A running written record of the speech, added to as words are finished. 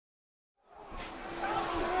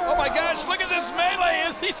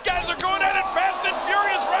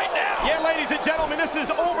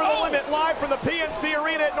live from the PNC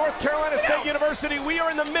Arena at North Carolina State University. We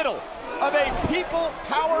are in the middle of a People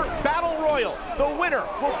Power Battle Royal. The winner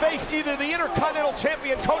will face either the Intercontinental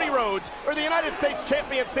Champion Cody Rhodes or the United States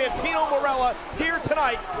Champion Santino Marella here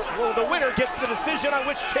tonight. Well, the winner gets the decision on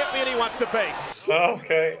which champion he wants to face.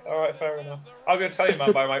 Okay, all right, fair enough. I was going to tell you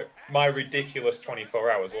about my ridiculous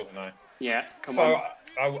 24 hours, wasn't I? Yeah, come on.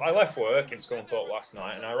 I left work in Scunthorpe last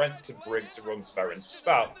night, and I went to Brigg to run Sperrins, just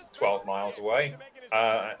about 12 miles away.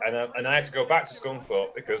 And I had to go back to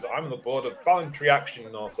Scunthorpe because I'm on the board of Voluntary Action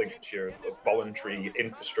North Lincolnshire, a voluntary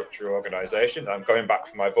infrastructure organisation. I'm going back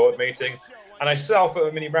for my board meeting, and I set off at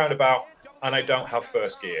a mini roundabout, and I don't have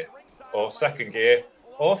first gear, or second gear,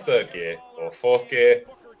 or third gear, or fourth gear,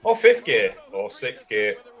 or fifth gear, or sixth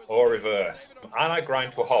gear, or reverse. And I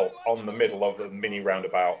grind to a halt on the middle of the mini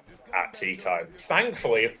roundabout at tea time.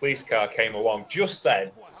 Thankfully, a police car came along just then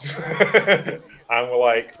and were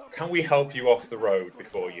like, can we help you off the road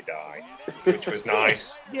before you die? Which was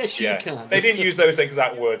nice. Yes, you can. They didn't use those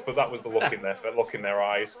exact words, but that was the look in their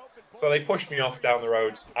eyes. So they pushed me off down the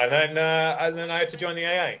road, and then I had to join the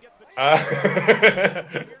AA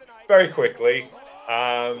very quickly.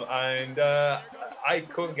 And I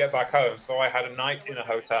couldn't get back home, so I had a night in a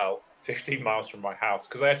hotel 15 miles from my house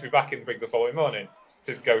because I had to be back in Brigg the following morning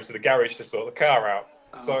to go to the garage to sort the car out.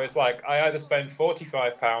 So it's like I either spend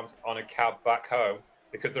 £45 on a cab back home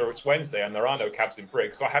because it's Wednesday and there are no cabs in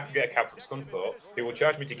Brigg, so I have to get a cab from Scunthorpe, who will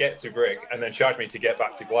charge me to get to Brigg and then charge me to get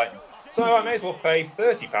back to Glyton. So I may as well pay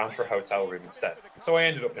 £30 for a hotel room instead. So I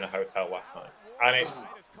ended up in a hotel last night, and it's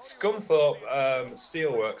Scunthorpe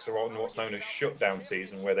Steelworks are on what's known as shutdown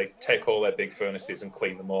season, where they take all their big furnaces and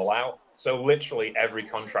clean them all out. So literally every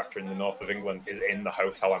contractor in the north of England is in the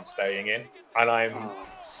hotel I'm staying in, and I'm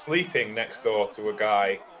sleeping next door to a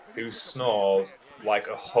guy who snores like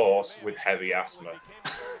a horse with heavy asthma.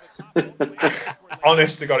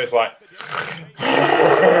 Honest to God, it's like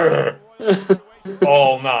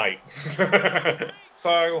all night.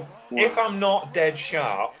 So if I'm not dead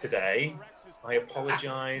sharp today, I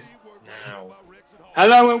apologise now.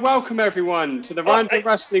 Hello and welcome everyone to the Random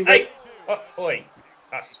Wrestling. Oi,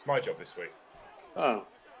 that's my job this week. Oh.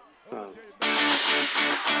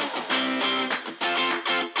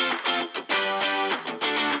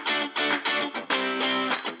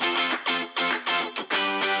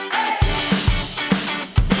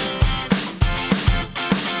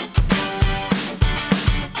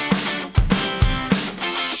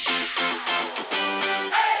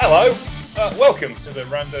 Hello, welcome to the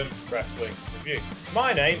Random Wrestling Review.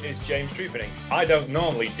 My name is James Treepening. I don't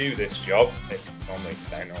normally do this job. It's normally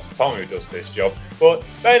Ben or Tom who does this job, but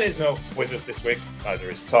Ben is not with us this week, neither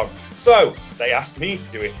is Tom. So they asked me to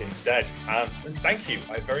do it instead, and thank you.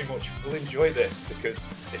 I very much will enjoy this because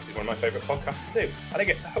this is one of my favourite podcasts to do, and I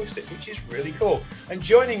get to host it, which is really cool. And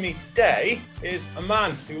joining me today is a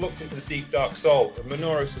man who looked into the deep dark soul of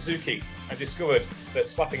Minoru Suzuki and discovered that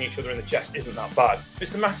slapping each other in the chest isn't that bad.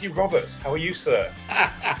 Mr. Matthew Roberts, how are you, sir?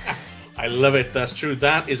 I love it. That's true.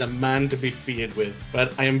 That is a man to be feared with.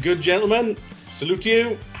 But I am good, gentlemen. Salute to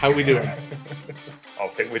you. How are we doing? I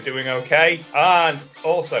think we're doing okay. And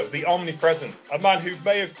also, the omnipresent, a man who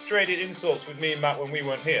may have traded insults with me and Matt when we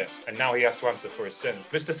weren't here, and now he has to answer for his sins,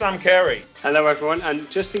 Mr. Sam Carey. Hello everyone, and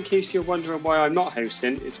just in case you're wondering why I'm not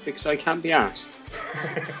hosting, it's because I can't be asked.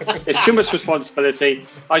 It's too much responsibility.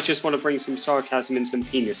 I just want to bring some sarcasm and some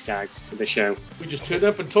penis gags to the show. We just turn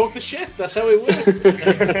up and talk the shit. That's how it works.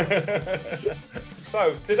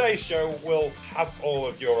 So, today's show will have all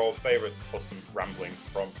of your old favourites plus some rambling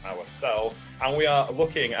from ourselves. And we are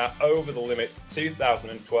looking at Over the Limit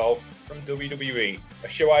 2012 from WWE. A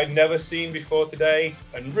show I'd never seen before today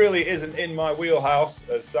and really isn't in my wheelhouse,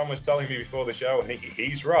 as Sam was telling me before the show, and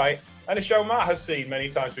he's right. And a show Matt has seen many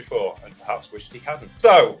times before and perhaps wished he hadn't.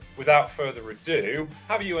 So, without further ado,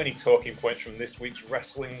 have you any talking points from this week's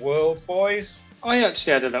wrestling world, boys? I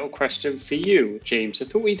actually had a little question for you, James. I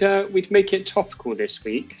thought we'd make it topical this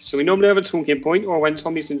week. So we normally have a talking point, or when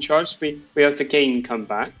Tommy's in charge, we have the game come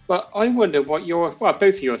back. But I wonder what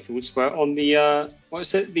both of your thoughts were on the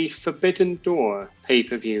the Forbidden Door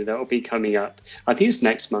pay-per-view that will be coming up. I think it's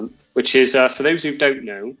next month, which is for those who don't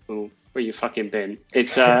know, where you fucking been.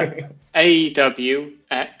 It's AEW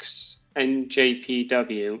X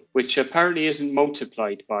NJPW, which apparently isn't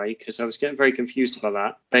multiplied by, because I was getting very confused about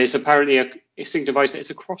that. But it's apparently it signifies that it's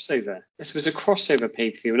a crossover. This was a crossover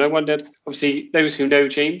pay-per-view, and I wondered, obviously, those who know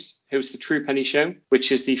James, who's the True Penny Show,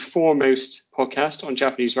 which is the foremost podcast on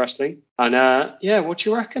Japanese wrestling. And what do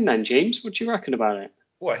you reckon then, James? What do you reckon about it?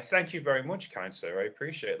 Well, thank you very much, kind sir. I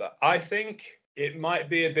appreciate that. I think It might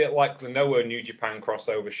be a bit like the Noah New Japan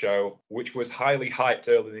crossover show, which was highly hyped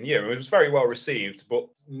earlier in the year. It was very well received, but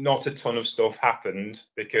not a ton of stuff happened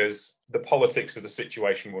because the politics of the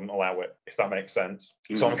situation wouldn't allow it, if that makes sense.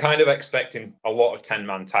 So I'm kind of expecting a lot of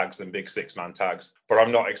 10-man tags and big 6-man tags, but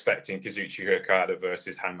I'm not expecting Kazuchi Okada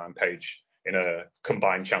versus Hangman Page in a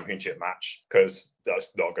combined championship match, because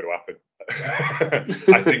that's not going to happen.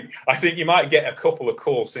 I think you might get a couple of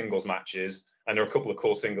cool singles matches, and there are a couple of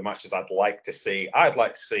cool single matches I'd like to see. I'd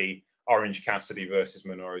like to see Orange Cassidy versus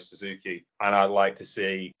Minoru Suzuki, and I'd like to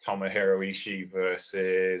see Tomohiro Ishii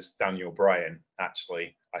versus Daniel Bryan.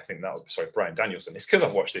 Actually, I think that would, Bryan Danielson. It's because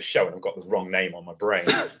I've watched this show and I've got the wrong name on my brain.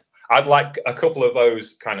 I'd like a couple of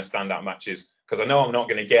those kind of standout matches, because I know I'm not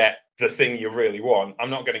going to get the thing you really want. I'm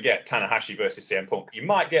not going to get Tanahashi versus CM Punk. You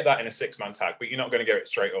might get that in a 6-man tag, but you're not going to get it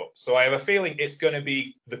straight up. So I have a feeling it's going to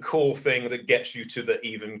be the cool thing that gets you to the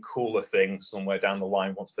even cooler thing somewhere down the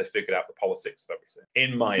line once they figured out the politics of everything,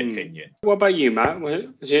 in my opinion. What about you, Matt?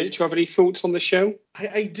 Do you have any thoughts on the show?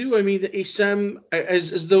 I do. I mean, it's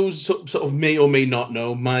as those sort of may or may not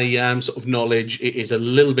know, my sort of knowledge is a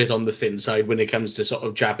little bit on the thin side when it comes to sort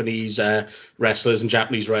of Japanese wrestlers and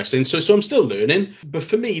Japanese wrestling. So I'm still learning. But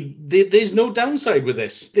for me, there's no downside with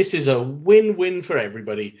this. This is a win-win for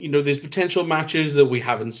everybody. You know, there's potential matches that we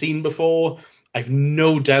haven't seen before. I've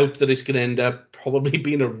no doubt that it's going to end up probably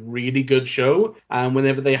being a really good show. And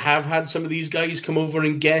whenever they have had some of these guys come over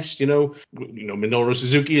and guest, Minoru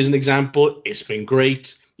Suzuki is an example. It's been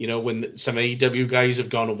great. You know, when some AEW guys have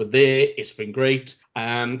gone over there, it's been great.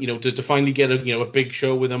 To finally get a big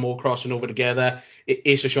show with them all crossing over together,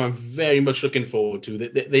 it's a show I'm very much looking forward to.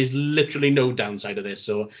 There's literally no downside of this.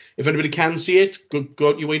 So if anybody can see it, go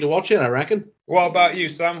out your way to watch it, I reckon. What about you,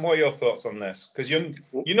 Sam? What are your thoughts on this? Because you're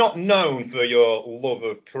not known for your love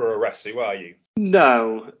of pro wrestling, are you?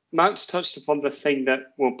 No. Matt's touched upon the thing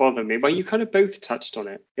that will bother me. Well, you kind of both touched on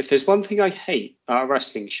it. If there's one thing I hate at a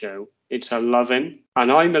wrestling show, it's a loving.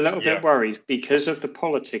 And I'm a little bit worried because of the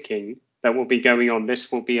politicking that will be going on.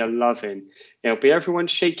 This will be a loving. It'll be everyone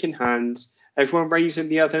shaking hands, everyone raising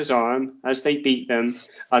the other's arm as they beat them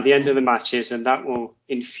at the end of the matches, and that will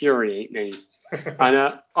infuriate me.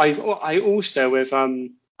 And I also have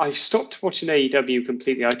I've stopped watching AEW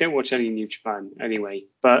completely. I don't watch any New Japan anyway,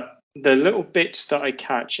 but the little bits that I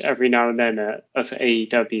catch every now and then of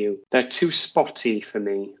AEW, they're too spotty for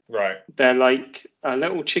me. Right. They're like a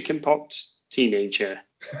little chicken popped teenager.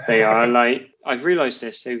 They are like, I've realised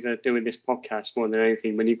this over doing this podcast more than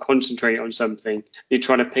anything. When you concentrate on something, you're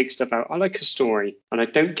trying to pick stuff out. I like a story, and I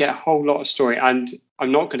don't get a whole lot of story, and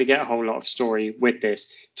I'm not going to get a whole lot of story with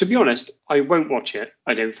this. To be honest, I won't watch it,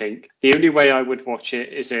 I don't think. The only way I would watch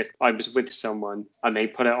it is if I was with someone and they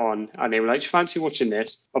put it on and they were like, do you fancy watching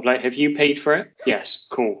this? I'd be like, have you paid for it? Yes,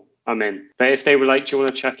 cool. I'm in. But if they were like, do you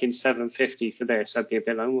want to chuck in $7.50 for this? I'd be a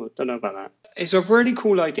bit like, I don't know about that. It's a really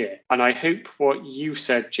cool idea. And I hope what you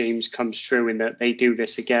said, James, comes true in that they do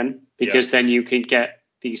this again, because then you can get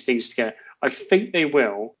these things together. I think they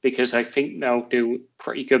will, because I think they'll do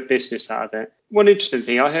pretty good business out of it. One interesting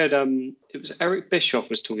thing, I heard it was Eric Bischoff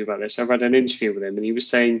was talking about this. I read an interview with him, and he was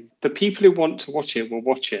saying the people who want to watch it will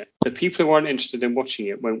watch it. The people who aren't interested in watching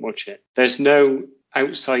it won't watch it. There's no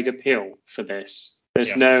outside appeal for this.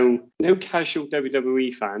 There's no casual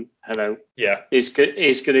WWE fan, is going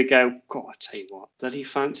to go, God, I tell you what, bloody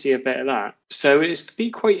fancy a bit of that. So it's going to be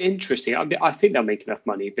quite interesting. I mean, I think they'll make enough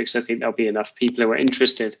money, because I think there'll be enough people who are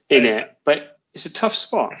interested in it. But it's a tough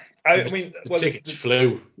spot. I mean, the tickets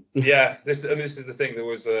flew. This is the thing. There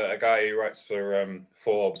was a guy who writes for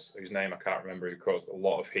Forbes, whose name I can't remember, who caused a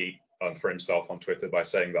lot of heat for himself on Twitter by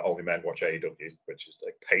saying that only men watch AEW, which is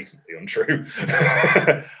like patently untrue.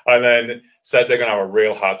 And then said they're going to have a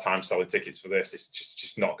real hard time selling tickets for this. It's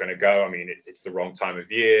just not going to go. I mean, it's the wrong time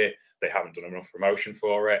of year. They haven't done enough promotion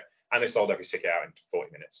for it. And they sold every ticket out in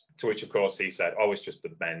 40 minutes. To which, of course, he said, "Oh, it's just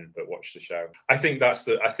the men that watch the show." I think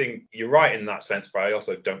you're right in that sense, but I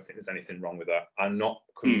also don't think there's anything wrong with that. I'm not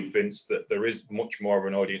convinced that there is much more of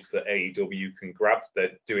an audience that AEW can grab.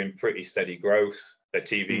 They're doing pretty steady growth. Their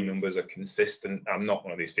TV numbers are consistent. I'm not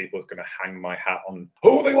one of these people that's going to hang my hat on,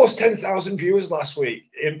 oh, they lost 10,000 viewers last week.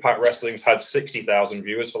 Impact Wrestling's had 60,000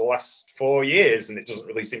 viewers for the last 4 years, and it doesn't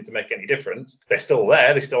really seem to make any difference. They're still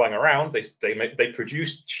there. They still hang around. They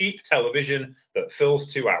produce cheap television that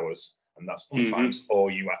fills 2 hours, and that's sometimes all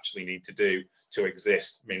you actually need to do to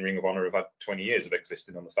exist. I mean, Ring of Honor have had 20 years of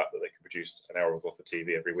existing on the fact that they can produce an hour's worth of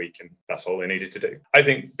TV every week, and that's all they needed to do. I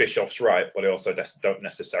think Bischoff's right, but I also don't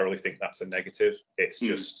necessarily think that's a negative. It's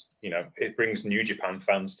just, it brings New Japan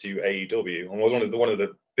fans to AEW. And one of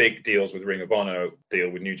the big deals with Ring of Honor deal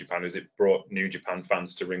with New Japan is it brought New Japan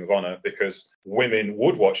fans to Ring of Honor because women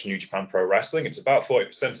would watch New Japan Pro Wrestling. It's about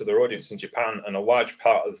 40% of their audience in Japan, and a large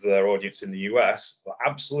part of their audience in the US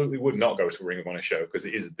absolutely would not go to a Ring of Honor show because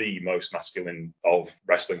it is the most masculine of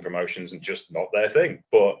wrestling promotions and just not their thing.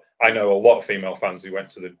 But I know a lot of female fans who went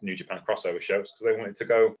to the New Japan crossover shows because they wanted to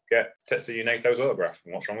go get Tetsuya Nato's autograph.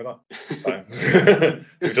 And what's wrong with that? So,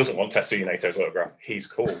 who doesn't want Tetsuya Nato's autograph? He's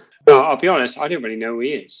cool. No, I'll be honest, I don't really know who he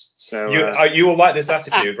is. So you will like this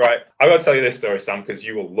attitude, right? I got to tell you this story, Sam, because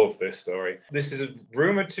you will love this story. This is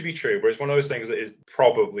rumored to be true, but it's one of those things that is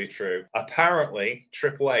probably true. Apparently,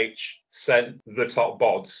 Triple H sent the top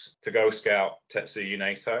bods to go scout Tetsuya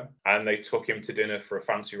Naito, and they took him to dinner for a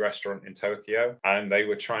fancy restaurant in Tokyo, and they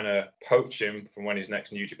were trying to poach him from when his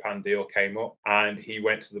next New Japan deal came up, and he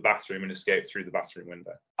went to the bathroom and escaped through the bathroom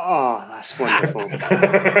window. Oh, that's wonderful.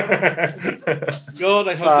 God,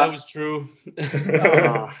 I hope that was true.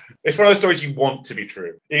 It's one of those stories you want to be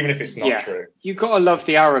true, even if it's not true. You've got to love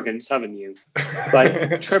the arrogance, haven't you?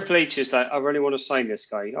 Like, Triple H is like, I really want to sign this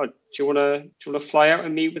guy. Oh, do you want to fly out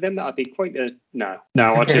and meet with him? That'd be quite a... No,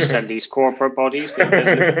 I'll just send these corporate bodies.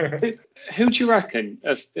 Who do you reckon?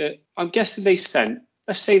 I'm guessing they sent...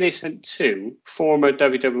 Let's say they sent 2 former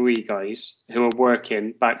WWE guys who are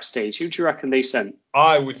working backstage. Who do you reckon they sent?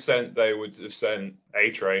 They would have sent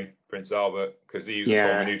A-Train, Prince Albert, because he's a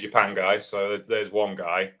former New Japan guy. So there's one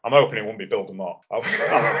guy. I'm hoping it won't be Build 'Em Up.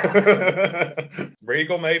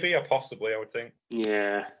 Regal, maybe, or possibly, I would think.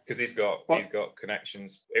 Yeah. Because he's got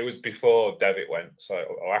connections. It was before Devitt went,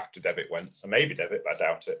 or after Devitt went. So maybe Devitt, but I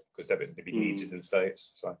doubt it, because Devitt maybe needs it in the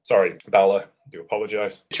States. So sorry, Bella, I do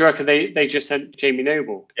apologise. Do you reckon they just sent Jamie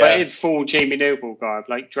Noble? Yeah. But in full Jamie Noble garb,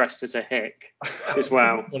 like dressed as a hick as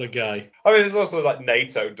well. What a guy. I mean, there's also like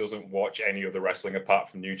Nato doesn't watch any other wrestling apart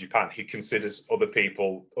from New Japan. He considers other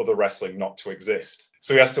wrestling not to exist.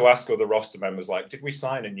 So he has to ask other roster members, like, did we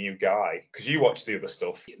sign a new guy? Because you watch the other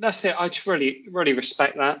stuff. That's it. I just really, really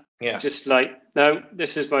respect that. Yeah. Just like, no,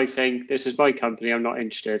 this is my thing. This is my company. I'm not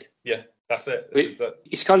interested. Yeah, that's it.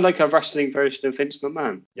 It's kind of like a wrestling version of Vince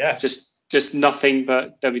McMahon. Yeah. Just nothing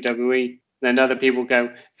but WWE. Then other people go,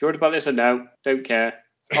 if you heard about this, or no, don't care.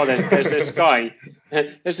 Oh, there's this guy.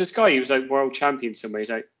 There's this guy who's like world champion somewhere. He's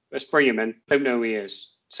like, let's bring him in. Don't know who he is.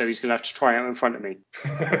 So he's going to have to try out in front of me.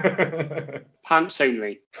 Pants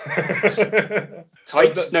only.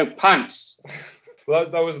 Tights? No, pants. Well,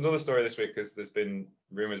 that was another story this week because there's been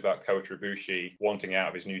rumours about Kota Ibushi wanting out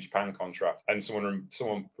of his New Japan contract. And someone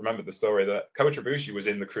remembered the story that Kota Ibushi was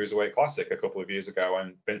in the Cruiserweight Classic a couple of years ago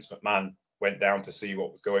and Vince McMahon went down to see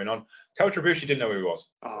what was going on. Kota Ibushi didn't know who he was.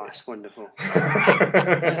 Oh, that's wonderful.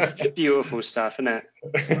 Beautiful stuff, isn't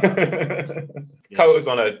it? Kota's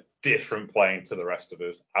on a different plane to the rest of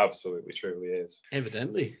us. Absolutely, truly is.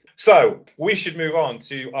 Evidently. So we should move on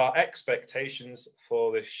to our expectations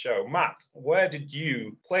for this show. Matt, where did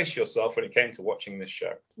you place yourself when it came to watching this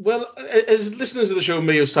show? Well, as listeners of the show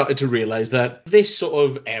may have started to realise that this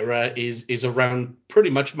sort of era is around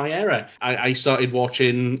pretty much my era. I started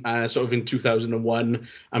watching sort of in 2001,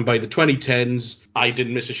 and by the 2010s, I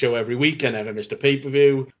didn't miss a show every week. I never missed a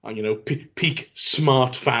pay-per-view. Peak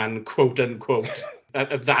smart fan, quote unquote.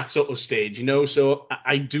 Of that sort of stage, so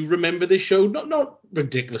I do remember this show, not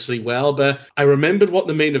ridiculously well, but I remembered what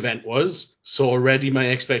the main event was, so already my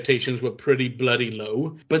expectations were pretty bloody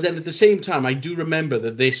low. But then at the same time, I do remember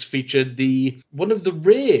that this featured one of the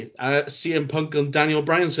rare CM Punk and Daniel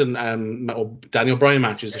Bryan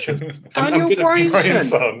matches. Daniel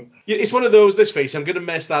Bryan. It's one of those, let's face it, I'm going to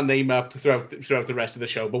mess that name up throughout the rest of the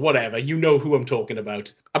show, but whatever, you know who I'm talking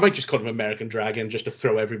about. I might just call him American Dragon just to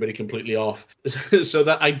throw everybody completely off. So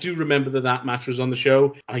that I do remember that match was on the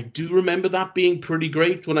show. I do remember that being pretty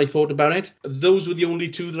great when I thought about it. Those were the only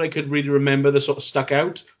two that I could really remember that sort of stuck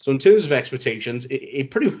out. So in terms of expectations,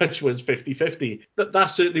 it pretty much was 50-50.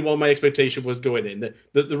 That's certainly what my expectation was going in.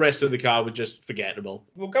 The rest of the card was just forgettable.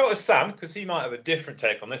 We'll go to Sam, because he might have a different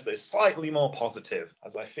take on this that is slightly more positive,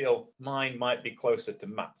 as I feel mine might be closer to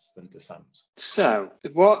Matt's than to Sam's. So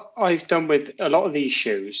what I've done with a lot of these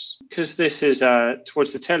shows, because this is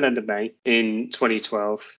towards the tail end of May in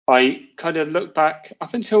 2012, I kind of look back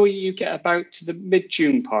up until you get about to the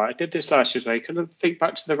mid-June part. I did this last year, so I kind of think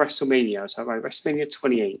back to the WrestleMania. I was like, right, WrestleMania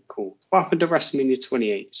 28, cool. What happened to WrestleMania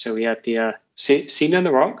 28? So we had the Cena and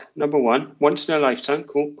The Rock, number 1, once in a lifetime,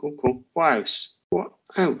 cool. What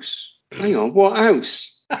else? Hang on, what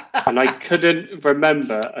else? And I couldn't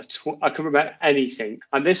remember I couldn't remember anything.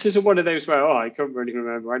 And this isn't one of those where, I couldn't really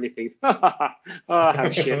remember anything.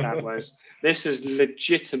 How shit that was. This is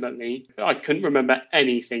legitimately, I couldn't remember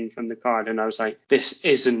anything from the card. And I was like, this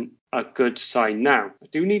isn't a good sign. Now, I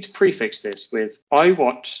do need to prefix this with, I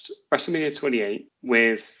watched WrestleMania 28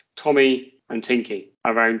 with Tommy and Tinky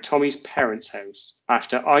around Tommy's parents' house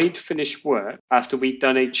after I'd finished work, after we'd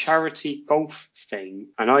done a charity golf thing,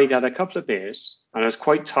 and I'd had a couple of beers, and I was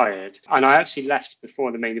quite tired, and I actually left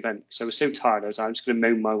before the main event because I was so tired. I was like, I'm just going to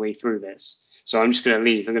moan my way through this. So I'm just going to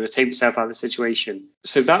leave. I'm going to take myself out of the situation.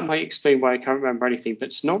 So that might explain why I can't remember anything,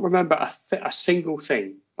 but to not remember a single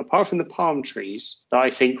thing, apart from the palm trees that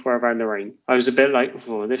I think were around the ring, I was a bit like,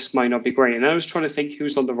 oh, this might not be great. And I was trying to think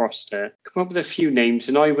who's on the roster, come up with a few names,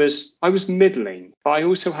 and I was middling. But I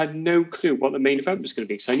also had no clue what the main event was going to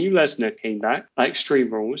be, because I knew Lesnar came back at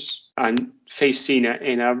Extreme Rules and faced Cena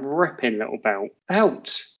in a ripping little bout.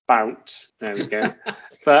 There we go.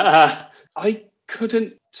 But I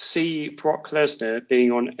couldn't see Brock Lesnar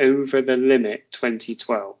being on Over the Limit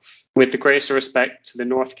 2012, with the greatest respect to the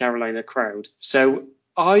North Carolina crowd. So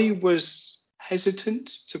I was hesitant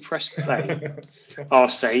to press play, I'll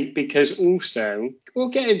say, because also, we'll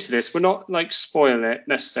get into this, we're not like spoil it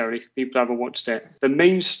necessarily for people who haven't watched it. The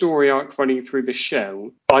main story arc running through the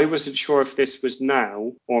show, I wasn't sure if this was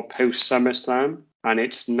now or post SummerSlam, and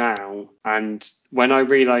it's now. And when I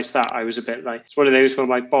realised that, I was a bit like, it's one of those where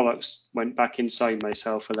my bollocks went back inside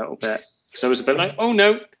myself a little bit. So I was a bit like, oh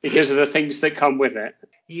no, because of the things that come with it.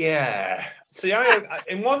 Yeah. See,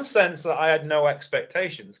 in one sense, I had no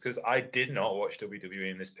expectations because I did not watch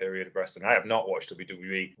WWE in this period of wrestling. I have not watched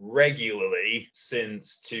WWE regularly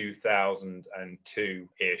since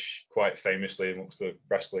 2002-ish, quite famously amongst the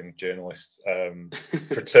wrestling journalists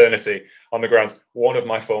fraternity, on the grounds one of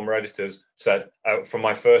my former editors said, from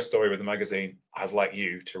my first story with the magazine, I'd like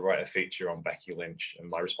you to write a feature on Becky Lynch. And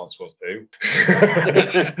my response was, who?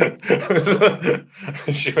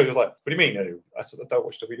 She was like, what do you mean, who? I said, I don't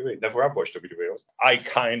watch WWE. Never have watched WWE. I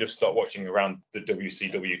kind of stopped watching around the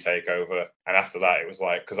WCW takeover. And after that, it was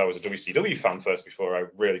like, because I was a WCW fan first before I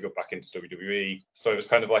really got back into WWE. So it was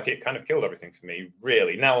kind of like, it kind of killed everything for me,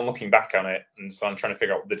 really. Now I'm looking back on it, and so I'm trying to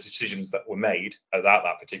figure out the decisions that were made at that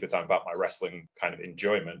particular time about my wrestling kind of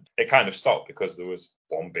enjoyment. It kind of stopped because there was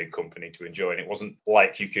one big company to enjoy, and it wasn't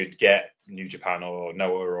like you could get New Japan or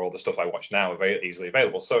Noah or all the stuff I watch now easily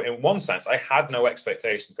available. So in one sense, I had no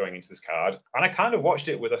expectations going into this card, and I kind of watched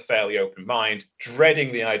it with a fairly open mind,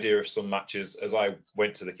 dreading the idea of some matches as I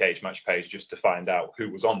went to the cage match page just to find out who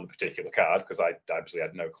was on the particular card, because I obviously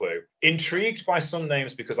had no clue. Intrigued by some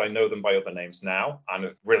names because I know them by other names now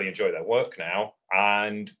and really enjoy their work now,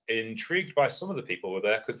 and intrigued by some of the people who were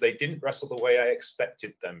there because they didn't wrestle the way I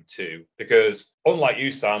expected them to. Because unlike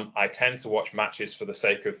you, Sam, I tend to watch matches for the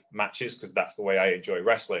sake of matches because that's the way I enjoy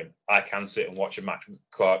wrestling. I can sit and watch a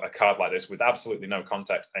card like this with absolutely no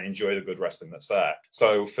context and enjoy the good wrestling that's there.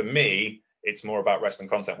 So for me, it's more about wrestling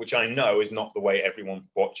content, which I know is not the way everyone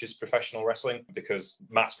watches professional wrestling, because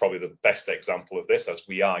Matt's probably the best example of this, as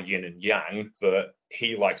we are yin and yang, that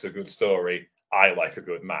he likes a good story, I like a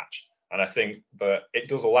good match. And I think that it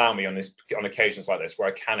does allow me on occasions like this where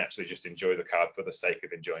I can actually just enjoy the card for the sake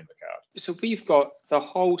of enjoying the card. So we've got the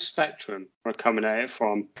whole spectrum we're coming at it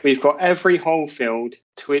from. We've got every whole field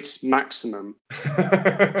to its maximum.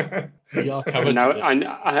 We are covered.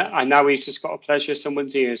 And now we've just got to pleasure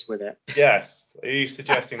someone's ears with it. Yes. Are you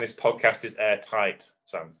suggesting this podcast is airtight,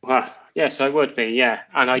 Sam? Well, yes, I would be, yeah.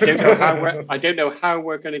 And I don't know how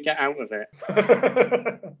we're going to get out of it.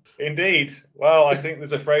 Indeed. Well, I think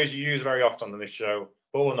there's a phrase you use very often on this show,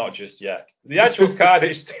 but we're not just yet. The actual card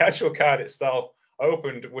itself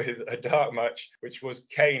opened with a dark match, which was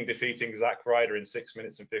Kane defeating Zack Ryder in 6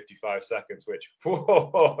 minutes and 55 seconds, which,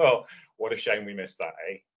 whoa, what a shame we missed that,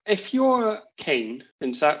 eh? If you're Kane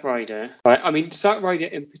and Zack Ryder, right, I mean, Zack Ryder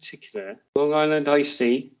in particular, Long Island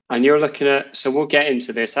IC, and you're looking at, so we'll get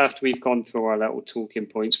into this after we've gone through our little talking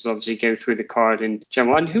points. We'll obviously go through the card in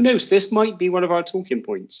general, and who knows, this might be one of our talking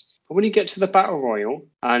points. But when you get to the Battle Royal,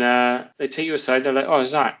 and they take you aside, they're like, oh,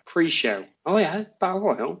 Zack, pre-show. Oh, yeah, Battle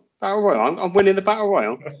Royal. I'm winning the Battle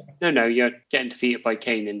Royal. No, you're getting defeated by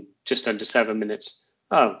Kane in just under 7 minutes.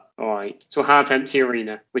 Oh, all right. So half empty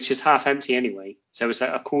arena, which is half empty anyway. So it's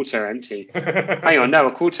like a quarter empty. Hang on, no,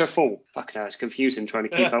 a quarter full. Fucking hell, it's confusing trying to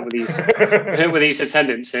keep up with these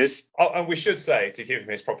attendances. Oh, and we should say, to give him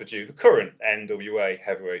his proper due, the current NWA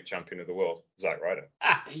heavyweight champion of the world, Zack Ryder.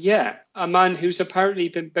 Yeah, a man who's apparently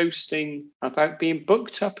been boasting about being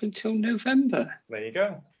booked up until November. There you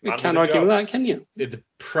go. You can't argue with that, can you? At the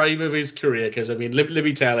prime of his career, because I mean, let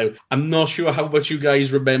me tell you, I'm not sure how much you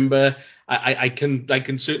guys remember. I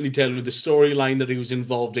can certainly tell you the storyline that he was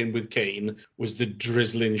involved in with Kane was the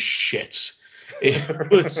drizzling shit. It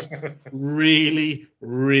was really,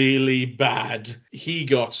 really bad. He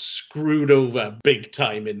got screwed over big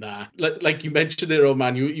time in that. Like you mentioned there, old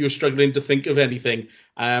man, you were struggling to think of anything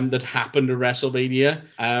that happened at WrestleMania.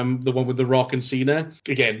 The one with The Rock and Cena.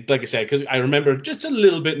 Again, like I said, because I remember just a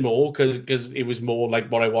little bit more because it was more like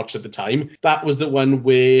what I watched at the time. That was the one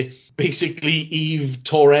where basically Eve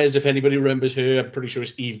Torres, if anybody remembers her, I'm pretty sure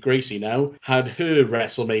it's Eve Gracie now, had her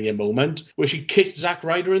WrestleMania moment where she kicked Zack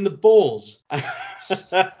Ryder in the balls.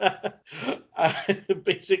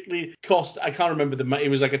 Basically cost, I can't remember it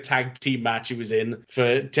was like a tag team match he was in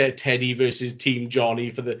for Teddy versus Team Johnny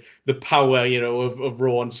for the power, of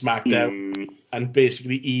Raw and SmackDown. And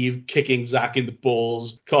basically Eve kicking Zack in the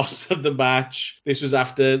balls cost of the match. This was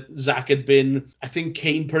after Zack had been, I think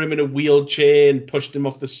Kane put him in a wheelchair and pushed him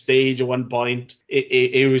off the stage at one point.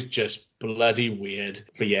 It was just bloody weird.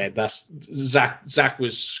 But yeah, that's Zack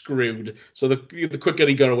was screwed. So the quicker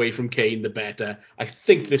he got away from Kane, the better. I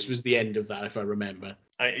think this was the end of that, if I remember.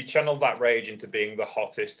 He channeled that rage into being the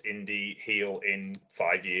hottest indie heel in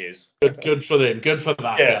 5 years. Good for them. Good for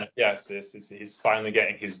that. Yes. He's finally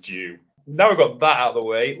getting his due. Now we've got that out of the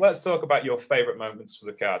way, let's talk about your favourite moments for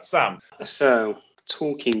the card. Sam. So,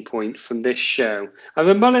 talking point from this show. I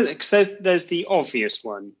remember because there's the obvious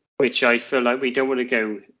one, which I feel like we don't want to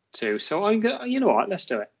go to. So you know what? Let's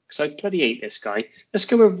do it. Because I bloody hate this guy. Let's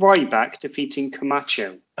go with Ryback defeating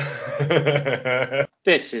Camacho.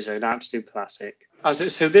 This is an absolute classic.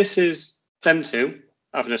 So this is them two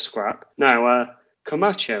having a scrap. Now,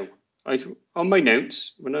 Camacho. On my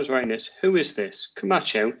notes, when I was writing this, who is this?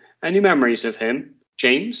 Camacho. Any memories of him?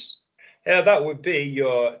 James? Yeah, that would be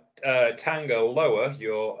your Tango Loa,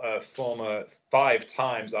 your former 5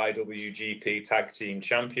 times IWGP Tag Team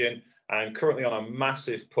Champion, and currently on a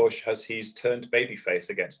massive push as he's turned babyface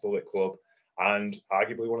against Bullet Club, and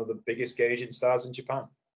arguably one of the biggest gauging stars in Japan.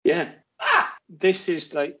 Yeah. This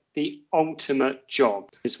is like the ultimate job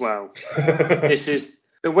as well. This is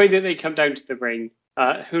the way that they come down to the ring.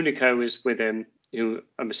 Hunico is with him, who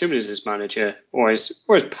I'm assuming is his manager or his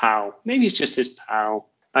pal. Maybe it's just his pal.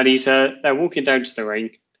 And they're walking down to the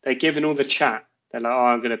ring. They're giving all the chat. They're like,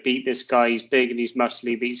 I'm going to beat this guy. He's big and he's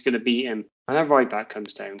muscly, but he's going to beat him. And then Ryback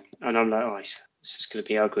comes down. And I'm like, this is going to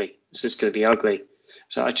be ugly. This is going to be ugly.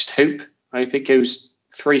 So I just hope it goes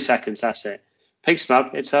 3 seconds. That's it. Picks him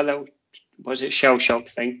up. It's that little, shell shock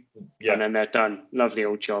thing. Yeah. And then they're done. Lovely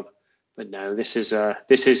old job. But no, this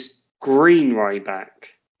is Green Ryback.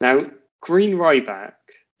 Now, Green Ryback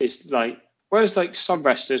is like, whereas like some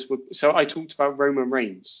wrestlers would, so I talked about Roman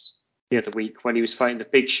Reigns the other week when he was fighting the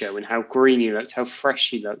Big Show and how green he looked, how fresh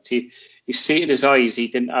he looked. You see it in his eyes, he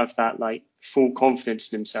didn't have that like full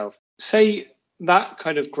confidence in himself. Say that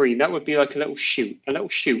kind of green, that would be like a little shoot in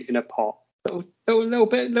a pot.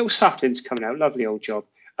 Little saplings coming out, lovely old job.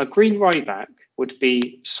 A Green Ryback would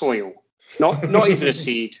be soil. Not even a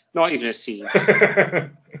seed.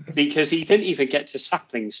 Because he didn't even get to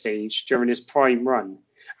sapling stage during his prime run.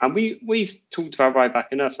 And we've talked about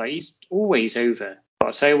Ryback enough. Like, he's always over. But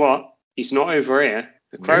I'll tell you what, he's not over here.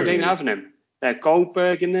 The crowd ain't having him. They're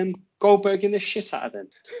Goldberging the shit out of him.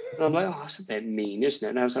 And I'm like, that's a bit mean, isn't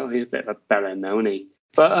it? And I was like, he's a bit of a bellend now, isn't he?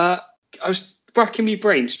 But I was racking my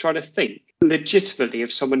brains trying to think legitimately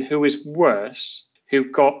of someone who is worse, who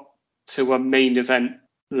got to a main event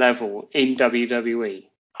level in WWE.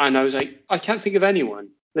 And I was like, I can't think of anyone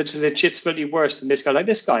that's legitimately worse than this guy. Like,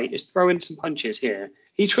 this guy is throwing some punches here.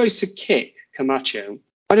 He tries to kick Camacho.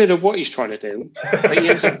 I don't know what he's trying to do, but he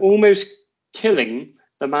ends up almost killing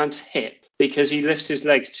the man's hip because he lifts his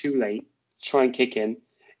leg too late to try and kick in.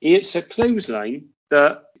 He hits a clothesline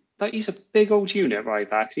that, like, he's a big old unit,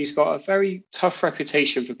 Ryback. He's got a very tough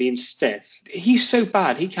reputation for being stiff. He's so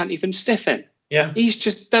bad, he can't even stiffen. Yeah. He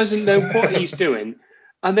just doesn't know what he's doing.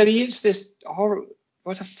 And then he hits this horrible,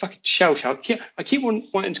 what a fucking shell shock. I keep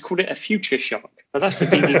wanting to call it a future shock. But that's the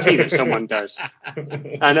DDT that someone does.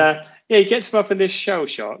 And he gets him up in this shell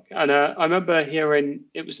shock. And I remember hearing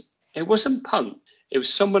it wasn't Punk. It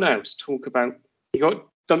was someone else talk about he got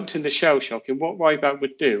dumped in the shell shock. And what Ryback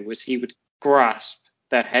would do was he would grasp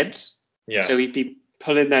their heads. Yeah. So he'd be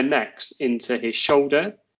pulling their necks into his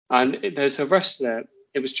shoulder. And there's a wrestler.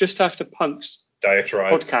 It was just after Punk's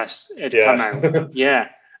podcast had come out. Yeah.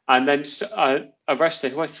 And then a wrestler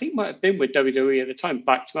who I think might have been with WWE at the time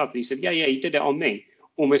backed him up. And he said, yeah, he did it on me.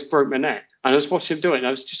 Almost broke my neck. And I was watching him do it. And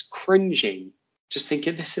I was just cringing, just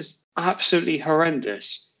thinking, this is absolutely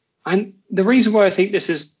horrendous. And the reason why I think this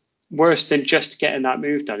is worse than just getting that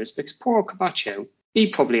move done is because poor Camacho, he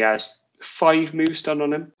probably has 5 moves done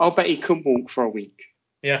on him. I'll bet he couldn't walk for a week.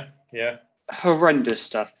 Yeah. Horrendous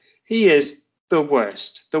stuff. He is the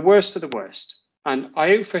worst of the worst. And I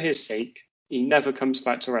hope for his sake, he never comes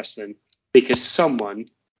back to wrestling because someone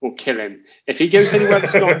will kill him. If he goes anywhere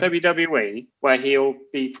that's not WWE, where he'll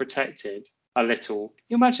be protected a little, can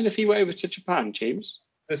you imagine if he went over to Japan, James?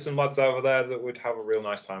 There's some lads over there that would have a real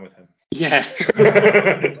nice time with him. Yeah.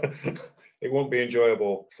 It won't be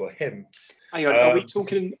enjoyable for him. Hang on, are we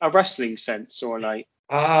talking a wrestling sense or like?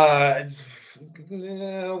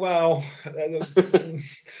 Well,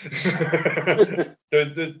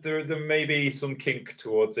 there may be some kink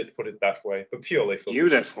towards it, put it that way, but purely for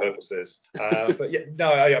Beautiful purposes. But yeah,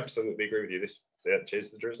 no, I absolutely agree with you. This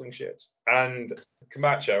is the drizzling shit. And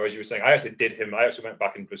Camacho, as you were saying, I actually went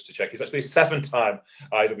back and just to check. He's actually a 7-time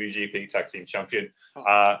IWGP Tag Team Champion.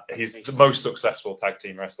 He's the most successful tag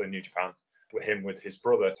team wrestler in New Japan. With him, with his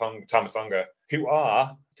brother Tama Tonga, who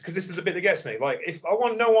are, because this is the bit that gets me, like, if I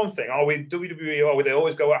want to know one thing, with WWE, they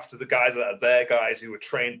always go after the guys that are their guys who were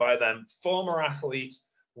trained by them, former athletes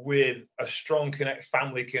with a strong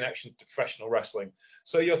family connection to professional wrestling.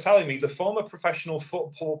 So you're telling me the former professional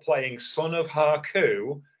football playing son of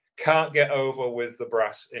Haku can't get over with the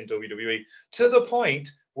brass in WWE, to the point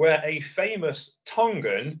where a famous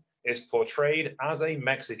Tongan is portrayed as a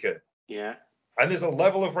Mexican. Yeah. And there's a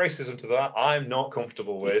level of racism to that I'm not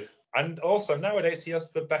comfortable with. And also, nowadays, he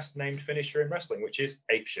has the best named finisher in wrestling, which is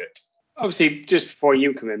apeshit. Obviously, just before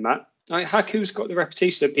you come in, Matt, Haku's got the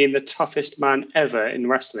reputation of being the toughest man ever in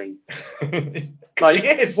wrestling. Like, he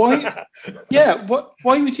is. Why? Yeah.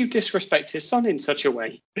 Why would you disrespect his son in such a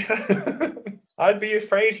way? I'd be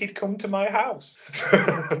afraid he'd come to my house.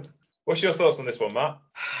 What's your thoughts on this one, Matt?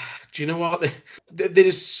 Do you know what? There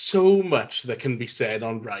is so much that can be said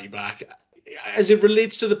on Ryback. As it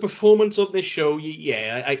relates to the performance of this show,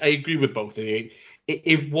 yeah, I agree with both of you.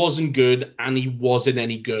 It wasn't good, and he wasn't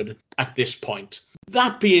any good at this point.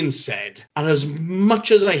 That being said, and as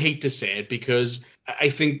much as I hate to say it, because I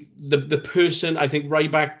think the person, I think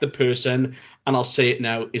Ryback, the person, and I'll say it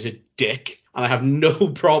now, is a dick, and I have no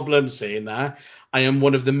problem saying that. I am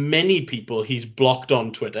one of the many people he's blocked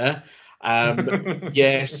on Twitter.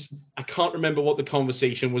 Yes, I can't remember what the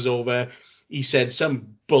conversation was over. He said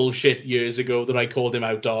some bullshit years ago that I called him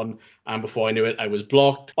out on, and before I knew it, I was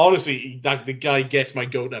blocked. Honestly, the guy gets my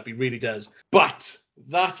goat up. He really does. But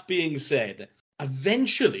that being said,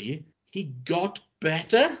 eventually he got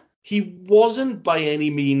better. He wasn't by any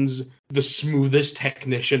means the smoothest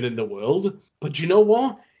technician in the world, but you know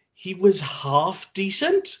what? He was half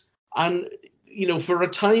decent. And, for a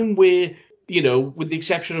time where, with the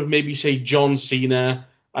exception of maybe, say, John Cena,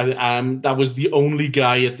 that was the only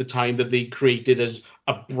guy at the time that they created as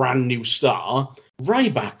a brand new star.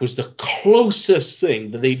 Ryback was the closest thing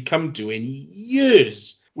that they'd come to in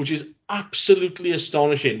years, which is absolutely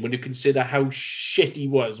astonishing when you consider how shit he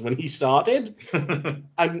was when he started.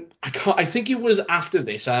 I think it was after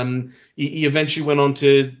this. He eventually went on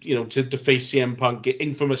to face CM Punk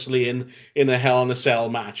infamously in a Hell in a Cell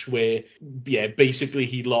match where, basically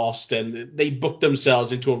he lost and they booked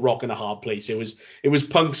themselves into a rock and a hard place. It was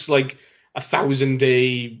Punk's like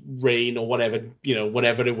 1,000-day reign or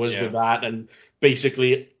whatever it was with that, and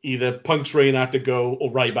basically either Punk's reign had to go or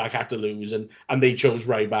Ryback had to lose, and they chose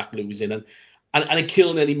Ryback losing, and it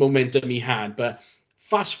killed any momentum he had. But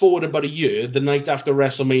fast forward about a year, the night after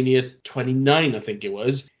WrestleMania 29, I think it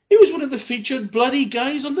was one of the featured bloody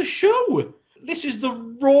guys on the show. This is the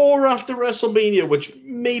Raw after WrestleMania, which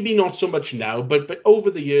maybe not so much now, but over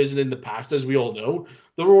the years and in the past, as we all know,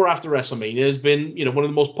 the Raw after WrestleMania has been, one of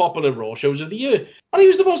the most popular Raw shows of the year. And he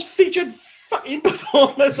was the most featured fucking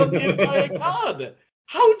performance on the entire card.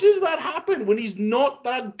 How does that happen when he's not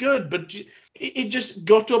that good? But it just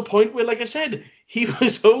got to a point where, like I said, he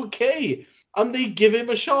was okay. And they give him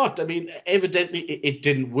a shot. I mean, evidently it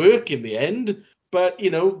didn't work in the end. But,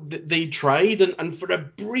 they tried, and for a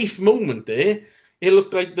brief moment there, it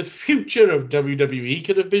looked like the future of WWE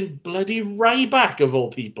could have been bloody Ryback, of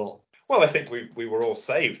all people. Well, I think we were all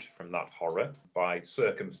saved from that horror by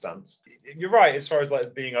circumstance. You're right, as far as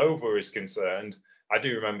like being over is concerned. I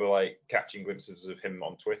do remember like catching glimpses of him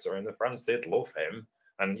on Twitter, and the fans did love him.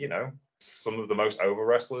 And, some of the most over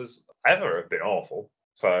wrestlers ever have been awful.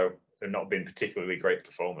 So they've not been particularly great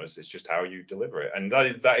performers. It's just how you deliver it. And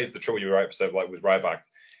that is the trouble you're right. So like with Ryback,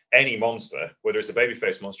 any monster, whether it's a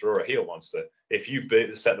babyface monster or a heel monster, if you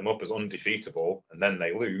set them up as undefeatable and then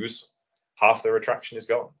they lose, half their attraction is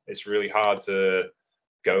gone. It's really hard to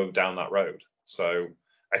go down that road. So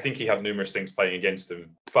I think he had numerous things playing against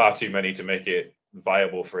him, far too many to make it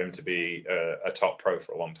viable for him to be a top pro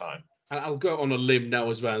for a long time. And I'll go on a limb now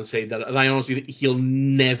as well and say that, and I honestly, he'll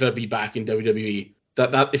never be back in WWE.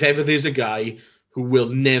 That if ever there's a guy who will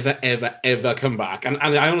never, ever, ever come back, and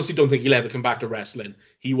I honestly don't think he'll ever come back to wrestling,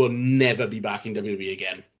 he will never be back in WWE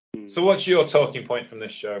again. So what's your talking point from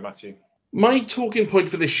this show, Matthew? My talking point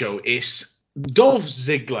for this show is Dolph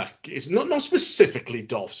Ziggler. It's not specifically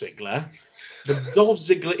Dolph Ziggler, but Dolph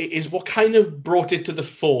Ziggler is what kind of brought it to the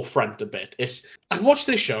forefront a bit. I watched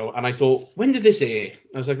this show and I thought, when did this air?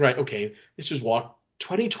 I was like, right, okay, this was what,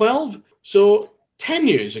 2012? So 10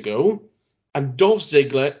 years ago, and Dolph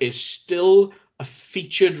Ziggler is still a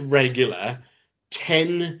featured regular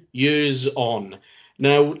 10 years on.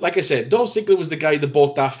 Now, like I said, Dolph Ziggler was the guy that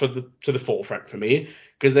brought that to the forefront for me,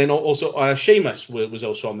 because then also Sheamus was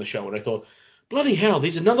also on the show, and I thought, bloody hell,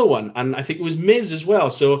 there's another one, and I think it was Miz as well.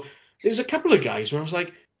 So there was a couple of guys where I was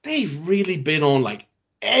like, they've really been on like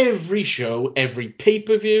every show, every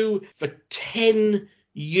pay-per-view for 10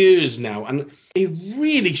 years now, and it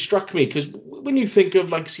really struck me, because when you think of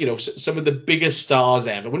like, you know, some of the biggest stars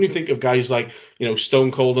ever, when you think of guys like, you know, Stone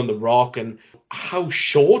Cold and The Rock, and how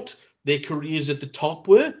short their careers at the top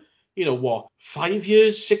were, you know, what, 5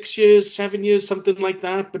 years, 6 years, 7 years, something like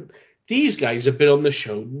that. But these guys have been on the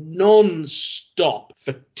show non-stop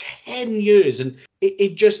for 10 years, and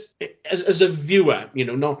it just, as a viewer, you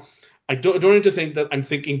know, I don't need to think that I'm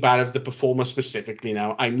thinking bad of the performer specifically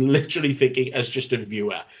now. I'm literally thinking as just a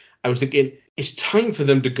viewer. I was thinking, it's time for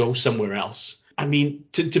them to go somewhere else. I mean,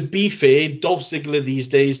 to be fair, Dolph Ziggler these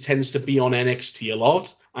days tends to be on NXT a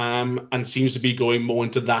lot, and seems to be going more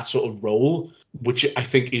into that sort of role, which I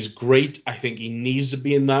think is great. I think he needs to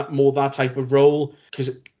be in that type of role,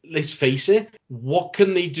 because let's face it, what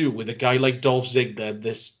can they do with a guy like Dolph Ziggler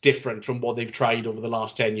that's different from what they've tried over the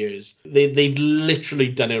last 10 years? They've literally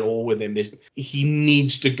done it all with him. He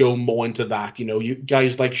needs to go more into that. You know, you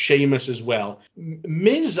guys like Sheamus as well.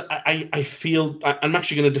 Miz, I feel, I'm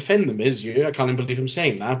actually going to defend the Miz here. I can't even believe I'm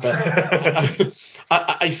saying that, but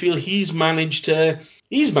I feel he's managed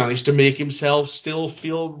to make himself still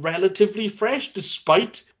feel relatively fresh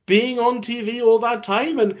despite being on TV all that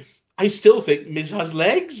time, and I still think Miz has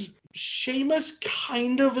legs. Sheamus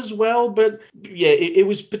kind of as well, but yeah, it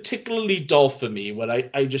was particularly Dolph for me, when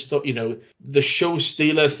I just thought, you know, the show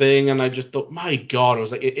stealer thing, and I just thought, my God, I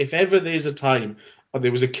was like, if ever there's a time or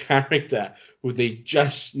there was a character who they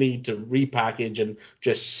just need to repackage and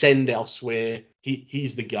just send elsewhere,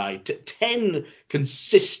 he's the guy. 10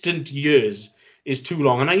 consistent years is too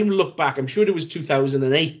long, and I even look back, I'm sure it was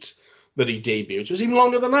 2008 that he debuted, which was even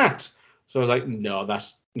longer than that. So I was like, no,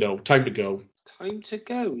 time to go. Time to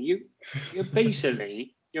go. You're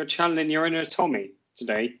basically, you're channeling your inner Tommy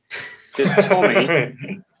today. Because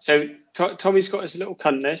Tommy's got his little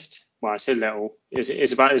cunt list. Well, I say little.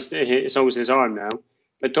 It's about as long as his arm now.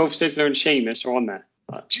 But Dolph Ziggler and Sheamus are on there.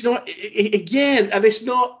 Do you know what? Again, and it's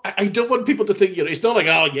not, I don't want people to think, you know, it's not like,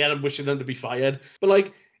 oh yeah, I'm wishing them to be fired. But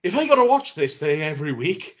like, if I got to watch this thing every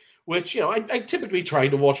week, which, you know, I typically try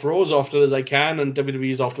to watch Raw as often as I can and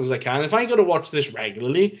WWE as often as I can. If I got to watch this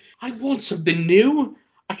regularly, I want something new.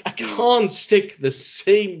 I can't stick the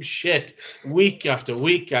same shit week after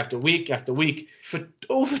week after week after week for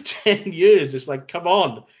over 10 years. It's like, come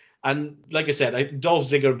on. And like I said, Dolph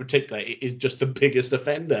Ziggler in particular is just the biggest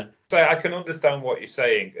offender. So I can understand what you're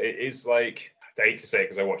saying. It is like, I hate to say it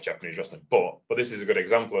because I watch Japanese wrestling, but this is a good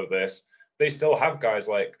example of this. They still have guys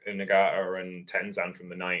like Nagata and Tenzan from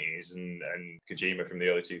the 90s and Kojima from the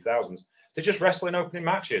early 2000s. They're just wrestling opening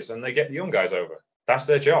matches and they get the young guys over. That's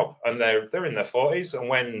their job. And they're in their 40s. And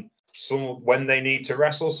when they need to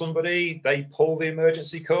wrestle somebody, they pull the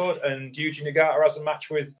emergency cord, and Yuji Nagata has a match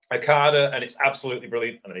with Okada, and it's absolutely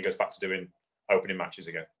brilliant. And then he goes back to doing opening matches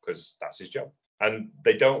again because that's his job. And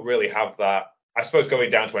they don't really have that. I suppose going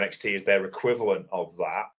down to NXT is their equivalent of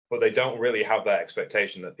that. But they don't really have that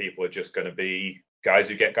expectation that people are just going to be guys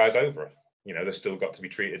who get guys over. You know, they've still got to be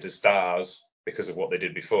treated as stars because of what they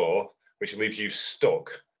did before, which leaves you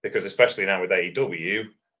stuck. Because especially now with AEW,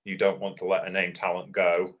 you don't want to let a named talent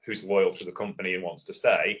go who's loyal to the company and wants to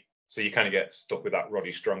stay. So you kind of get stuck with that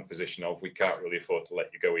Roddy Strong position of, we can't really afford to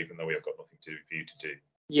let you go even though we have got nothing for you to do.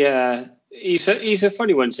 Yeah, he's a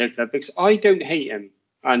funny one, Ziggler, because I don't hate him.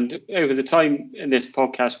 And over the time in this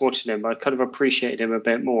podcast watching him, I kind of appreciated him a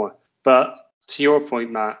bit more. But to your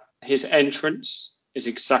point, Matt, his entrance is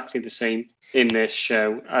exactly the same in this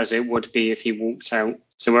show as it would be if he walked out.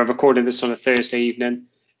 So we're recording this on a Thursday evening.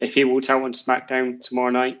 If he walked out on Smackdown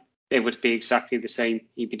tomorrow night, it would be exactly the same.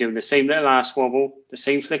 He'd be doing the same little ass wobble, the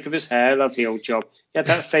same flick of his hair. Lovely old job. He had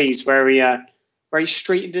that phase where he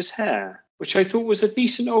straightened his hair, which I thought was a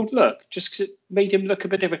decent old look, just because it made him look a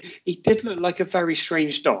bit different. He did look like a very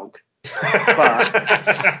strange dog,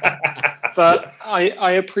 but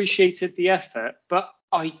I appreciated the effort. But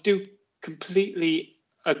I do completely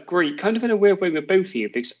agree, kind of in a weird way with both of you,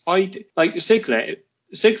 because I like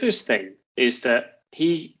Ziggler's thing is that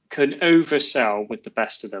he can oversell with the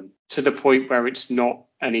best of them to the point where it's not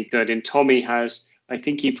any good. And Tommy has, I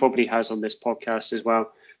think he probably has on this podcast as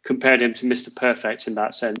well, compared him to Mr. Perfect in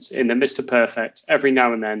that sense. In the Mr. Perfect, every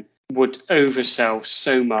now and then would oversell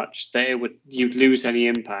so much that you'd lose any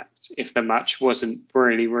impact if the match wasn't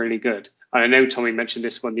really, really good. And I know Tommy mentioned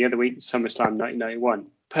this one the other week, SummerSlam 1991.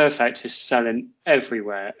 Perfect is selling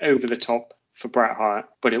everywhere, over the top for Bret Hart,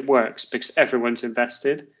 but it works because everyone's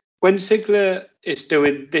invested. When Ziggler is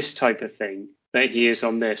doing this type of thing that he is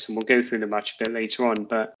on this, and we'll go through the match a bit later on,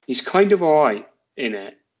 but he's kind of all right in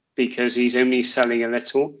it because he's only selling a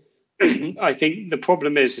little. I think the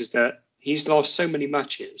problem is that he's lost so many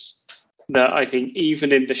matches that I think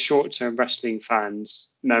even in the short-term wrestling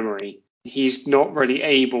fans' memory, he's not really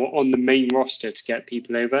able on the main roster to get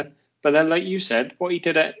people over. But then, like you said, what he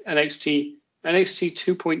did at NXT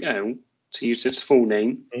 2.0, to use its full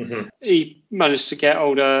name, he managed to get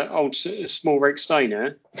old small Rick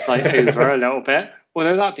Steiner over a little bit.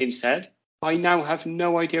 Although that being said, I now have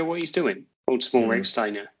no idea what he's doing, old small Rick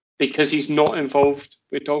Steiner, because he's not involved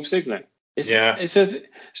with Dolph Ziggler. It's an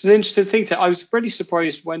interesting thing. I was really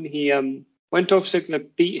surprised when Dolph Ziggler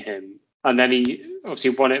beat him, and then he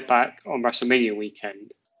obviously won it back on WrestleMania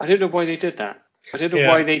weekend. I don't know why they did that. I don't know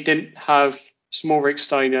why they didn't have small Rick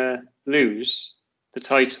Steiner lose the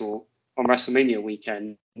title on WrestleMania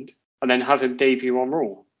weekend and then have him debut on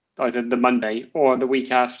Raw, either the Monday or the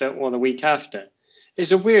week after or the week after.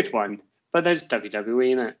 It's a weird one, but there's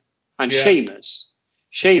WWE in it. And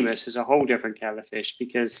Sheamus is a whole different kettle of fish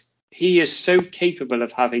because he is so capable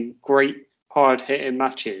of having great, hard-hitting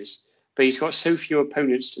matches, but he's got so few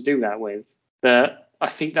opponents to do that with that I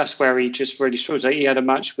think that's where he just really struggles. Like he had a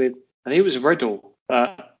match with, I think it was Riddle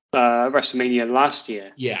at WrestleMania last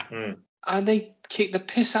year. Yeah. And they kicked the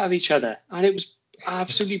piss out of each other. And it was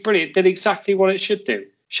absolutely brilliant. It did exactly what it should do.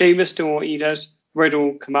 Sheamus doing what he does.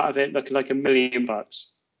 Riddle come out of it looking like $1 million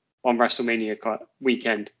on WrestleMania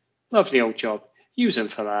weekend. Lovely old job. Use him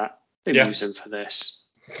for that. Don't use him for this.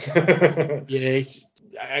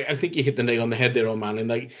 I think you hit the nail on the head there, old man. And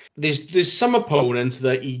like, there's some opponents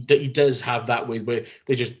that he does have that with, where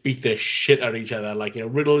they just beat the shit out of each other. Like,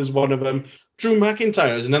 Riddle is one of them. Drew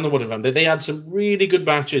McIntyre is another one of them. They had some really good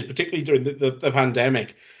matches, particularly during the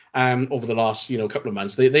pandemic. Over the last couple of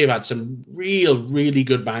months, they've had some really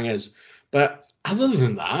good bangers. But other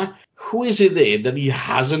than that, who is it there that he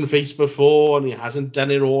hasn't faced before and he hasn't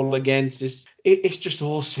done it all against? It's just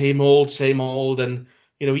all same old. And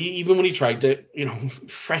even when he tried to,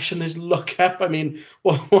 freshen his look up, I mean,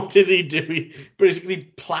 what did he do? He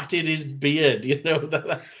basically plaited his beard,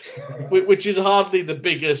 which is hardly the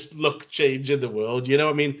biggest look change in the world.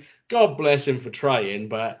 I mean, God bless him for trying,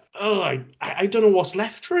 but I don't know what's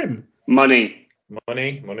left for him. Money,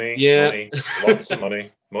 yeah. Lots of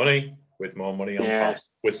money, with more money on top,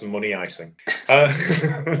 with some money icing.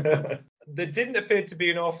 There didn't appear to be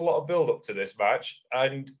an awful lot of build-up to this match,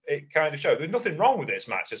 and it kind of showed. There's nothing wrong with this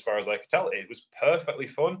match as far as I could tell. It was perfectly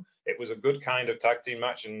fun. It was a good kind of tag team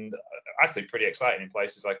match, and actually pretty exciting in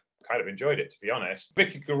places. I kind of enjoyed it, to be honest.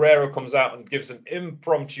 Vicky Guerrero comes out and gives an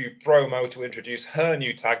impromptu promo to introduce her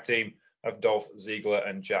new tag team of Dolph Ziggler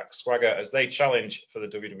and Jack Swagger as they challenge for the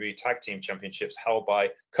WWE Tag Team Championships held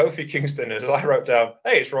by Kofi Kingston, as I wrote down,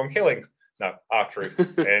 hey, it's Ron Killings. No,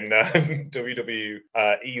 R-Truth in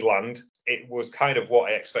WWE land. It was kind of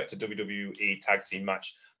what I expected WWE tag team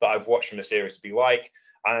match that I've watched from the series to be like.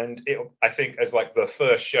 And I think as like the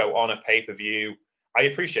first show on a pay-per-view, I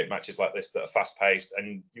appreciate matches like this that are fast-paced.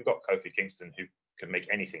 And you've got Kofi Kingston who can make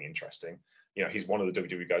anything interesting. He's one of the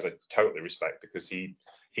WWE guys I totally respect because he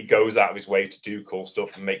goes out of his way to do cool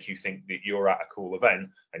stuff and make you think that you're at a cool event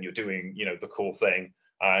and you're doing, the cool thing.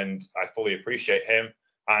 And I fully appreciate him.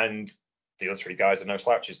 And the other three guys are no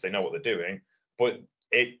slouches. They know what they're doing. But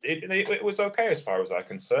it was okay as far as I'm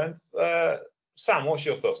concerned. Sam, what's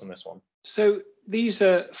your thoughts on this one? So these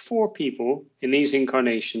are 4 people in these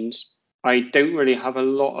incarnations I don't really have a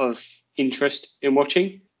lot of interest in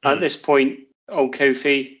watching. At this point, old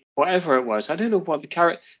Kofi, whatever it was, I don't know what the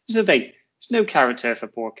character... This is the thing. There's no character for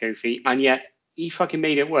poor Kofi, and yet he fucking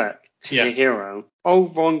made it work. He's a hero.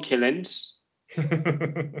 Old Ron Killings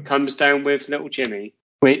comes down with little Jimmy,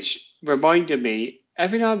 which reminded me,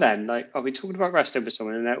 every now and then, like, I'll be talking about wrestling with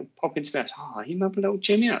someone and they'll pop into me, you remember little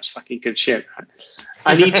Jimmy? That's fucking good shit, man.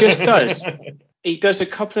 And he just does. He does a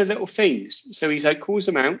couple of little things. So he's like, calls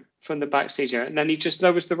them out from the backstage area, and then he just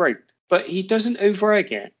lowers the rope. But he doesn't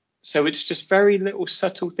over-egg it. So it's just very little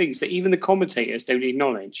subtle things that even the commentators don't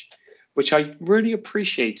acknowledge, which I really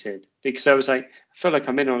appreciated because I was like, I feel like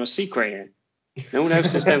I'm in on a secret here. No one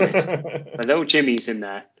else has noticed. But little Jimmy's in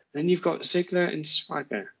there. Then you've got Ziggler and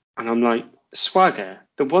Swagger. And I'm like, swagger,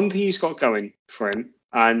 the one thing he's got going for him,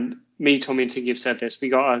 and me, Tommy, and Tinky have said this, we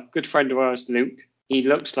got a good friend of ours, Luke. He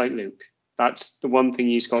looks like Luke. That's the one thing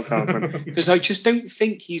he's got going for him. Because I just don't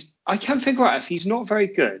think I can't figure out if he's not very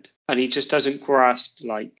good and he just doesn't grasp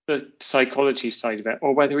like the psychology side of it,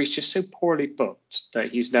 or whether he's just so poorly booked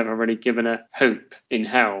that he's never really given a hope in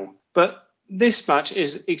hell. But this match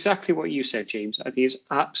is exactly what you said, James. I think it's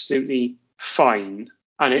absolutely fine.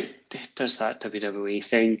 And it does that WWE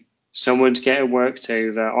thing. Someone's getting worked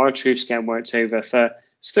over. R-Truth's getting worked over for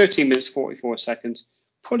 13 minutes, 44 seconds.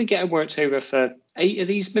 Probably getting worked over for 8 of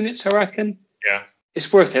these minutes, I reckon. Yeah.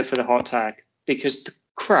 It's worth it for the hot tag because the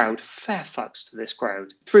crowd, fair fucks to this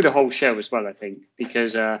crowd. Through the whole show as well, I think.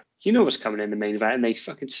 Because you know what's coming in the main event and they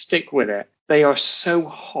fucking stick with it. They are so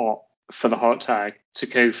hot for the hot tag to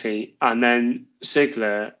Kofi. And then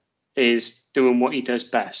Ziggler is doing what he does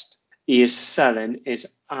best. He is selling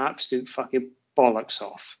his absolute fucking bollocks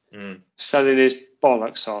off. Selling his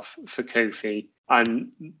bollocks off for Kofi.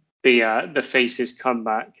 And the faces come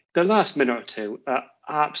back. The last minute or two are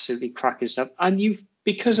absolutely cracking stuff. And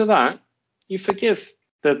because of that, you forgive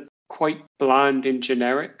the quite bland and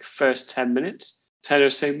generic first 10 or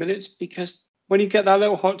so minutes, because when you get that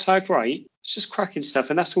little hot tag right, it's just cracking stuff.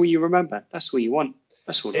 And that's all you remember. That's all you want.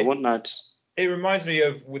 That's all I want, lads. It reminds me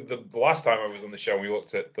of with the last time I was on the show, we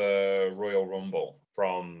looked at the Royal Rumble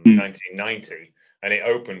from 1990, and it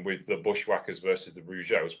opened with the Bushwhackers versus the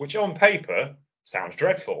Rougeaus, which on paper sounds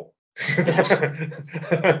dreadful. Yes.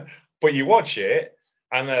 But you watch it,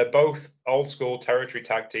 and they're both old school territory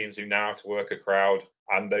tag teams who know how to work a crowd,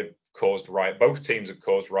 and they've caused both teams have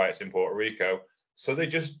caused riots in Puerto Rico. So they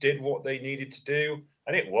just did what they needed to do.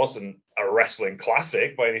 And it wasn't a wrestling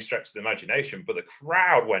classic by any stretch of the imagination, but the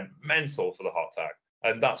crowd went mental for the hot tag.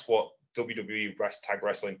 And that's what WWE tag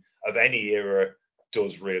wrestling of any era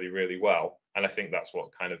does really, really well. And I think that's what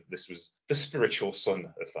this was the spiritual son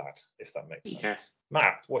of that, if that makes sense. Yes.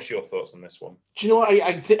 Matt, what's your thoughts on this one? Do you know what?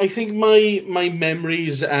 I think my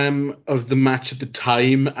memories of the match at the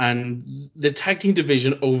time and the tag team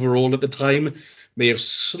division overall at the time may have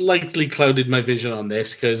slightly clouded my vision on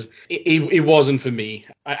this, because it wasn't for me.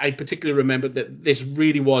 I particularly remember that this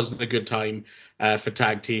really wasn't a good time for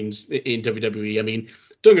tag teams in WWE. I mean,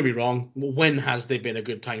 don't get me wrong, when has there been a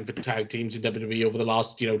good time for tag teams in WWE over the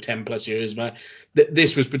last 10 plus years? But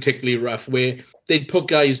this was particularly rough, where they'd put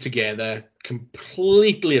guys together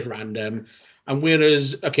completely at random, and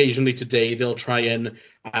whereas occasionally today they'll try and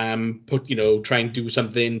try and do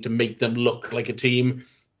something to make them look like a team,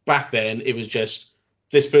 back then it was just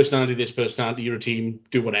this personality, you're a team,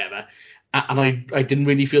 do whatever. And I didn't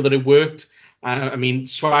really feel that it worked. I mean,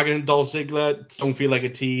 Swagger and Dolph Ziggler don't feel like a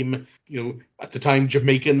team. At the time,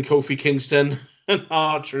 Jamaican Kofi Kingston and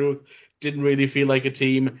R-Truth didn't really feel like a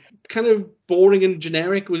team. Kind of boring and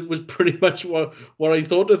generic was pretty much what I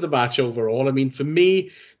thought of the match overall. I mean, for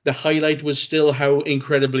me, the highlight was still how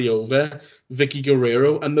incredibly over Vicky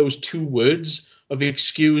Guerrero and those 2 words of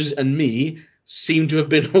excuse and me seem to have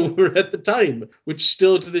been over at the time, which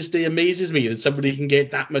still to this day amazes me that somebody can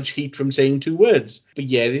get that much heat from saying 2 words. But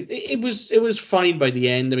yeah, it was fine by the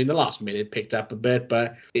end. I mean, the last minute picked up a bit,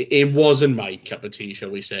 but it wasn't my cup of tea,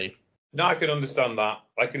 shall we say. No, I can understand that.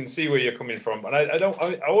 I can see where you're coming from, and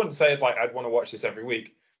I wouldn't say like I'd want to watch this every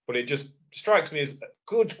week, but it just strikes me as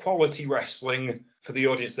good quality wrestling for the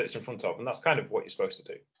audience that it's in front of, and that's kind of what you're supposed to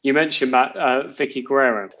do. You mentioned Vicky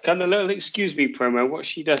Guerrero. Got the little excuse me promo, what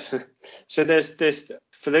she does. So there's this,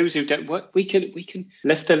 for those who don't, we can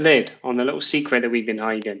lift the lid on the little secret that we've been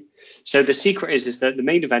hiding. So the secret is that the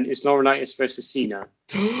main event is Laurinaitis versus Cena.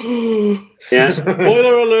 Yeah.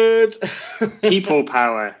 Spoiler alert. People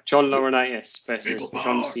power. John Laurinaitis versus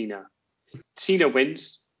John Cena. Cena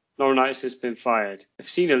wins. Laurinaitis has been fired. If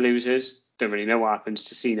Cena loses, don't really know what happens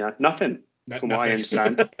to Cena. Nothing. From what I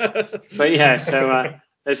understand. But yeah, so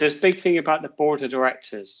there's this big thing about the board of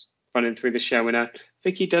directors running through the show, and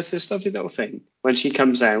Vicky does this lovely little thing. When she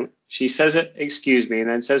comes out, she says excuse me, and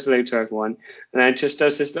then says hello to everyone, and then just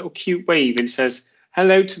does this little cute wave and says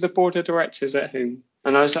hello to the board of directors at home.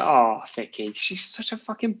 And I was like, oh, Vicky, she's such a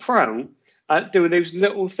fucking pro at doing those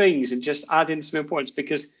little things and just adding some importance,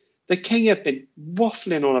 because the King had been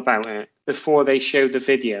waffling on about it before they showed the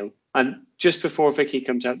video. And just before Vicky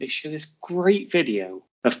comes out, they show this great video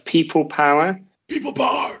of people power. People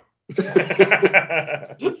power.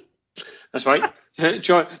 That's right.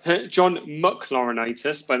 John Muck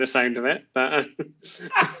Laurinaitis, by the sound of it. But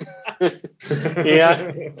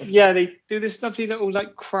yeah, they do this lovely little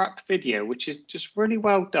like crap video, which is just really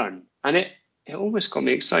well done, and it almost got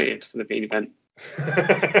me excited for the main event.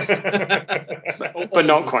 but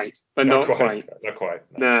not quite. But not quite. Not quite.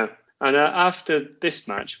 No. And after this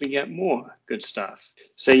match, we get more good stuff.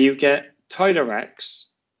 So you get Tyler Rex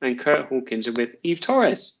and Kurt Hawkins with Eve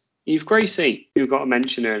Torres, Eve Gracie, who got a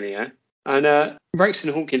mention earlier. And Rex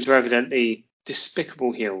and Hawkins were evidently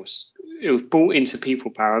despicable heels who have bought into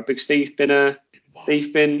people power because they've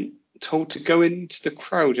been told to go into the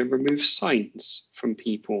crowd and remove signs from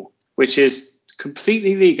people, which is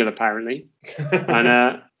completely legal apparently.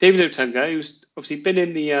 And David Otunga, who's obviously been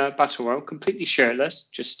in the Battle Royal, completely shirtless,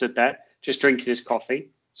 just stood there, just drinking his coffee.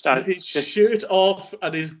 With his shirt off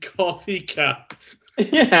and his coffee cup.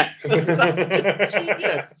 Yeah.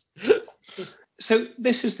 Genius. So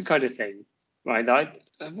this is the kind of thing, right?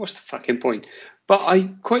 What's the fucking point? But I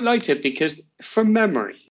quite liked it because from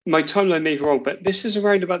memory, my timeline may be wrong, but this is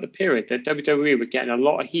around about the period that WWE were getting a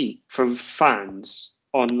lot of heat from fans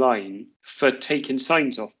online for taking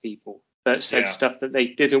signs off people that said stuff that they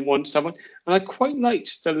didn't want someone. And I quite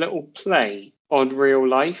liked the little play on real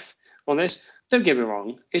life on this. Don't get me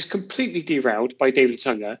wrong, it's completely derailed by David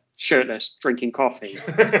Tunga, shirtless, drinking coffee.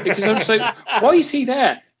 Because I'm just like, why is he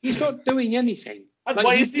there? He's not doing anything. And like,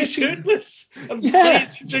 why is he shirtless? And why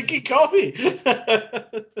is he drinking coffee?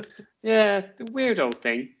 Yeah, the weird old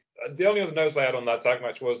thing. The only other notes I had on that tag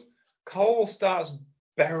match was Cole starts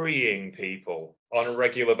burying people on a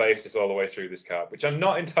regular basis all the way through this card, which I'm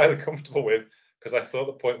not entirely comfortable with because I thought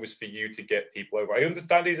the point was for you to get people over. I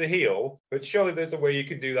understand he's a heel, but surely there's a way you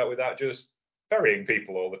can do that without just burying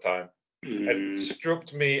people all the time. It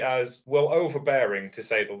struck me as, overbearing to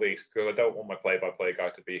say the least, because I don't want my play-by-play guy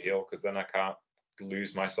to be a heel because then I can't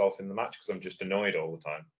lose myself in the match because I'm just annoyed all the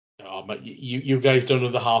time. Oh, but you guys don't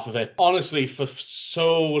know the half of it. Honestly, for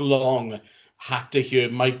so long, had to hear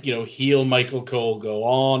heel Michael Cole go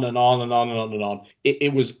on and on and on and on and on.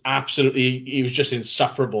 It was just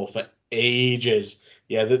insufferable for ages.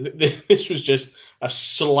 Yeah, this was just a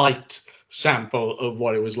slight sample of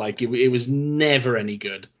what it was like. It was never any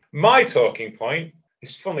good. My talking point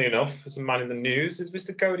is, funny enough, as a man in the news, is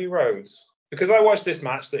Mr. Cody Rhodes. Because I watched this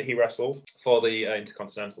match that he wrestled for the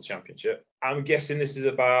Intercontinental Championship. I'm guessing this is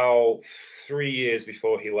about 3 years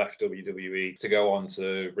before he left WWE to go on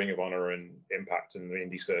to Ring of Honor and Impact and the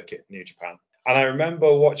indie circuit, New Japan. And I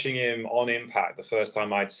remember watching him on Impact the first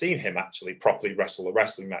time I'd seen him actually properly wrestle a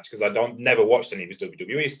wrestling match, because I never watched any of his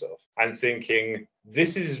WWE stuff, and thinking,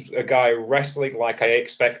 this is a guy wrestling like I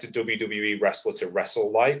expect a WWE wrestler to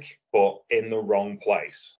wrestle like, but in the wrong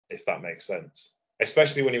place, if that makes sense.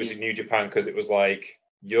 Especially when he was in New Japan, because it was like,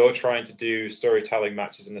 you're trying to do storytelling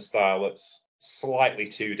matches in a style that's slightly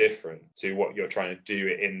too different to what you're trying to do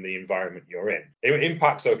in the environment you're in.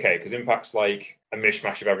 Impact's okay, because Impact's like a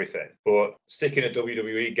mishmash of everything. But sticking a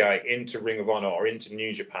WWE guy into Ring of Honor or into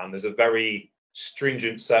New Japan, there's a very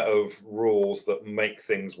stringent set of rules that make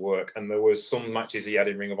things work. And there was some matches he had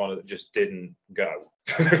in Ring of Honor that just didn't go.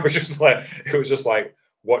 it was just like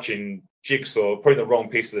watching Jigsaw, putting the wrong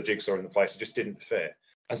piece of the jigsaw in the place. It just didn't fit.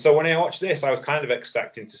 And so when I watched this, I was kind of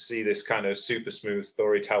expecting to see this kind of super smooth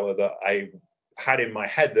storyteller that I had in my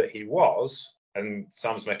head that he was, and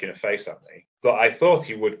Sam's making a face at me, that I thought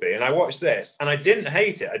he would be. And I watched this, and I didn't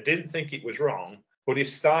hate it. I didn't think it was wrong, but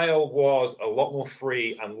his style was a lot more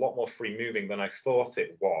free and a lot more free moving than I thought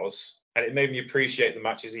it was. And it made me appreciate the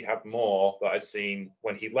matches he had more that I'd seen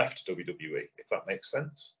when he left WWE, if that makes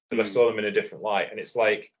sense. Because I saw them in a different light. And it's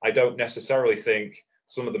like, I don't necessarily think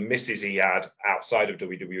some of the misses he had outside of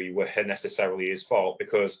WWE were necessarily his fault,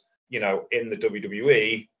 because, in the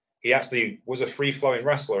WWE, he actually was a free-flowing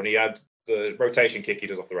wrestler, and he had the rotation kick he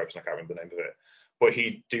does off the ropes, and I can't remember the name of it. But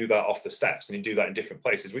he'd do that off the steps, and he'd do that in different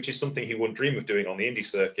places, which is something he wouldn't dream of doing on the indie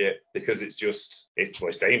circuit, because it's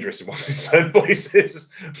dangerous in certain places.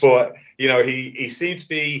 But, he seemed to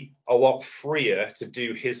be a lot freer to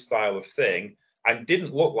do his style of thing, and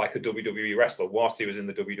didn't look like a WWE wrestler whilst he was in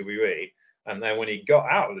the WWE. And then when he got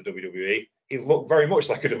out of the WWE, he looked very much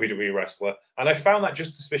like a WWE wrestler. And I found that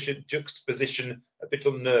juxtaposition a bit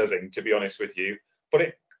unnerving, to be honest with you. But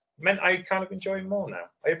it meant I kind of enjoy him more now.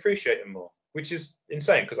 I appreciate him more, which is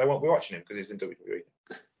insane, because I won't be watching him because he's in WWE.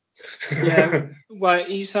 Yeah, well,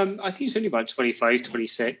 I think he's only about 25,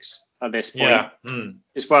 26 at this point. Yeah.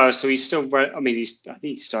 As well. So he's still, I think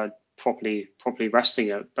he started properly wrestling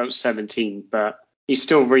at about 17, but he's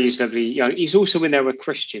still reasonably young. He's also in there with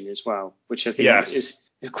Christian as well, which I think is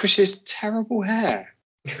Christian's terrible hair.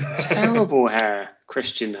 Terrible hair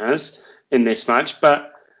Christian has in this match,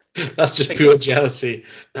 but that's just pure jealousy.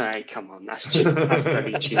 Hey, come on, that's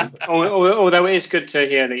bloody cheap. Although it is good to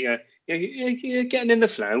hear that you're getting in the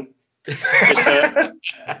flow.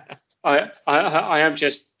 I am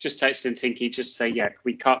just texting Tinky just to say, can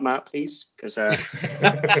we cut Matt, please? Because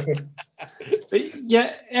but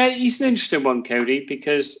Yeah, he's an interesting one, Cody,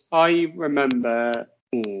 because I remember,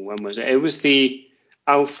 when was it? It was the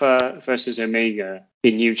Alpha versus Omega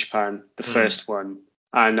in New Japan, the first one.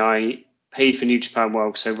 And I paid for New Japan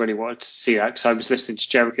World because I really wanted to see that because I was listening to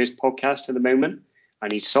Jericho's podcast at the moment and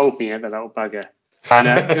he sold me it, the little bugger.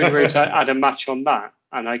 And Cody Rhodes had a match on that.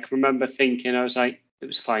 And I can remember thinking, I was like, it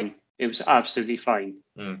was fine. It was absolutely fine.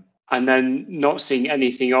 And then not seeing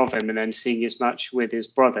anything of him and then seeing his match with his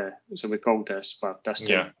brother, so with Goldust,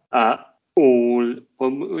 Dusty. Yeah.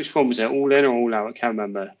 Which one was it? All In or All Out? I can't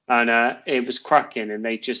remember. And it was cracking, and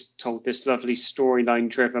they just told this lovely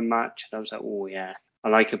storyline-driven match. And I was like, oh yeah, I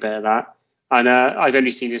like a bit of that. And I'd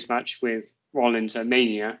only seen this match with Rollins at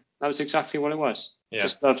Mania. That was exactly what it was. Yeah.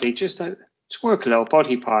 Just lovely. Just work a little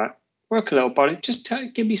body part. Work a little body. Just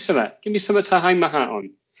give me something. Give me something to hang my hat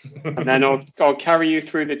on. And then I'll carry you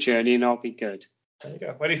through the journey and I'll be good. There you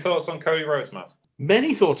go. Any thoughts on Cody Rhodes, Matt?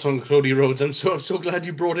 Many thoughts on Cody Rhodes. I'm so glad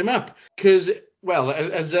you brought him up. Because, well,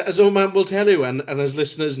 as old man will tell you, and as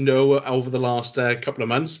listeners know over the last couple of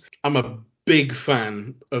months, I'm a big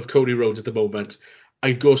fan of Cody Rhodes at the moment.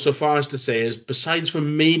 I'd go so far as to say, besides for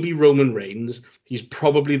maybe Roman Reigns, he's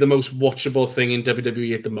probably the most watchable thing in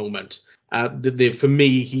WWE at the moment. For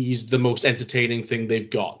me, he's the most entertaining thing they've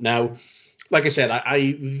got. Now, like I said,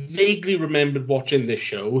 I vaguely remembered watching this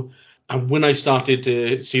show, and when I started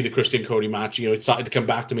to see the Christian Cody match, it started to come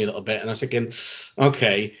back to me a little bit, and I was thinking,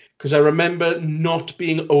 okay, because I remember not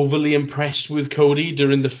being overly impressed with Cody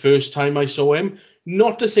during the first time I saw him.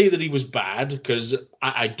 Not to say that he was bad, because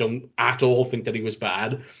I don't at all think that he was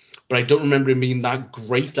bad, but I don't remember him being that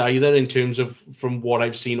great either in terms of from what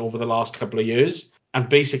I've seen over the last couple of years. And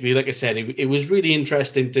basically, like I said, it was really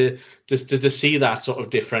interesting to see that sort of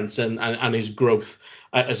difference and his growth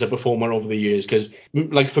as a performer over the years. Because,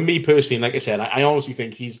 like, for me personally, like I said, I honestly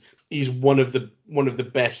think he's one of the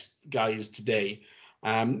best guys today.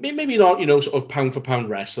 Maybe not, sort of pound for pound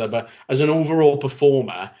wrestler, but as an overall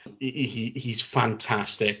performer, he's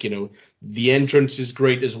fantastic. The entrance is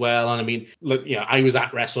great as well. And I mean, look, I was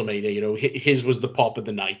at WrestleMania. His was the pop of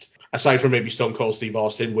the night, aside from maybe Stone Cold Steve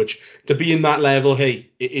Austin, which to be in that level,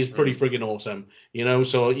 hey, it is pretty friggin' awesome.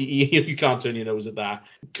 So you can't turn your nose at that.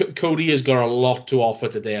 Cody has got a lot to offer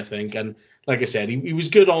today, I think. And like I said, he was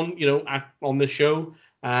good on the show.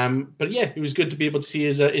 But yeah, it was good to be able to see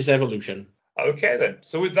his evolution. Okay then.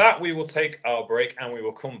 So with that, we will take our break and we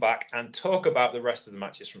will come back and talk about the rest of the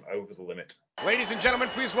matches from Over the Limit. Ladies and gentlemen,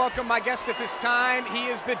 please welcome my guest at this time. He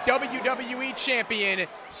is the WWE Champion,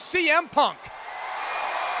 CM Punk.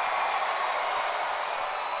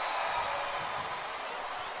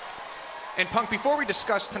 And Punk, before we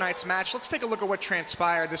discuss tonight's match, let's take a look at what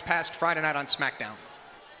transpired this past Friday night on Smackdown.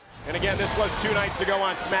 And again, this was 2 nights ago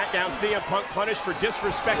on Smackdown. CM Punk punished for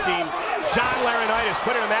disrespecting John Laurinaitis,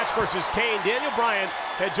 put in a match versus Kane. Daniel Bryan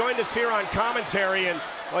had joined us here on commentary, and,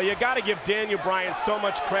 well, you got to give Daniel Bryan so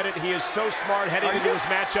much credit. He is so smart heading into his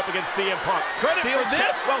matchup against CM Punk. Credit for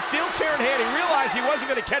this? Well, steel chair in hand. He realized he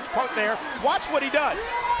wasn't going to catch Punk there. Watch what he does.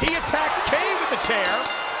 He attacks Kane with the chair,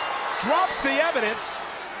 drops the evidence.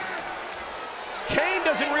 Kane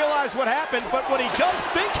doesn't realize what happened, but what he does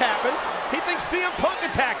think happened, he thinks CM Punk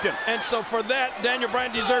attacked him. And so for that, Daniel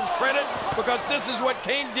Bryan deserves credit because this is what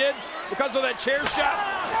Kane did because of that chair shot.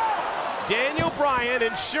 Daniel Bryan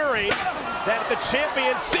ensuring that the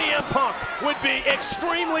champion CM Punk would be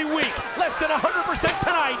extremely weak, less than 100%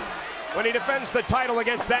 tonight when he defends the title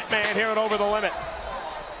against that man here at Over the Limit.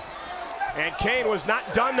 And Kane was not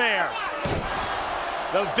done there.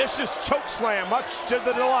 The vicious choke slam, much to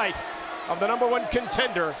the delight of the number one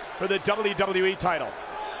contender for the WWE title.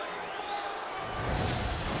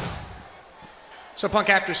 So, Punk,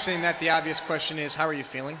 after seeing that, the obvious question is, how are you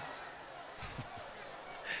feeling?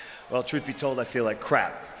 Well, truth be told, I feel like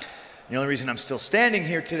crap. The only reason I'm still standing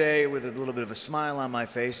here today with a little bit of a smile on my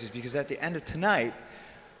face is because at the end of tonight,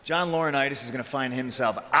 John Laurinaitis is going to find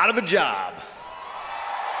himself out of a job.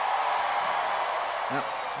 Now,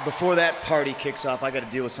 before that party kicks off, I got to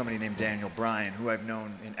deal with somebody named Daniel Bryan, who I've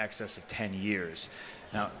known in excess of 10 years.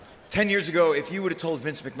 Now, 10 years ago, if you would have told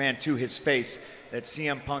Vince McMahon to his face that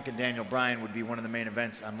CM Punk and Daniel Bryan would be one of the main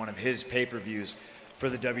events on one of his pay-per-views for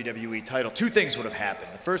the WWE title, 2 things would have happened.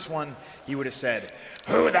 The first one, he would have said,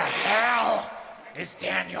 "Who the hell is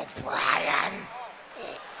Daniel Bryan?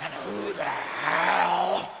 And who the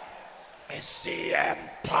hell is CM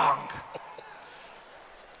Punk?"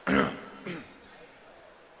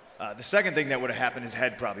 The second thing that would have happened, his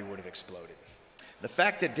head probably would have exploded. The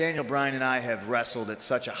fact that Daniel Bryan and I have wrestled at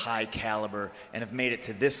such a high caliber and have made it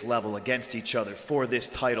to this level against each other for this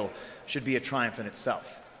title should be a triumph in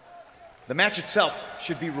itself. The match itself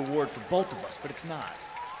should be reward for both of us, but it's not.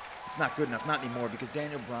 It's not good enough, not anymore, because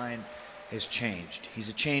Daniel Bryan has changed. He's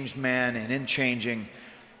a changed man, and in changing,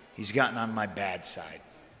 he's gotten on my bad side.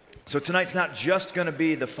 So tonight's not just going to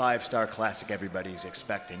be the 5-star classic everybody's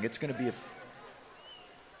expecting. It's going to be a...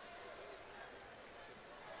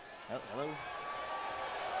 Hello?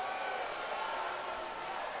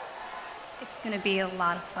 It's going to be a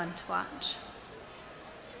lot of fun to watch.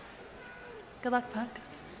 Good luck, Puck.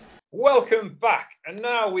 Welcome back, and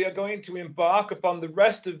now we are going to embark upon the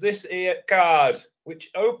rest of this card, which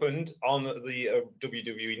opened on the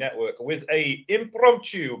WWE Network with a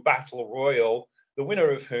impromptu battle royal, the winner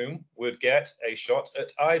of whom would get a shot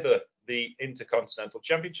at either the Intercontinental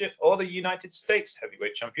Championship or the United States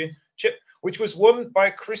Heavyweight Championship, which was won by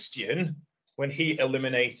Christian when he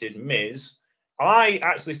eliminated Miz. I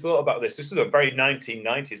actually thought about this. This is a very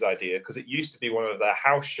 1990s idea because it used to be one of the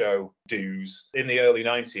house show dues in the early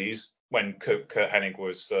 90s when Kurt Hennig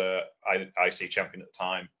was IC champion at the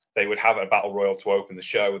time. They would have a battle royal to open the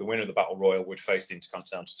show. The winner of the battle royal would face the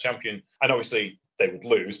Intercontinental Champion. And obviously they would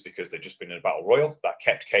lose because they'd just been in a battle royal. That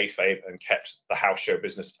kept kayfabe and kept the house show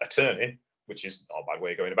business a turning, which is not a bad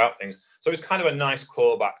way of going about things. So it's kind of a nice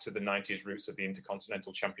callback to the 90s roots of the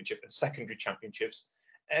Intercontinental Championship and secondary championships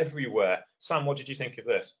everywhere. Sam, what did you think of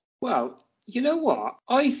this? Well, you know what?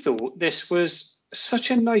 I thought this was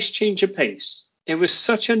such a nice change of pace. It was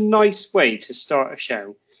such a nice way to start a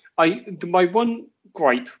show. My one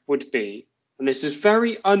gripe would be, and this is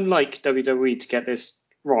very unlike WWE to get this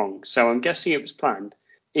wrong, so I'm guessing it was planned,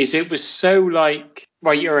 is it was so like,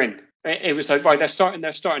 right, you're in. It was like, right, they're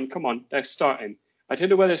starting, come on, they're starting. I don't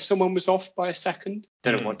know whether someone was off by a second.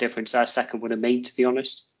 Don't know what difference that second would have made, to be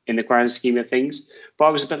honest, in the grand scheme of things. But I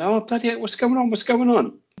was a bit, oh, bloody hell, what's going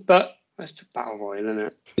on? But that's the Battle Royal, isn't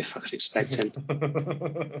it? If I could expect him.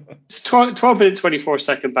 It's 12-minute,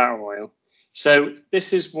 24-second Battle Royal. So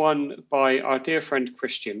this is won by our dear friend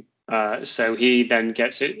Christian. So he then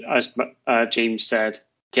gets it, as James said,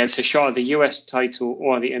 gets a shot at the US title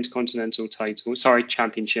or the Intercontinental title. Sorry,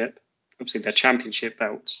 championship. Obviously, they're championship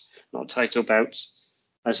belts, not title belts,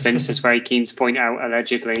 as Vince is very keen to point out,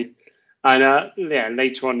 allegedly. And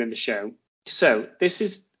later on in the show. So this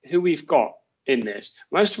is who we've got in this.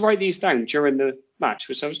 I managed to write these down during the match,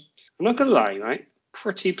 which I'm not going to lie, right?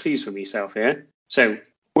 Pretty pleased with myself here. So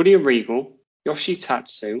William Regal,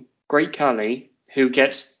 Yoshitatsu, Great Khali, who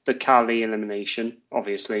gets the Khali elimination,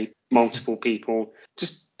 obviously, multiple people,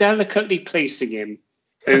 just delicately placing him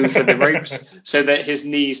over the ropes so that his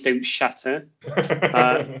knees don't shatter.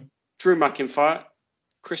 Drew McIntyre,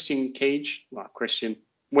 Christian Cage,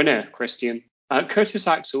 winner Christian, Curtis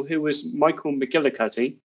Axel, who was Michael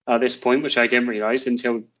McGillicuddy at this point, which I didn't realise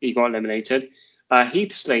until he got eliminated,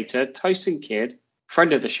 Heath Slater, Tyson Kidd,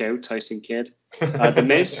 friend of the show, Tyson Kidd, The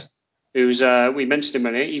Miz, who's, we mentioned him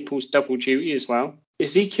earlier, he pulls double duty as well,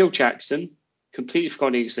 Ezekiel Jackson, completely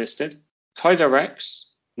forgotten he existed, Tyler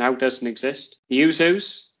Rex, now doesn't exist, the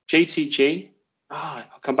Usos, JTG, I'll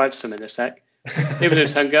come back to some in a sec, David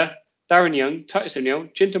Otunga, Darren Young, Titus O'Neil,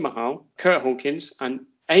 Jinder Mahal, Kurt Hawkins, and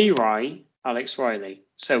A-Rai, Alex Riley.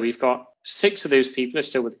 So we've got 6 of those people are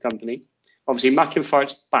still with the company. Obviously,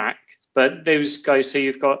 McIntyre's back, but those guys, so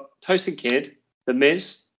you've got Tyson Kidd, The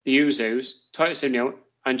Miz, the Usos, Titus O'Neil,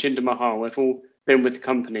 and Jinder Mahal have all been with the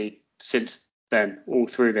company since then, all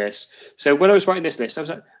through this. So when I was writing this list, I was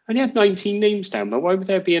like, I only had 19 names down, but why would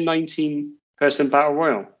there be a 19-person battle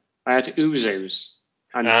royal? I had Usos.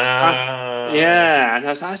 And and I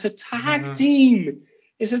was like, it's a tag team.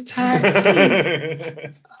 It's a tag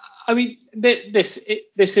team. I mean, this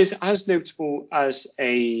is as notable as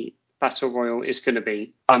a battle royal is going to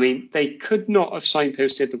be. I mean, they could not have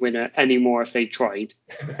signposted the winner anymore if they tried,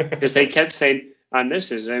 because they kept saying, and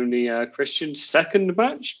this is only Christian's second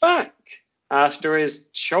match back after his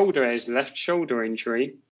left shoulder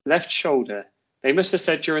injury. Left shoulder. They must have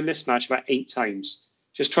said during this match about 8 times.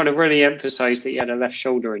 Just trying to really emphasize that he had a left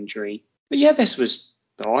shoulder injury. But yeah, this was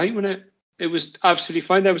all right, wasn't it? It was absolutely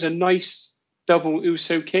fine. There was a nice double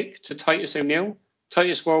Uso kick to Titus O'Neil,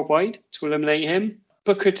 Titus Worldwide, to eliminate him.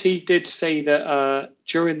 Booker T did say that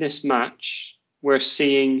during this match, we're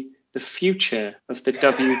seeing the future of the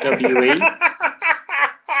WWE,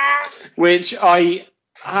 which I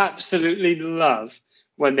absolutely love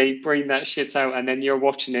when they bring that shit out and then you're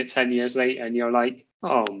watching it 10 years later and you're like,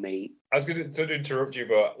 oh, mate. I was going to interrupt you,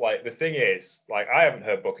 but like the thing is, like I haven't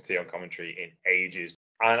heard Booker T on commentary in ages,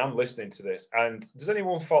 and I'm listening to this. And does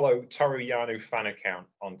anyone follow Toru Yano fan account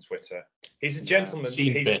on Twitter? He's a gentleman. You've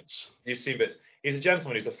seen bits. He's a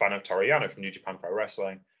gentleman who's a fan of Toru Yano from New Japan Pro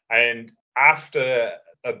Wrestling. And after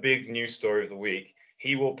a big news story of the week,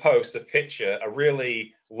 he will post a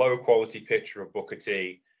really low quality picture of Booker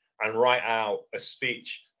T and write out a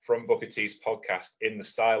speech from Booker T's podcast in the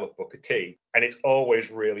style of Booker T, and it's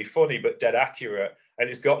always really funny but dead accurate. And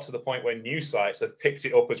it's got to the point where news sites have picked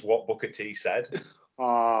it up as what Booker T said.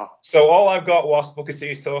 So all I've got whilst Booker T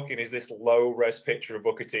is talking is this low-res picture of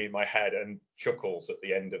Booker T in my head and chuckles at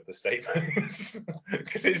the end of the statements.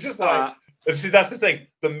 Because it's just like, see, that's the thing.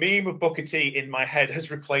 The meme of Booker T in my head has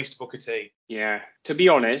replaced Booker T. Yeah. To be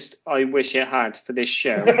honest, I wish it had for this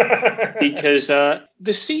show. Because I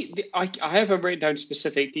haven't written down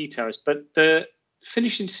specific details, but the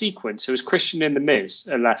finishing sequence, it was Christian and The Miz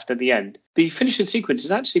are left at the end. The finishing sequence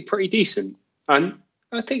is actually pretty decent. And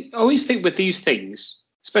I always think with these things,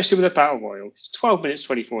 especially with a battle royal, it's 12 minutes,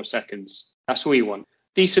 24 seconds. That's all you want.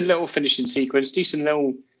 Decent little finishing sequence, decent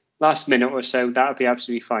little last minute or so, that would be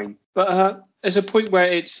absolutely fine. But there's a point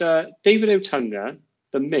where it's David Otunga,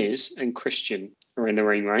 The Miz, and Christian are in the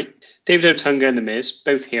ring, right? David Otunga and The Miz,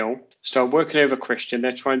 both heel, start working over Christian.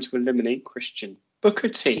 They're trying to eliminate Christian. Booker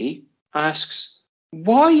T asks,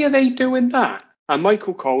 why are they doing that? And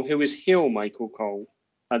Michael Cole, who is heel Michael Cole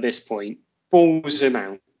at this point, balls him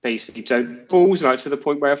out, basically. So balls him out to the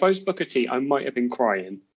point where if I was Booker T, I might have been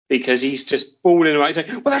crying because he's just balling him out. He's like,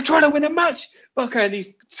 well, they're trying to win the match, Booker, and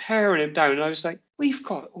he's tearing him down. And I was like, we've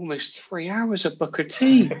got almost 3 hours of Booker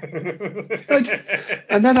T.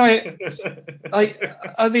 And then I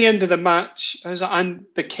at the end of the match, I was like, and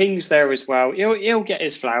the King's there as well. He'll get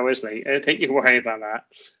his flowers later. Don't you worry about that.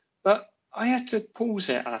 But I had to pause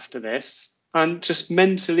it after this and just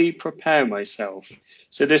mentally prepare myself.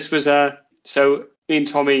 So this was so me and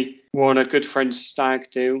Tommy were on a good friend's stag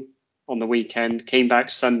do on the weekend, came back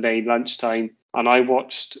Sunday lunchtime, and I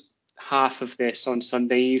watched half of this on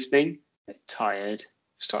Sunday evening. A bit tired,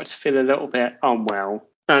 started to feel a little bit unwell.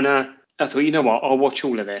 And I thought, you know what, I'll watch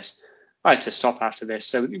all of this. I had to stop after this.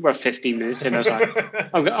 So we're 15 minutes in. I was like,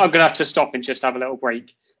 I'm going to have to stop and just have a little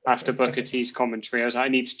break after Booker T's commentary. I was like, I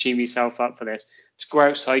need to cheer myself up for this. To go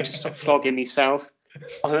outside to stop flogging myself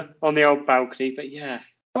on the old balcony. But yeah,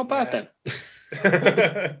 not bad then.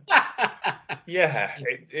 Yeah,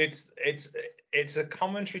 it's a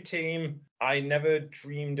commentary team I never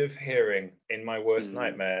dreamed of hearing in my worst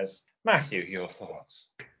nightmares. Matthew, your thoughts?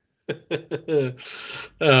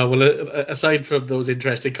 Well, aside from those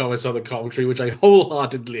interesting comments on the commentary, which I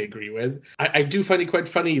wholeheartedly agree with, I do find it quite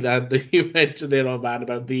funny that you mentioned there, old man,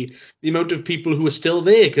 about the amount of people who are still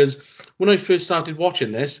there. Because when I first started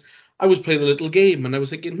watching this, I was playing a little game and I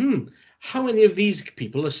was thinking, how many of these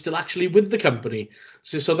people are still actually with the company?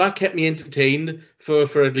 So that kept me entertained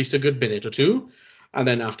for at least a good minute or two. And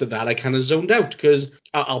then after that, I kind of zoned out because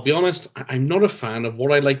I'll be honest, I'm not a fan of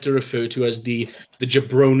what I like to refer to as the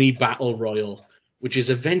jabroni battle royal, which is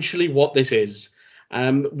eventually what this is.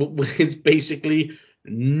 It's basically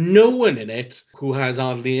no one in it who has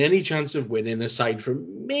hardly any chance of winning aside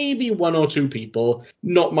from maybe one or two people.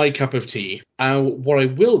 Not my cup of tea. What I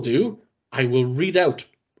will do, I will read out.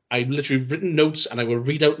 I've literally written notes and I will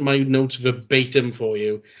read out my notes verbatim for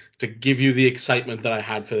you to give you the excitement that I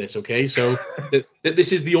had for this, okay? So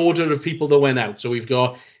this is the order of people that went out. So we've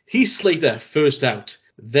got Heath Slater first out,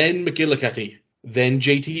 then McGillicuddy, then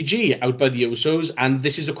JTG out by the Usos, and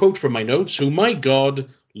this is a quote from my notes, who, my God,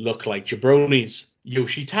 look like jabronis.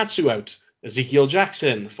 Yoshitatsu out, Ezekiel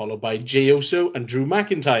Jackson, followed by Jey Uso and Drew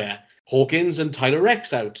McIntyre. Hawkins and Tyler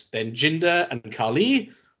Rex out, then Jinder and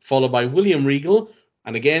Khali, followed by William Regal.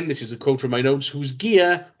 And again, this is a quote from my notes, whose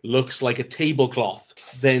gear looks like a tablecloth.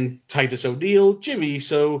 Then Titus O'Neil, Jimmy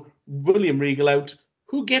Uso, William Regal out,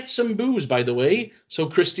 who gets some booze, by the way. So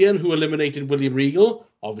Christian, who eliminated William Regal.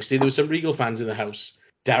 Obviously, there were some Regal fans in the house.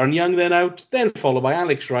 Darren Young then out, then followed by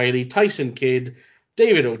Alex Riley, Tyson Kidd,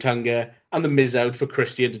 David Otunga, and The Miz out for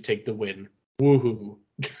Christian to take the win. Woohoo.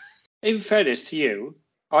 In fairness to you,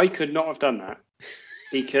 I could not have done that.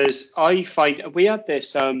 Because I find, we had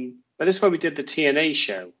this... But this is why we did the TNA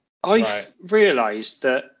show. I realised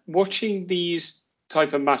that watching these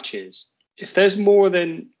type of matches, if there's more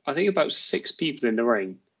than, I think about 6 people in the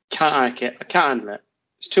ring, I can't handle it.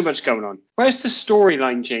 There's too much going on. Where's the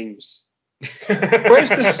storyline, James? Where's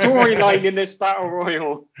the storyline in this Battle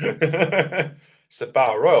Royal? It's a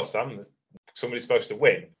Battle Royal, Sam. Somebody's supposed to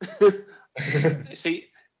win. See,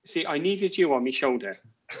 I needed you on my shoulder.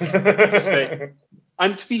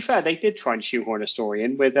 And to be fair, they did try and shoehorn a story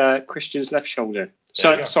in with Christian's left shoulder.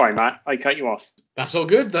 So sorry, Matt, I cut you off. That's all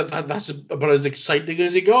good. That's about as exciting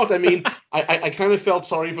as it got. I mean, I kind of felt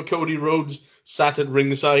sorry for Cody Rhodes sat at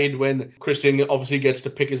ringside when Christian obviously gets to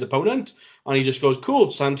pick his opponent. And he just goes, cool,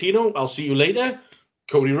 Santino, I'll see you later.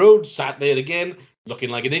 Cody Rhodes sat there again, looking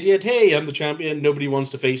like an idiot. Hey, I'm the champion. Nobody wants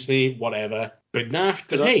to face me. Whatever. Big naff.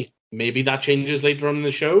 But hey, maybe that changes later on in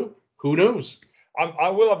the show. Who knows? I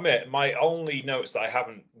will admit, my only notes that I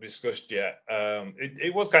haven't discussed yet,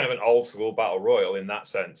 it was kind of an old school battle royal in that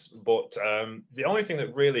sense, but the only thing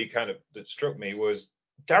that really that struck me was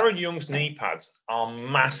Darren Young's knee pads are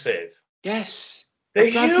massive. Yes. They're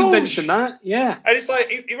I'm glad huge. you mentioned that. Yeah. And it's like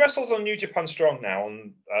he wrestles on New Japan Strong now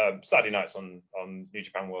on Saturday nights on New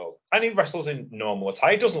Japan World, and he wrestles in normal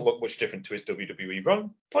attire. He doesn't look much different to his WWE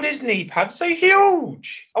run, but his knee pads are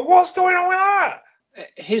huge. And what's going on with that?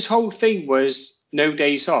 His whole thing was no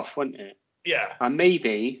days off, wasn't it? Yeah. And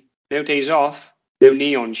maybe no days off, no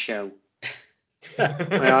neon show.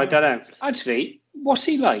 I don't know. Actually, what's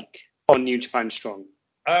he like on New Japan Strong?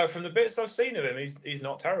 From the bits I've seen of him, he's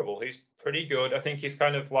not terrible. He's pretty good. I think he's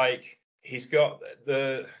kind of like, he's got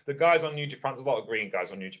the guys on New Japan. There's a lot of green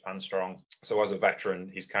guys on New Japan Strong. So as a veteran,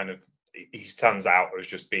 he stands out as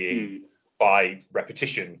just being by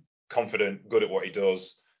repetition confident, good at what he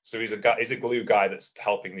does. So he's a glue guy that's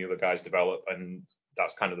helping the other guys develop, and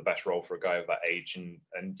that's kind of the best role for a guy of that age.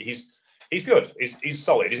 And he's good. He's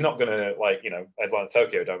solid. He's not gonna headline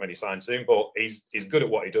Tokyo Dome anytime soon, but he's good at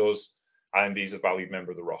what he does, and he's a valued member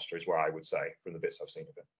of the roster, is what I would say from the bits I've seen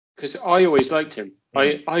of him. Because I always liked him.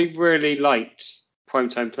 I really liked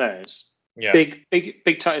primetime players. Yeah.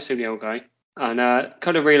 Big Titus O'Neil guy, and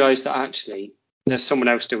kind of realised that actually there's someone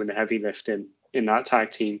else doing the heavy lifting in that tag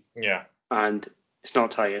team. Yeah. And it's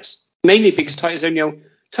not Titus. Mainly because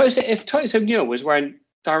if Titus O'Neil was wearing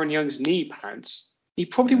Darren Young's knee pads, he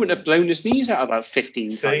probably wouldn't have blown his knees out about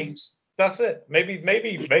 15 times. That's it. Maybe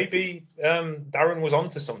Darren was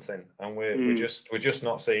onto something, and we're just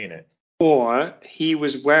not seeing it. Or he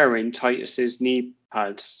was wearing Titus's knee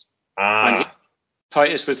pads. And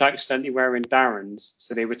Titus was accidentally wearing Darren's,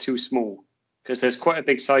 so they were too small. Because there's quite a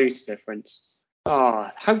big size difference.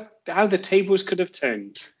 How the tables could have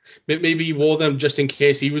turned. Maybe he wore them just in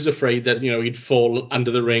case he was afraid that he'd fall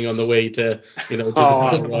under the ring on the way to the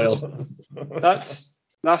Battle Royal.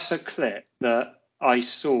 That's a clip that I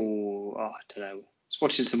saw. I don't know. I was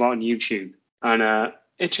watching some on YouTube, and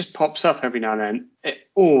it just pops up every now and then. It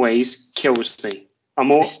always kills me.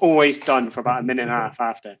 I'm always done for about a minute and a half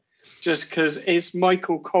after, just because it's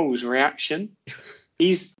Michael Cole's reaction.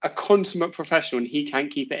 He's a consummate professional and he can't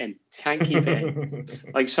keep it in. Can't keep it in.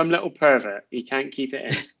 Like some little pervert, he can't keep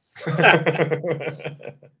it in.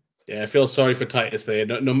 Yeah, I feel sorry for Titus there.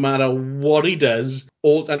 No matter what he does,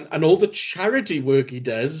 all the charity work he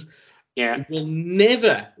does, will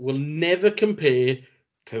never compare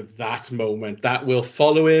to that moment. That will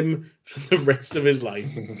follow him for the rest of his life.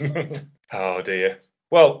 Oh dear.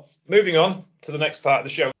 Well, moving on to the next part of the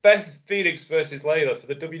show. Beth Phoenix versus Layla for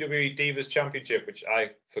the WWE Divas Championship, which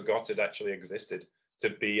I forgot it actually existed, to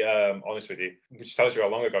be honest with you, which tells you how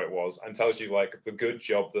long ago it was and tells you like the good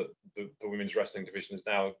job that the women's wrestling division has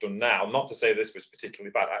now done now. Not to say this was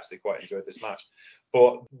particularly bad. I actually quite enjoyed this match.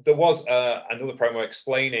 But there was another promo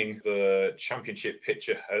explaining the championship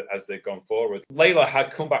picture as they've gone forward. Layla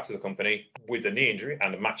had come back to the company with a knee injury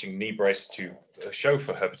and a matching knee brace to show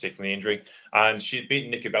for her particular knee injury. And she'd beaten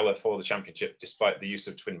Nikki Bella for the championship despite the use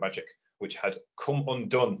of twin magic, which had come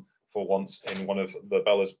undone for once in one of the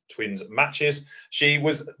Bella's twins matches. She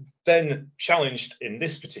was then challenged in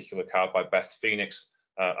this particular card by Beth Phoenix,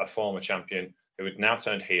 a former champion who had now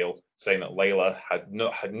turned heel, saying that Layla had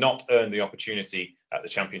not earned the opportunity at the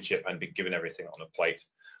championship and been given everything on a plate,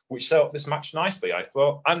 which set up this match nicely, I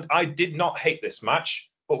thought. And I did not hate this match,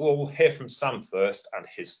 but we'll hear from Sam first and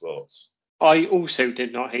his thoughts. I also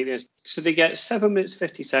did not hate this. So they get 7 minutes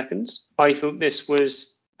 50 seconds. I thought this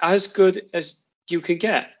was as good as you could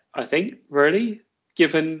get, I think, really,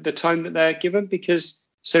 given the time that they're given. Because,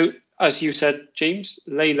 so as you said, James,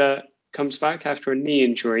 Layla comes back after a knee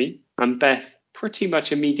injury, and Beth pretty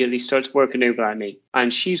much immediately starts working over that knee.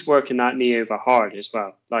 And she's working that knee over hard as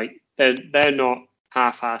well. Like, they're not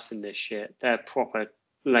half-assing this shit. They're proper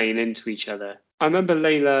laying into each other. I remember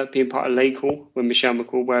Layla being part of Laycool with Michelle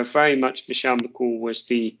McCool, where very much Michelle McCool was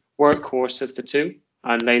the workhorse of the two,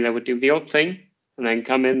 and Layla would do the odd thing and then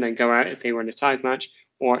come in, then go out if they were in a tag match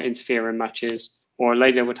or interfere in matches, or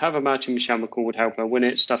Layla would have a match and Michelle McCool would help her win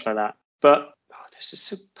it, stuff like that. But this is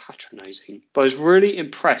so patronizing. But I was really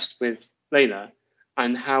impressed with Layla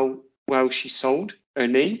and how well she sold her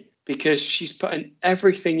knee, because she's putting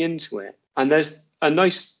everything into it. And there's a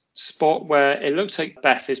nice spot where it looks like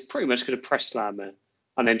Beth is pretty much going to press slam her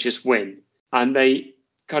and then just win. And they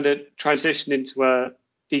kind of transition into a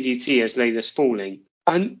DDT as Layla's falling.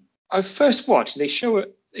 And I first watched, they show a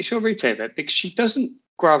replay of it because she doesn't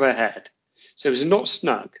grab her head. So it's not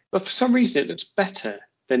snug. But for some reason, it looks better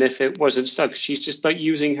than if it wasn't snug. She's just like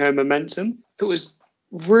using her momentum. That was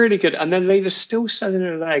really good. And then Layla's still selling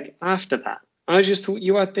her leg after that. And I just thought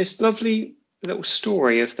you had this lovely little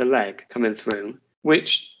story of the leg coming through,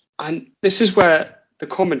 and this is where the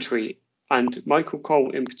commentary and Michael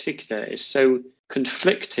Cole in particular is so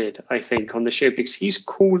conflicted, I think, on the show, because he's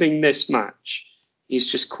calling this match.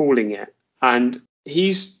 He's just calling it. And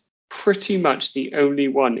he's pretty much the only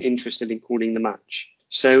one interested in calling the match.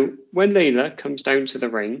 So when Layla comes down to the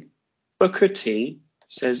ring, Booker T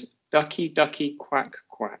says, "Ducky, ducky, quack,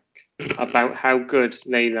 quack," about how good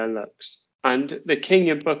Layla looks. And the King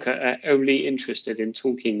and Booker are only interested in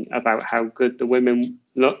talking about how good the women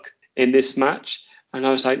look in this match. And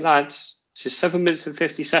I was like, lads, this is 7 minutes and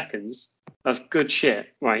 50 seconds of good shit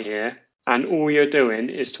right here. And all you're doing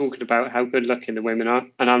is talking about how good looking the women are.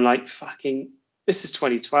 And I'm like, fucking, this is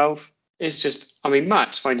 2012. It's just, I mean,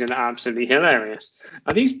 Matt's finding it absolutely hilarious.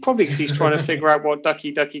 And he's probably because he's trying to figure out what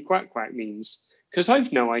ducky, ducky, quack, quack means. Because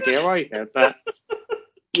I've no idea either. But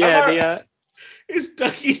yeah, It's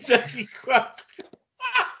ducky, ducky, quack.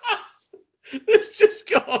 This just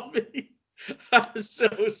got me. I'm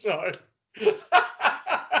so sorry.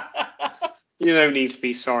 You don't need to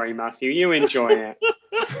be sorry, Matthew. You enjoy it.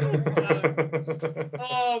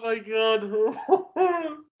 Oh, my God.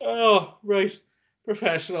 Oh, right.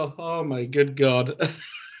 Professional. Oh, my good God.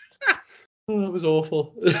 Oh, that was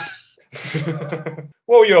awful.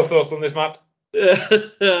 What were your thoughts on this, Matt?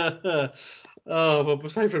 Oh, but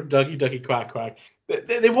aside from Dougie Ducky Quack Quack,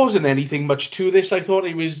 there wasn't anything much to this. I thought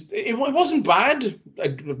it wasn't bad.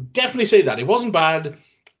 I'd definitely say that. It wasn't bad.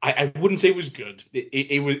 I wouldn't say it was good.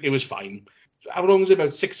 It was fine. How long was it? About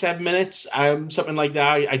 6-7 minutes? Something like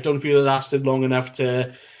that. I don't feel it lasted long enough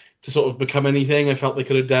to sort of become anything. I felt they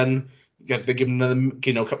could have done. They given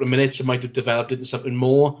another couple of minutes, it might have developed into something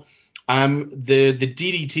more. The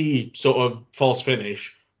DDT sort of false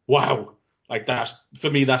finish. Wow. Like that's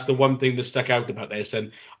the one thing that stuck out about this,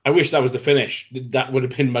 and I wish that was the finish. That would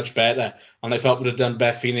have been much better, and I felt would have done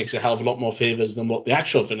Beth Phoenix a hell of a lot more favors than what the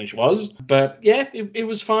actual finish was. But yeah, it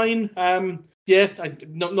was fine. Not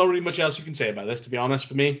really much else you can say about this, to be honest,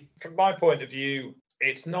 for me. From my point of view,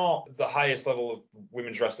 it's not the highest level of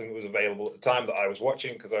women's wrestling that was available at the time that I was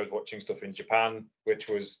watching, because I was watching stuff in Japan, which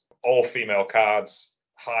was all female cards.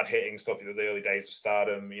 Hard-hitting stuff in the early days of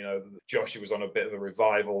Stardom. Joshi was on a bit of a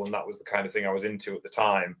revival, and that was the kind of thing I was into at the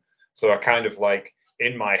time. So I kind of like,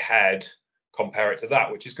 in my head, compare it to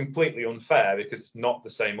that, which is completely unfair because it's not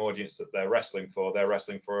the same audience that they're wrestling for. They're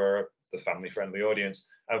wrestling for the family-friendly audience.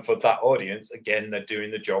 And for that audience, again, they're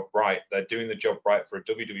doing the job right. They're doing the job right for a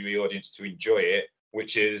WWE audience to enjoy it,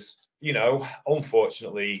 which is,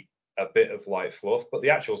 unfortunately, a bit of light fluff. But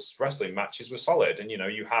the actual wrestling matches were solid. And,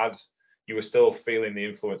 you were still feeling the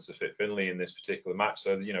influence of Fit Finlay in this particular match,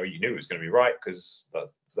 so you knew it was going to be right because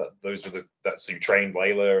that's who trained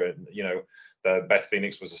Layla, and Beth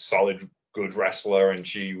Phoenix was a solid, good wrestler, and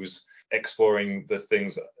she was exploring the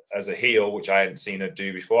things as a heel, which I hadn't seen her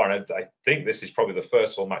do before. And I think this is probably the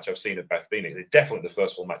first full match I've seen of Beth Phoenix. It's definitely the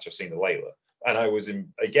first full match I've seen of Layla. And I was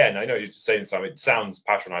again, I know you're saying something, it sounds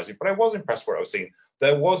patronizing, but I was impressed with what I was seeing.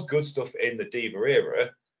 There was good stuff in the Diva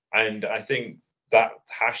era, and I think that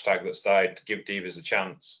hashtag that started to give Divas a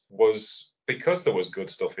chance was because there was good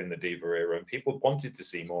stuff in the Diva era and people wanted to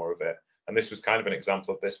see more of it. And this was kind of an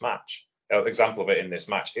example of this match. Example of it in this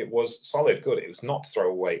match. It was solid, good. It was not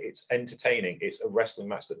throwaway. It's entertaining. It's a wrestling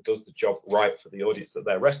match that does the job right for the audience that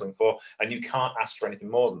they're wrestling for. And you can't ask for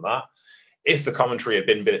anything more than that. If the commentary had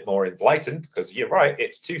been a bit more enlightened, because you're right,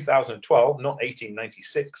 it's 2012, not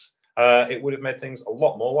 1896. It would have made things a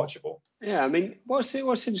lot more watchable. Yeah, I mean, what's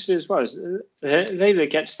interesting as well is Layla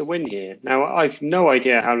gets the win here. Now, I've no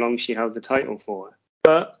idea how long she held the title for,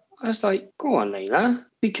 but I was like, go on, Layla,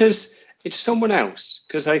 because it's someone else.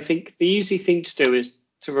 Because I think the easy thing to do is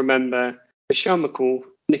to remember Michelle McCool,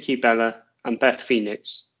 Nikki Bella, and Beth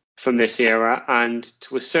Phoenix from this era, and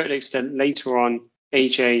to a certain extent later on,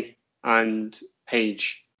 AJ and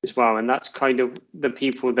Paige as well. And that's kind of the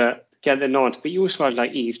people that get the nod. But you also had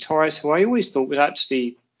like Eve Torres, who I always thought was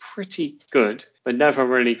actually pretty good, but never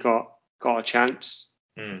really got a chance.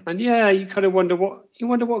 And yeah, you kind of wonder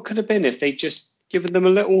what could have been if they just given them a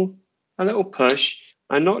little push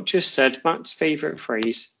and not just said Matt's favourite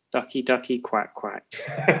phrase, ducky ducky quack quack.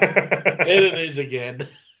 It is again.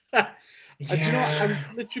 Do you know what? I was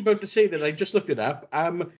literally about to say that. I just looked it up.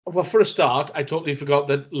 Well, for a start, I totally forgot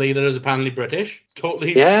that Layla is apparently British.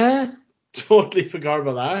 Totally forgot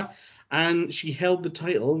about that. And she held the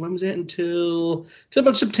title. When was it? Until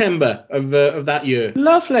about September of that year.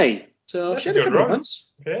 Lovely. So that's she a had good couple of run. months.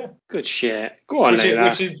 Yeah. Good shit. Go on,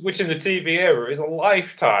 Layla. Which in the TV era is a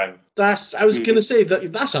lifetime. I was going to say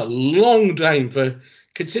that's a long time for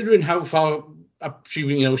considering how far up she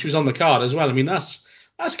was on the card as well. I mean, that's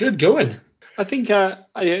good going. I think I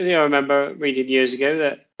remember reading years ago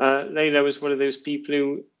that Layla was one of those people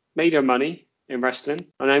who made her money in wrestling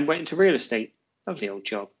and then went into real estate. Lovely old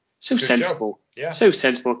job. So Good sensible. job. Yeah. So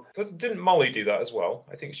sensible. Didn't Molly do that as well?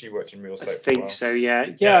 I think she worked in real estate I for a think while. so,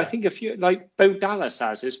 yeah. Yeah, I think a few, like Bo Dallas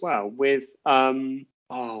has as well with, I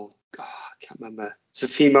can't remember. It's a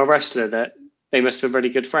female wrestler that they must have really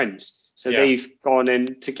good friends. So they've gone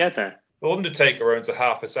in together. Well, Undertaker owns a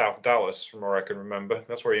half of South Dallas, from what I can remember.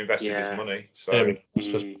 That's where he invested his money. So,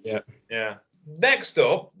 yeah. Next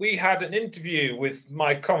up, we had an interview with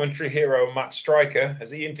my commentary hero, Matt Stryker,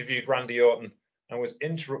 as he interviewed Randy Orton and was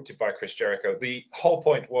interrupted by Chris Jericho. The whole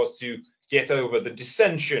point was to get over the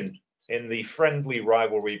dissension in the friendly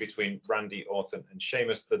rivalry between Randy Orton and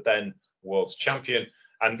Sheamus, the then world's champion.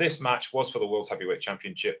 And this match was for the World's Heavyweight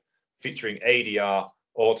Championship, featuring ADR,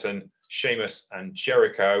 Orton, Sheamus, and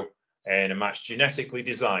Jericho in a match genetically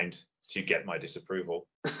designed to get my disapproval.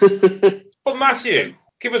 But Matthew,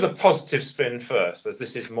 give us a positive spin first, as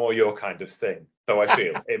this is more your kind of thing, though I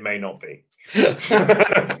feel it may not be.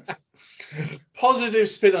 Positive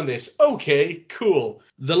spin on this. Okay, cool.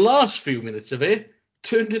 The last few minutes of it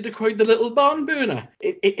turned into quite the little barn burner.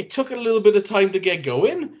 It took a little bit of time to get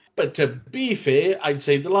going, but to be fair, I'd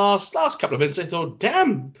say the last couple of minutes I thought,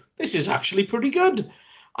 damn, this is actually pretty good.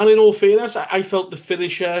 And in all fairness, I felt the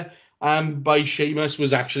finisher by Sheamus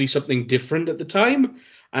was actually something different at the time.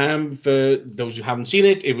 For those who haven't seen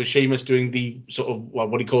it, it was Sheamus doing the sort of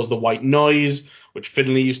what he calls the white noise, which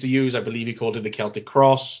Finlay used to use. I believe he called it the Celtic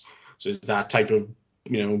Cross. So it's that type of,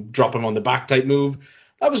 drop him on the back type move.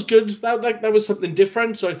 That was good. That was something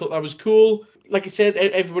different. So I thought that was cool. Like I said,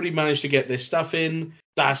 everybody managed to get their stuff in.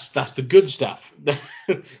 That's the good stuff.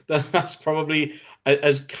 That's probably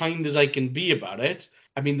as kind as I can be about it.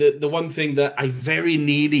 I mean, the one thing that I very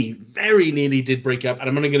nearly did break up, and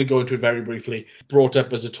I'm only going to go into it very briefly, brought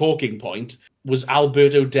up as a talking point, was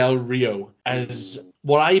Alberto Del Rio as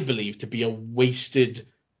what I believe to be a wasted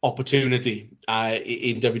opportunity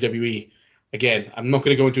in WWE. Again, I'm not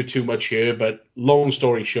going to go into it too much here, but long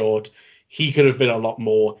story short, he could have been a lot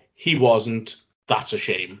more. He wasn't. That's a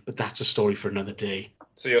shame, but that's a story for another day.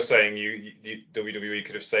 So you're saying WWE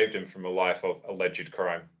could have saved him from a life of alleged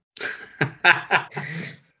crime?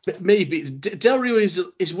 Maybe. Del Rio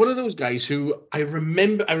is one of those guys who I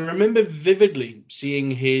remember vividly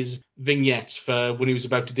seeing his vignettes for when he was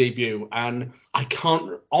about to debut, and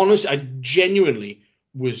I genuinely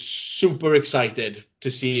was super excited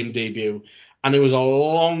to see him debut, and it was a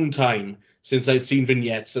long time since I'd seen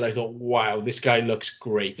vignettes that I thought, wow, this guy looks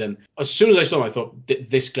great. And as soon as I saw him, I thought,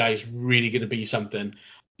 this guy's really going to be something.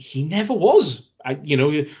 He never was.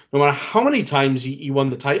 No matter how many times he won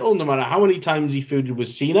the title, no matter how many times he feuded with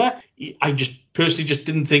Cena, I just personally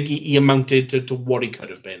didn't think he amounted to what he could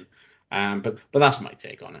have been. But that's my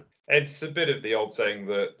take on it. It's a bit of the old saying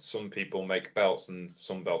that some people make belts and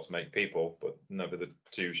some belts make people, but never the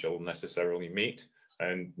two shall necessarily meet.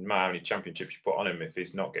 And no matter how many championships you put on him, if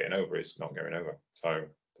he's not getting over, he's not going over. So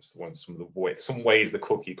that's some ways the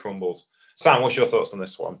cookie crumbles. Sam, what's your thoughts on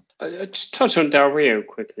this one? Just touch on Del Rio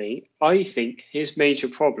quickly. I think his major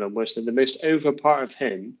problem was that the most over part of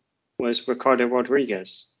him was Ricardo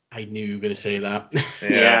Rodriguez. I knew you were going to say that.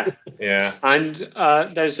 Yeah. And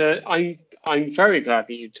I'm very glad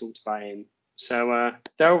that you talked about him. So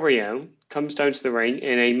Del Rio comes down to the ring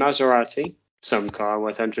in a Maserati, some car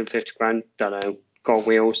worth 150 grand, don't know, got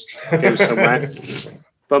wheels, go somewhere.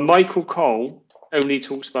 But Michael Cole only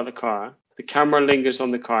talks about the car. The camera lingers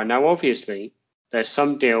on the car. Now, obviously, there's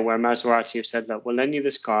some deal where Maserati have said, look, we'll lend you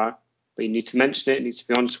this car, but you need to mention it. It needs to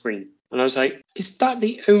be on screen. And I was like, is that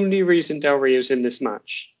the only reason Del Rio's in this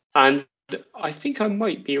match? And I think I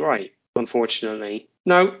might be right, unfortunately.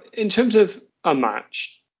 Now, in terms of a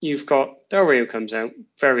match, you've got Del Rio comes out,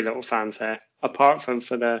 very little fanfare, apart from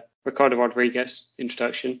for the Ricardo Rodriguez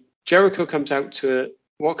introduction. Jericho comes out to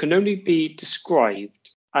what can only be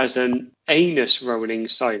described as an anus-rolling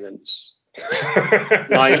silence.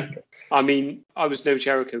 I was no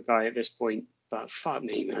Jericho guy at this point, but fuck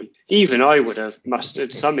me, man. Even I would have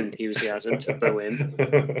mustered some enthusiasm to boo him.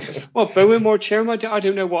 Well, boo him or cheer him, I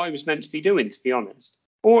don't know what I was meant to be doing, to be honest.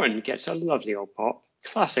 Orton gets a lovely old pop.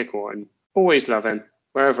 Classic Orton. Always love him,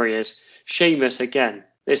 wherever he is. Sheamus, again.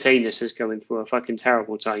 This anus is going through a fucking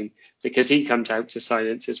terrible time because he comes out to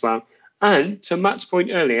silence as well. And to Matt's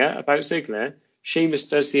point earlier about Ziggler, Sheamus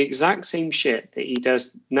does the exact same shit that he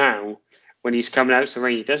does now when he's coming out to the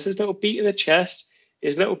ring. He does his little beat in the chest,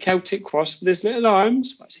 his little Celtic cross with his little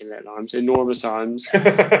arms. I say little arms, enormous arms.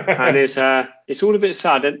 And it's all a bit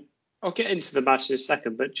sad. And I'll get into the match in a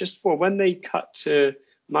second, but just before, when they cut to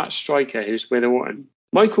Matt Stryker, who's with Orton,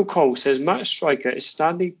 Michael Cole says Matt Striker is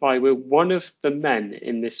standing by with one of the men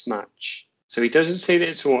in this match. So he doesn't say that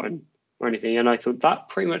it's Orton or anything. And I thought that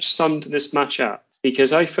pretty much summed this match up,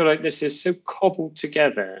 because I feel like this is so cobbled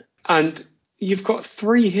together. And you've got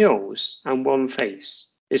 3 heels and 1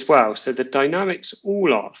 face as well. So the dynamics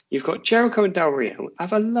all off. You've got Jericho and Del Rio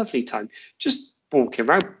have a lovely time just walking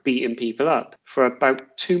around beating people up for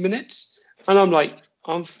about 2 minutes. And I'm like,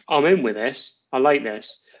 I'm in with this. I like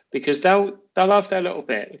this, because they'll have their little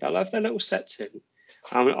bit. They'll have their little set too.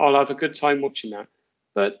 I'll have a good time watching that.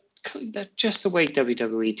 But just the way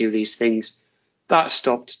WWE do these things, that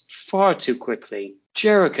stopped far too quickly.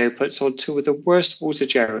 Jericho puts on 2 of the worst Walls of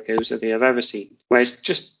Jerichos that they have ever seen, where it's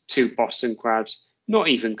just 2 Boston Crabs, not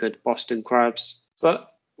even good Boston Crabs. But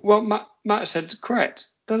what Matt said is correct.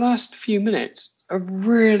 The last few minutes are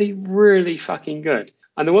really, really fucking good.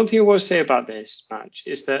 And the one thing I want to say about this match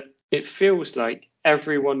is that it feels like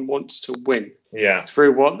everyone wants to win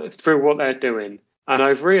through what they're doing. And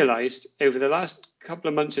I've realised over the last couple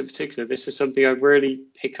of months in particular, this is something I really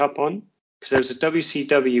pick up on, because there was a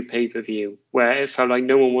WCW pay-per-view where it felt like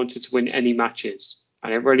no one wanted to win any matches,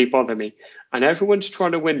 and it really bothered me. And everyone's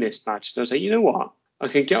trying to win this match, and I was like, you know what? I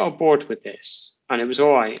can get on board with this. And it was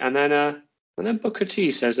all right. And then Booker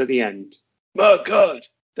T says at the end, my God,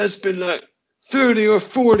 that's been like 30 or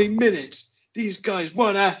 40 minutes. These guys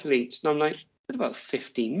weren't athletes. And I'm like, what about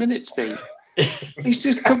 15 minutes, mate? He's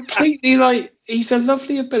just completely like, he's a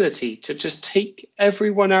lovely ability to just take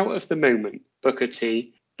everyone out of the moment, Booker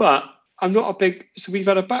T. But I'm not a big, so we've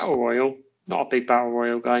had a battle royal, not a big battle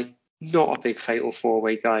royal guy, not a big fatal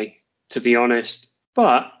 4-way guy, to be honest.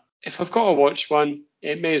 But if I've got to watch one,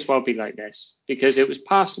 it may as well be like this, because it was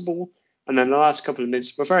passable, and then the last couple of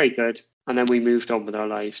minutes were very good, and then we moved on with our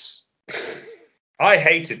lives. I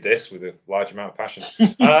hated this with a large amount of passion.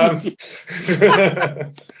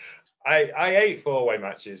 I hate 4-way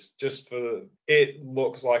matches just for it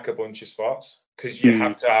looks like a bunch of spots, because you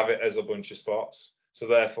have to have it as a bunch of spots. So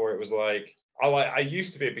therefore, it was like I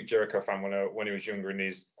used to be a big Jericho fan when he was younger in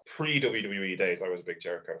his pre-WWE days. I was a big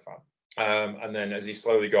Jericho fan. And then as he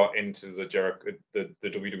slowly got into the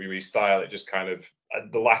WWE style, it just kind of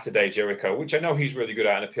the latter day Jericho, which I know he's really good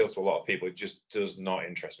at and appeals to a lot of people, it just does not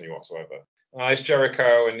interest me whatsoever. It's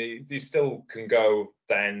Jericho, and he still can go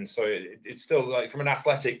then, so it's still like from an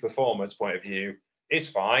athletic performance point of view, it's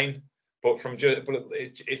fine, but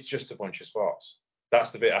it's just a bunch of spots.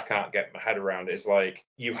 That's the bit I can't get my head around. It's like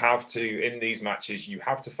you have to, in these matches, you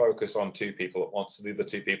have to focus on 2 people at once. So the other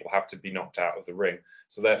 2 people have to be knocked out of the ring.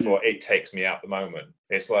 So therefore, it takes me out the moment.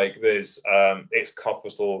 It's like it's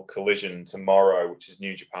Copper's Law Collision tomorrow, which is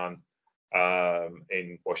New Japan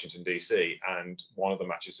in Washington, D.C. And one of the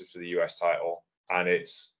matches is for the US title. And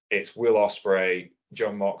it's Will Ospreay,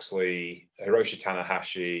 Jon Moxley, Hiroshi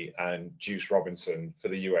Tanahashi, and Juice Robinson for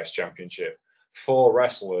the US Championship. 4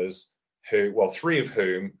 wrestlers 3 of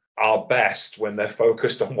whom are best when they're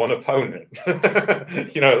focused on one opponent.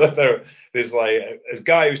 There's like a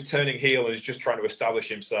guy who's turning heel and is just trying to establish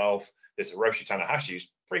himself. There's Hiroshi Tanahashi, who's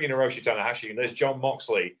frigging Hiroshi Tanahashi, and there's Jon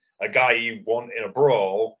Moxley, a guy you want in a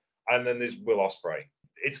brawl, and then there's Will Ospreay.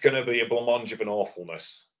 It's going to be a blancmange of an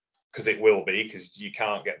awfulness, because it will be, because you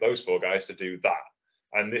can't get those 4 guys to do that.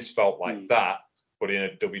 And this felt like that, but in a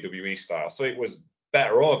WWE style. So it was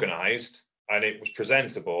better organized and it was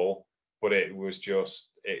presentable. But it was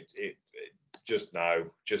just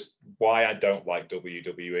why I don't like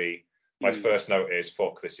WWE. My first note is,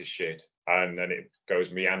 fuck, this is shit. And then it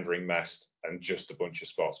goes meandering mess and just a bunch of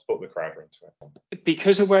spots. Put the crowd into it.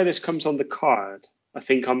 Because of where this comes on the card, I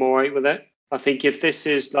think I'm all right with it. I think if this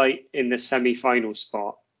is like in the semi-final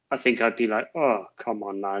spot, I think I'd be like, oh, come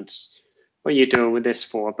on, lads. What are you doing with this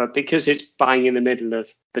for? But because it's bang in the middle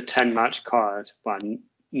of the 10-match card,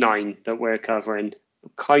 9 that we're covering,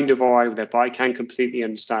 kind of all right with it, but I can completely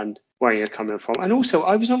understand where you're coming from. And also,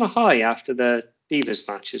 I was on a high after the Divas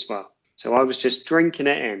match as well. So I was just drinking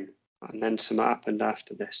it in, and then something happened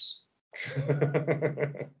after this.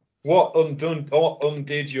 What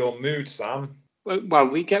undid your mood, Sam? Well,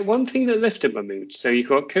 we get one thing that lifted my mood. So you've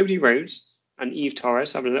got Cody Rhodes and Eve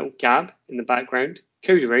Torres having a little gab in the background.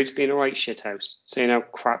 Cody Rhodes being a right shithouse, saying how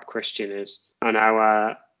crap Christian is, and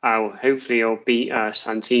how hopefully he'll beat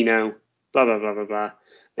Santino, blah, blah, blah, blah, blah.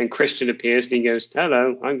 Then Christian appears and he goes,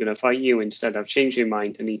 hello, I'm going to fight you instead. I've changed your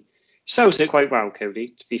mind. And he sells it quite well,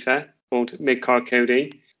 Cody, to be fair. Old mid-card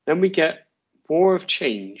Cody. Then we get War of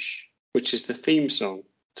Change, which is the theme song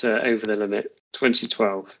to Over the Limit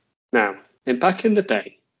 2012. Now, back in the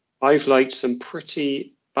day, I've liked some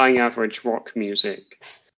pretty bang average rock music.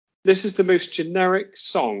 This is the most generic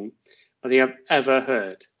song I think I've ever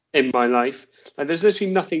heard in my life. Like, there's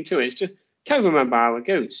literally nothing to it. It's Can't remember how it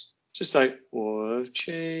goes. Just like, war of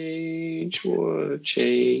change, war of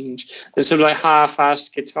change. There's some like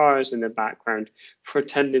half-assed guitars in the background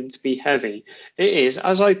pretending to be heavy. It is,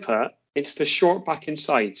 as I put, it's the short back and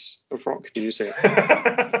sides of rock music,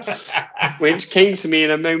 which came to me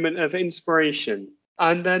in a moment of inspiration.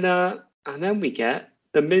 And then we get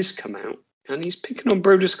The Miz come out, and he's picking on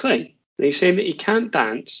Brodus Clay. And he's saying that he can't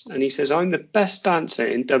dance, and he says, I'm the best dancer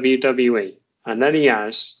in WWE. And then he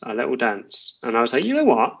has a little dance. And I was like, you know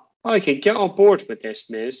what? I can get on board with this,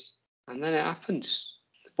 Miz. And then it happens.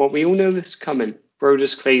 What we all know is coming.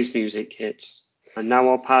 Brodus Clay's music hits. And now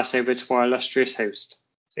I'll pass over to our illustrious host.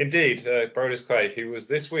 Indeed, Brodus Clay, who was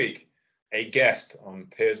this week a guest on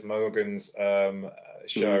Piers Morgan's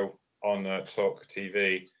show on Talk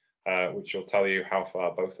TV, which will tell you how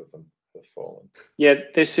far both of them have fallen. Yeah,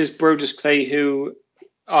 this is Brodus Clay, who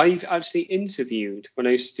I've actually interviewed when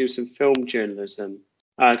I used to do some film journalism,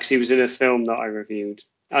 because he was in a film that I reviewed.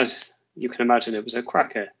 As you can imagine, it was a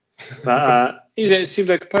cracker. But it seemed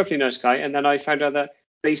like a perfectly nice guy. And then I found out that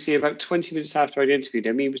basically about 20 minutes after I'd interviewed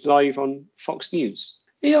him, he was live on Fox News.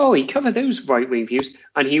 He covered those right-wing views.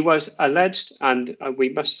 And he was alleged, and we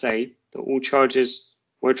must say that all charges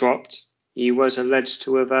were dropped. He was alleged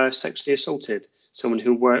to have sexually assaulted someone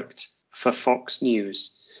who worked for Fox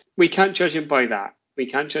News. We can't judge him by that. We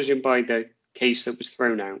can't judge him by the case that was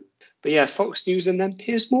thrown out. But yeah, Fox News and then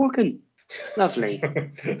Piers Morgan. Lovely.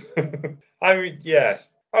 I mean,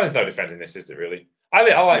 yes. There's no defending this, is there really? I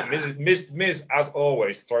like Miz, as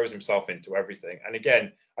always, throws himself into everything. And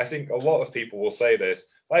again, I think a lot of people will say this.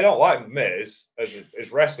 They don't like Miz as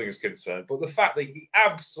wrestling is concerned, but the fact that he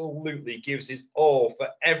absolutely gives his all for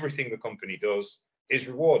everything the company does is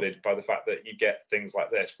rewarded by the fact that you get things like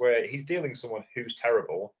this, where he's dealing with someone who's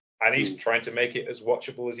terrible and he's trying to make it as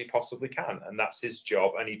watchable as he possibly can. And that's his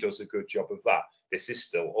job, and he does a good job of that. This is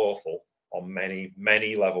still awful on many,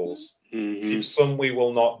 many levels. Some we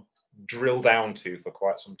will not drill down to for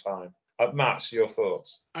quite some time. Matt, your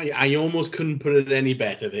thoughts? I almost couldn't put it any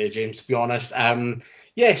better there, James, to be honest.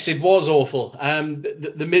 Yes, it was awful.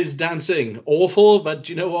 The Miz dancing, awful, but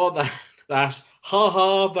you know what? That's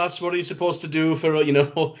what he's supposed to do for,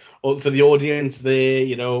 or for the audience there,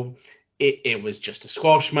 It was just a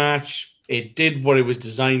squash match. It did what it was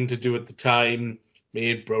designed to do at the time.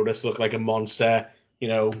 Made Brodus look like a monster.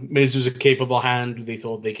 Miz was a capable hand. They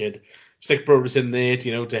thought they could stick Brodus in there,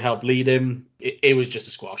 to help lead him. It was just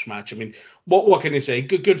a squash match. I mean, what can you say?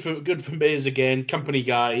 Good for Miz again, company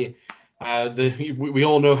guy. We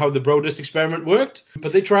all know how the Brodus experiment worked,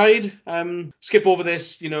 but they tried. Skip over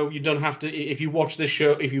this. You don't have to. If you watch this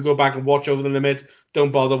show, if you go back and watch Over the Limit,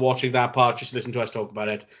 don't bother watching that part. Just listen to us talk about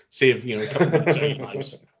it. Save a couple of minutes of your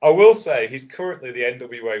lives. I will say he's currently the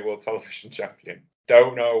NWA World Television Champion.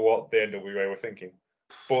 Don't know what the NWA were thinking,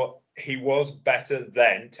 but he was better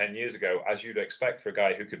then, 10 years ago, as you'd expect for a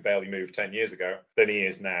guy who could barely move 10 years ago, than he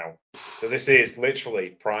is now. So this is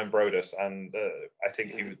literally prime Brodus, and I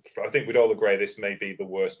think we'd all agree this may be the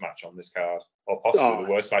worst match on this card, or possibly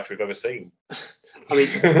the worst match we've ever seen. I mean,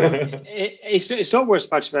 it's not the worst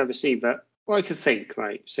match I've ever seen, but what I could think,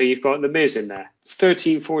 right? So you've got The Miz in there,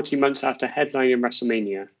 13, 14 months after headlining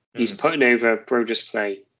WrestleMania, he's putting over Brodus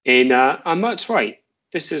Clay. And Matt's right,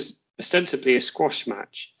 this is ostensibly a squash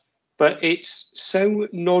match, but it's so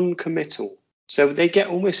non-committal. So they get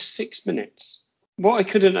almost 6 minutes. What I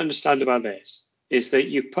couldn't understand about this is that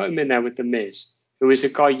you put him in there with The Miz, who is a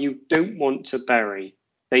guy you don't want to bury.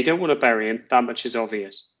 They don't want to bury him. That much is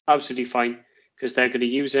obvious. Absolutely fine, because they're going to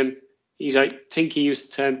use him. He's like, Tinky used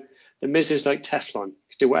the term, The Miz is like Teflon. You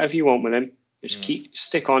can do whatever you want with him. Just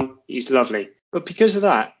stick on. He's lovely. But because of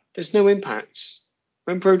that, there's no impact.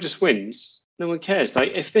 When Brodus wins, no one cares.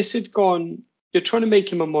 Like, if this had gone, you're trying to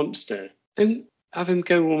make him a monster, don't have him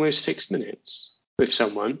go almost 6 minutes with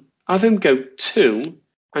someone. Have him go 2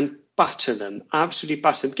 and batter them, absolutely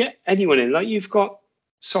batter them. Get anyone in. Like, you've got,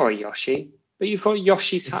 sorry, Yoshi, but you've got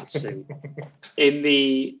Yoshi Tatsu in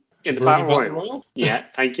the Battle Royal. Yeah,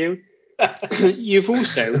 thank you. You've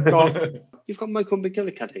also got Michael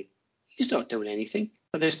McGillicuddy. He's not doing anything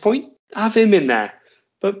at this point. Have him in there.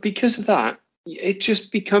 But because of that, it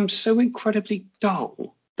just becomes so incredibly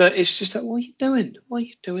dull that it's just like, what are you doing? Why are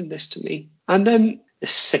you doing this to me? And then it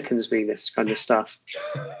sickens me, this kind of stuff.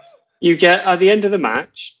 You get, at the end of the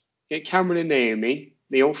match, you get Cameron and Naomi,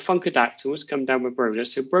 the old Funkadactyls come down with Brodus.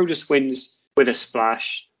 So Brodus wins with a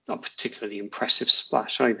splash. Not a particularly impressive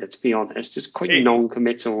splash either, to be honest. It's quite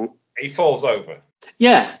non-committal. He falls over.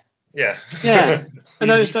 Yeah. Yeah. Yeah.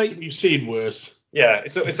 And I was like, you've seen worse. Yeah,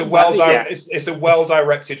 it's a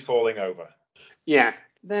well-directed falling over. Yeah.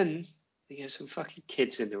 Then you get some fucking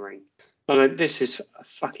kids in the ring. I'm like, this is a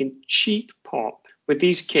fucking cheap pop with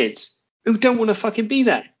these kids who don't want to fucking be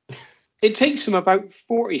there. It takes them about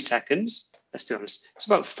 40 seconds. Let's be honest, it's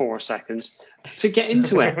about 4 seconds to get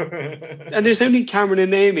into it. And there's only Cameron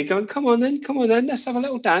and Naomi going, come on then, let's have a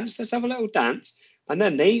little dance. And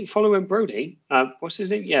then they ain't following Brody. What's his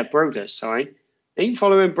name? Yeah, Brodus, sorry. They ain't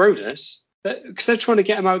following Brodus because they're trying to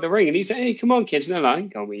get him out of the ring. And he's like, hey, come on, kids. And they're like, I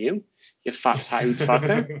ain't going with you fat tattooed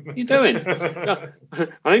fucker. What are you doing? No,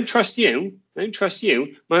 I don't trust you.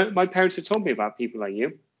 My parents have told me about people like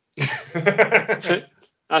you. So,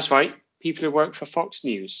 that's right. People who work for Fox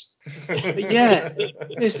News. But yeah,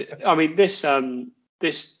 this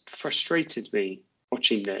frustrated me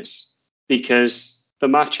watching this because the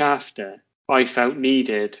match after I felt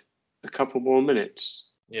needed a couple more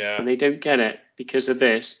minutes. Yeah. And they don't get it because of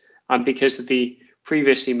this and because of the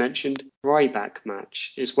previously mentioned Ryback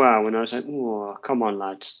match as well. And I was like, oh, come on,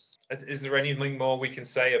 lads. Is there anything more we can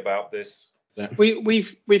say about this? Yeah.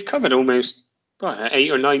 We've covered almost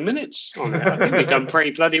 8 or 9 minutes on it. I think we've done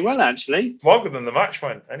pretty bloody well, actually. Longer than the match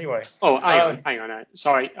went, anyway. Oh, hang on.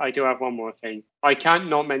 Sorry, I do have one more thing. I can't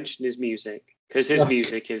not mention his music because his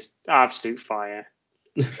music is absolute fire.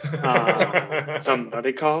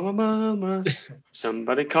 Somebody call my mama.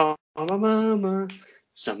 Somebody call my mama.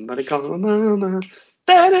 Somebody call my mama.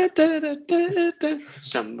 Da, da, da, da, da, da.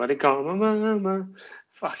 Somebody call my mama.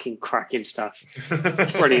 Fucking cracking stuff.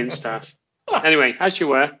 Brilliant stuff. Anyway, as you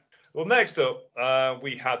were. Well, next up,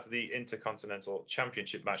 we had the Intercontinental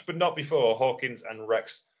Championship match, but not before Hawkins and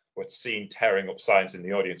Rex were seen tearing up signs in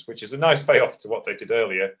the audience, which is a nice payoff to what they did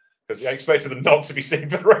earlier, because I expected them not to be seen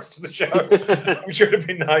for the rest of the show, which would have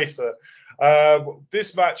been nicer.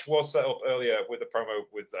 This match was set up earlier with a promo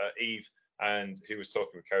with Eve, and he was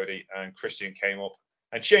talking with Cody, and Christian came up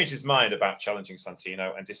and changed his mind about challenging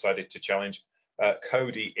Santino and decided to challenge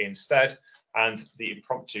Cody instead, and the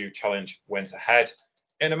impromptu challenge went ahead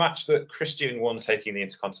in a match that Christian won, taking the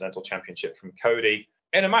Intercontinental Championship from Cody,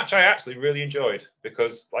 in a match I actually really enjoyed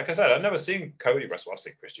because, like I said, I've never seen Cody wrestle. I've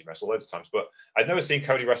seen Christian wrestle loads of times, but I'd never seen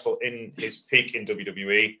Cody wrestle in his peak in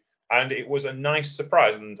WWE, and it was a nice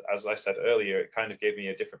surprise. And as I said earlier, it kind of gave me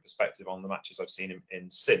a different perspective on the matches I've seen him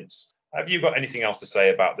in since. Have you got anything else to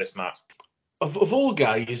say about this match? Of all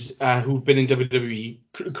guys who've been in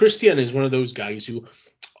WWE, Christian is one of those guys who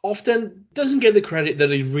often doesn't get the credit that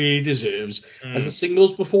he really deserves as a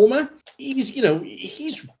singles performer. He's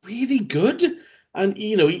really good, and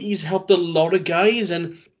he's helped a lot of guys.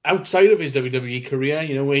 And outside of his WWE career,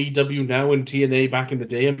 AEW now and TNA back in the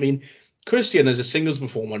day, I mean, Christian as a singles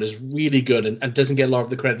performer is really good and doesn't get a lot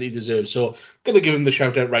of the credit he deserves. So I'm gonna give him the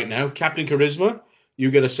shout out right now, Captain Charisma. You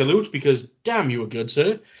get a salute because damn, you were good,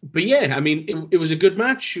 sir. But yeah, I mean, it was a good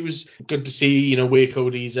match. It was good to see, where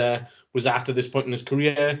Cody's was at this point in his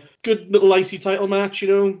career. Good little icy title match,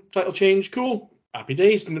 title change, cool. Happy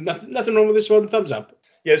days. Nothing wrong with this one. Thumbs up.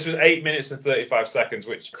 Yeah, this was 8 minutes and 35 seconds,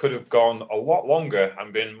 which could have gone a lot longer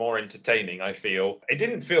and been more entertaining, I feel. It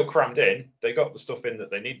didn't feel crammed in. They got the stuff in that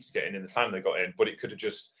they needed to get in the time they got in, but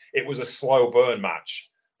it was a slow burn match,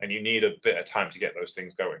 and you need a bit of time to get those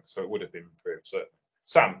things going. So it would have been improved, certainly.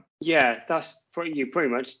 Sam? Yeah, you pretty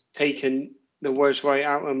much taken the words right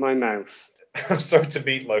out of my mouth. I'm sorry to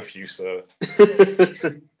meatloaf you, sir.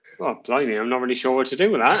 Well, blimey, I'm not really sure what to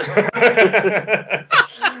do with that.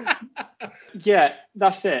 Yeah,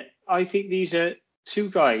 that's it. I think these are two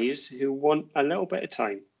guys who want a little bit of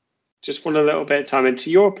time. Just want a little bit of time. And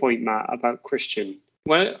to your point, Matt, about Christian,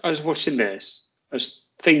 when I was watching this, I was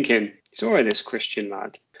thinking, he's all right, this Christian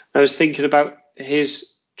lad. I was thinking about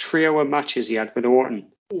his trio of matches he had with Orton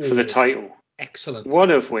for the title. Excellent.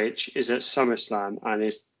 One of which is at SummerSlam and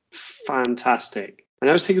is fantastic. And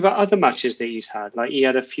I was thinking about other matches that he's had. Like he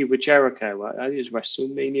had a feud with Jericho. I think it was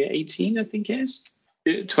WrestleMania 18, I think it is.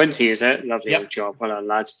 20, is it? Lovely old job. Well done,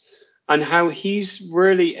 lads. And how he's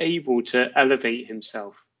really able to elevate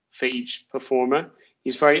himself for each performer.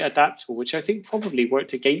 He's very adaptable, which I think probably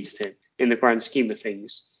worked against him in the grand scheme of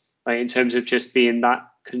things. Like in terms of just being that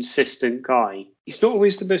consistent guy. He's not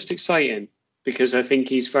always the most exciting because I think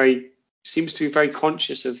he seems to be very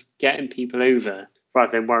conscious of getting people over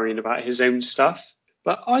rather than worrying about his own stuff.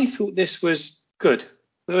 But I thought this was good.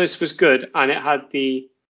 This was good, and it had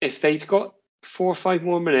if they'd got 4 or 5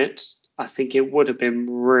 more minutes, I think it would have been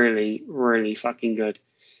really, really fucking good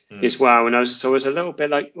as well. And I was a little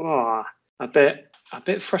bit like, a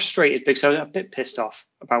bit frustrated because I was a bit pissed off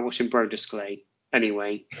about watching Brodus Clay.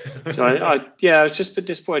 Anyway, so I was just a bit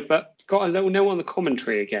disappointed, but got a little note on the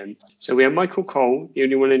commentary again. So we had Michael Cole, the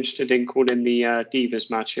only one interested in calling the Divas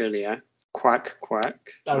match earlier. Quack, quack.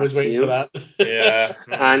 I was waiting for that. Yeah.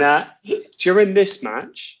 And during this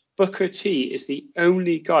match, Booker T is the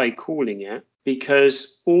only guy calling it,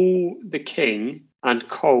 because all the King and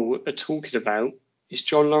Cole are talking about is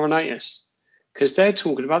John Laurinaitis, because they're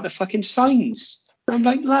talking about the fucking signs. I'm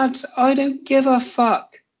like, lads, I don't give a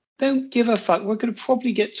fuck. Don't give a fuck. We're going to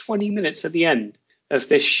probably get 20 minutes at the end of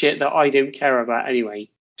this shit that I don't care about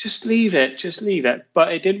anyway. Just leave it. Just leave it.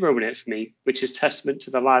 But it did ruin it for me, which is testament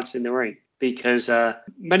to the lads in the ring, because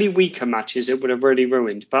many weaker matches it would have really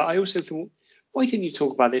ruined. But I also thought, why didn't you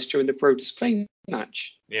talk about this during the Bro Display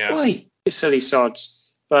match? Yeah. Why? It's silly sods.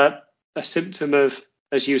 But a symptom of,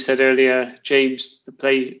 as you said earlier, James, the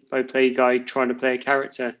play-by-play guy trying to play a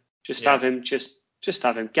character. Just have him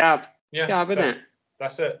gab. Yeah, Gab, innit?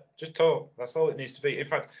 That's it. Just talk. That's all it needs to be. In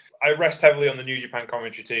fact, I rest heavily on the New Japan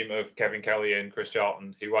commentary team of Kevin Kelly and Chris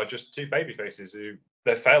Charlton, who are just two babyfaces who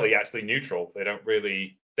they're fairly actually neutral.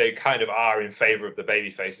 They kind of are in favour of the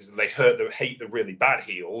babyfaces, and they hate the really bad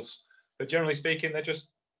heels. But generally speaking, they're just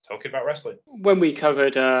talking about wrestling. When we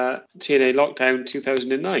covered TNA Lockdown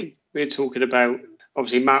 2009, we were talking about,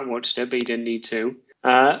 obviously Matt watched it, but he didn't need to.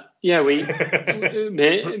 Me,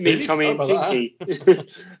 Tommy, and Tinky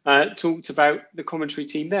talked about the commentary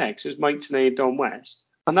team there, because it was Mike Tenay and Don West.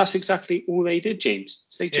 And that's exactly all they did, James.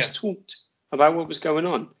 So they just talked about what was going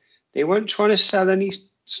on. They weren't trying to sell any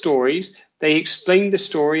stories. They explained the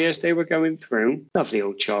story as they were going through. Lovely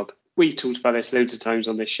old job. We've talked about this loads of times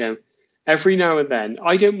on this show. Every now and then,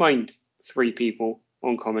 I don't mind 3 people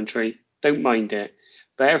on commentary. Don't mind it.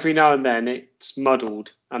 But every now and then, it's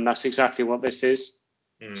muddled. And that's exactly what this is.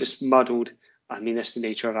 Just muddled. I mean, that's the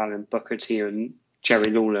nature of Alan Booker T and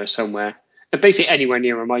Jerry Lawler somewhere. And basically anywhere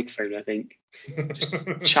near a microphone, I think. Just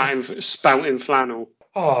chatting, spouting flannel.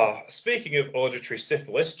 Oh, speaking of auditory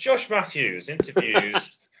syphilis, Josh Matthews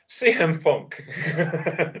interviews CM Punk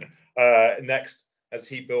next as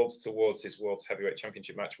he builds towards his World Heavyweight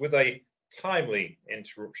Championship match with a timely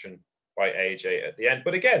interruption by AJ at the end.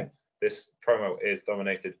 But again, this promo is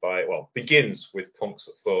begins with Punk's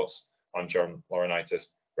thoughts on John Laurinaitis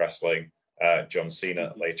wrestling John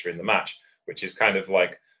Cena later in the match, which is kind of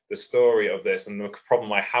like the story of this and the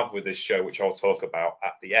problem I have with this show, which I'll talk about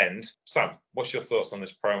at the end. Sam, what's your thoughts on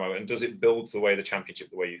this promo, and does it build the championship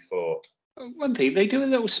the way you thought? One thing, they do a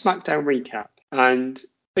little Smackdown recap, and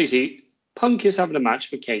basically Punk is having a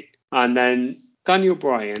match with Kane, and then Daniel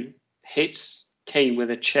Bryan hits Kane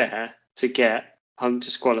with a chair to get Punk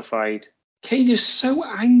disqualified. Kane is so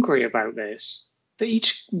angry about this that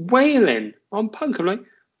he's wailing on Punk. I'm like,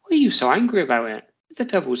 why are you so angry about it? The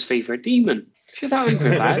devil's favourite demon. If you're that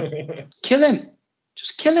angry about it, kill him.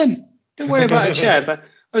 Just kill him. Don't worry about a chair. But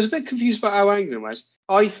I was a bit confused about how angry he was.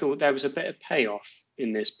 I thought there was a bit of payoff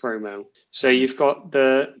in this promo. So you've got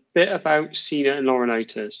the bit about Cena and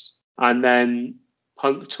Laurinaitis, and then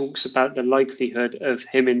Punk talks about the likelihood of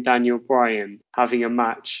him and Daniel Bryan having a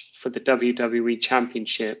match for the WWE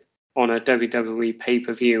Championship on a WWE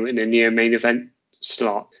pay-per-view in a near main event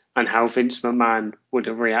slot, and how Vince McMahon would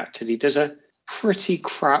have reacted. He does a pretty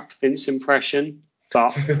crap Vince impression,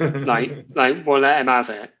 but we'll let him have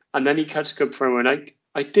it. And then he cuts a good promo, and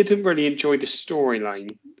I didn't really enjoy the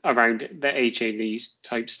storyline around the AJ Lee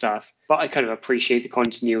type stuff, but I kind of appreciate the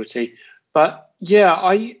continuity. But yeah,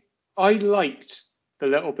 I liked the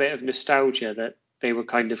little bit of nostalgia that they were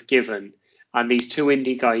kind of given, and these 2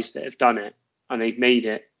 indie guys that have done it, and they've made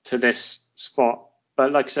it to this spot.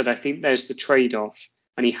 But like I said, I think there's the trade-off,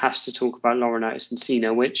 and he has to talk about Laurinaitis and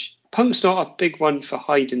Cena, which Punk's not a big one for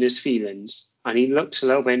hiding his feelings, and he looks a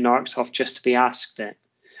little bit narked off just to be asked it.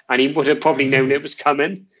 And he would have probably known it was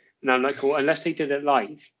coming. And I'm like, well, unless they did it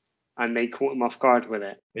live and they caught him off guard with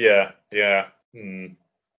it. Yeah,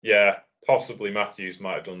 possibly Matthews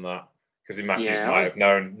might have done that, because Matthews might have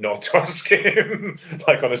known not to ask him,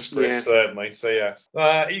 like on a script, certainly. So, yes.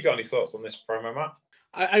 You got any thoughts on this promo, Matt?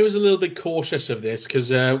 I was a little bit cautious of this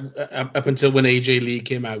because up until when AJ Lee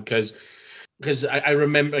came out, because I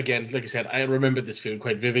remember, again, like I said, I remember this feud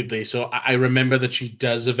quite vividly. So I remember that she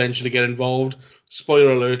does eventually get involved.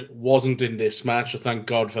 Spoiler alert, wasn't in this match, so thank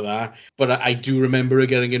God for that. But I do remember her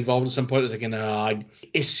getting involved at some point. It's like,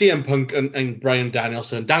 it's CM Punk and Bryan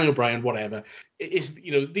Danielson, Daniel Bryan, whatever. It's,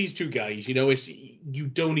 these 2 guys, you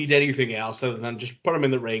don't need anything else other than just put them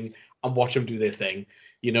in the ring and watch them do their thing.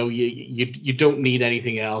 You don't need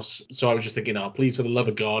anything else. So I was just thinking, please, for the love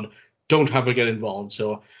of God, don't have her get involved.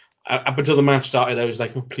 So up until the match started, I was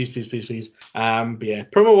like, oh, please. But yeah,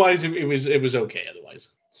 promo-wise, it was okay otherwise.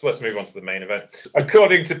 So let's move on to the main event.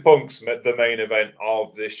 According to Punk's, the main event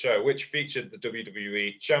of this show, which featured the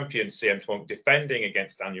WWE Champion CM Punk defending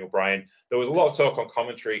against Daniel Bryan, there was a lot of talk on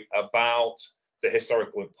commentary about the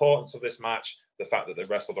historical importance of this match, the fact that they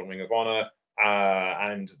wrestled on Ring of Honor,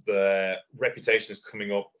 and the reputation is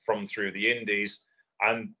coming up from through the indies.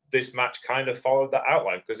 And this match kind of followed that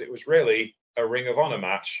outline because it was really a Ring of Honor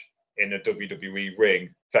match in a WWE ring,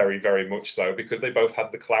 very, very much so, because they both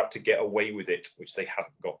had the clout to get away with it, which they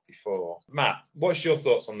hadn't got before. Matt, what's your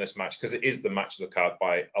thoughts on this match? Because it is the match of the card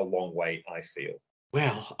by a long way, I feel.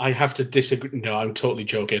 Well, I have to disagree. No, I'm totally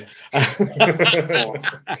joking. Hell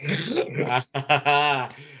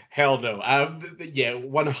no. Yeah,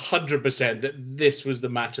 100% that this was the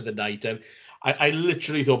match of the night. And I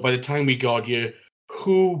literally thought by the time we got here,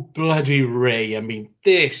 who bloody Ray? I mean,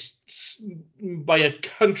 this, by a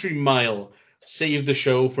country mile, saved the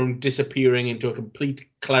show from disappearing into a complete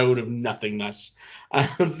cloud of nothingness.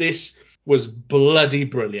 This was bloody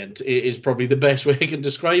brilliant. It is probably the best way I can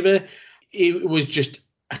describe it. It was just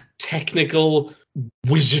a technical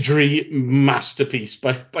wizardry masterpiece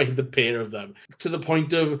by the pair of them, to the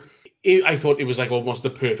point of I thought it was like almost the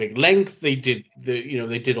perfect length. They did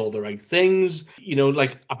they did all the right things.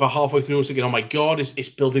 Like about halfway through, I was thinking, oh my god, it's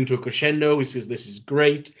building to a crescendo. This is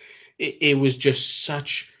great. It was just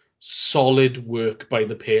such solid work by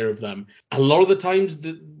the pair of them. A lot of the times,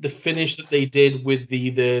 the finish that they did with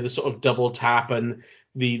the sort of double tap and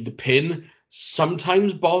the pin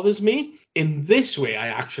sometimes bothers me. In this way, I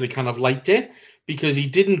actually kind of liked it because he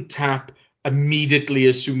didn't tap immediately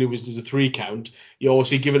as soon as it was to the 3 count. He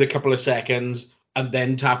also give it a couple of seconds and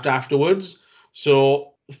then tapped afterwards.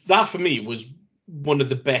 So that for me was one of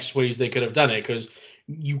the best ways they could have done it, because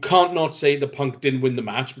you can't not say the Punk didn't win the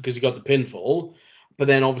match because he got the pinfall. But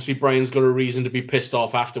then obviously Bryan's got a reason to be pissed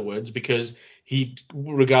off afterwards because he,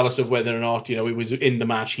 regardless of whether or not, he was in the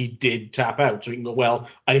match, he did tap out. So you can go, well,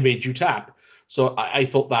 I made you tap. So I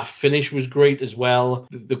thought that finish was great as well.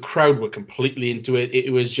 The crowd were completely into it. It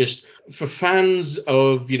was just, for fans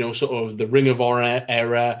of, sort of the Ring of Honor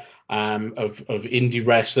era of indie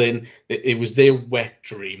wrestling, it was their wet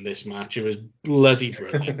dream, this match. It was bloody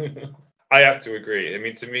brilliant. I have to agree. I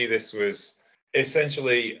mean, to me, this was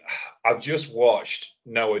essentially, I've just watched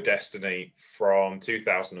Noah Destiny from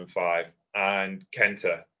 2005, and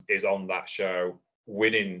Kenta is on that show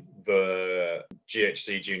winning the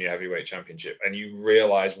GHC Junior Heavyweight Championship. And you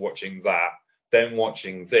realize watching that, then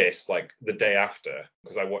watching this like the day after,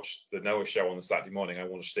 because I watched the Noah show on the Saturday morning, I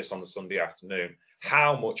watched this on the Sunday afternoon,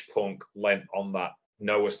 how much Punk lent on that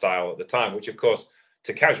Noah style at the time, which of course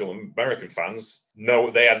to casual American fans,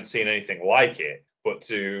 no, they hadn't seen anything like it. But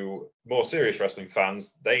to more serious wrestling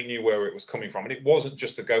fans, they knew where it was coming from. And it wasn't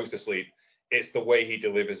just the go to sleep. It's the way he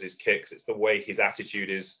delivers his kicks. It's the way his attitude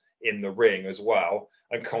is in the ring as well.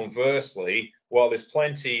 And conversely, while there's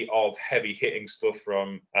plenty of heavy hitting stuff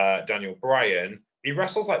from Daniel Bryan, he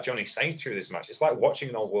wrestles like Johnny Saint through this match. It's like watching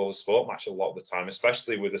an old World of Sport match a lot of the time,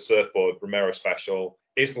 especially with the Surfboard Romero special.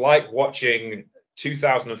 It's like watching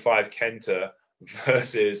 2005 Kenta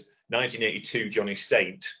versus 1982 Johnny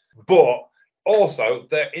Saint. But also,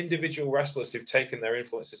 they're individual wrestlers who've taken their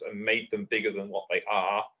influences and made them bigger than what they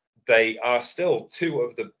are. They are still two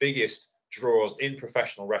of the biggest draws in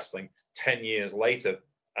professional wrestling 10 years later.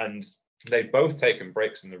 And they've both taken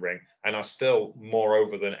breaks in the ring and are still more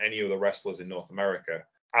over than any other wrestlers in North America.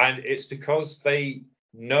 And it's because they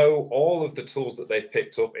know all of the tools that they've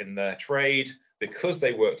picked up in their trade, because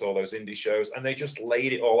they worked all those indie shows, and they just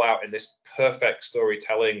laid it all out in this perfect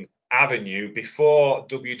storytelling avenue before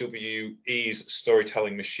WWE's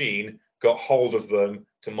storytelling machine got hold of them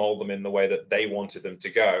to mold them in the way that they wanted them to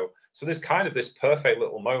go. So there's kind of this perfect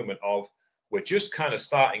little moment of, we're just kind of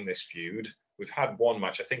starting this feud. We've had one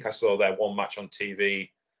match. I think I saw their one match on TV.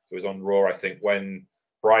 It was on Raw, I think, when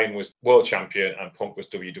Bryan was world champion and Punk was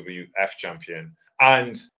WWF champion.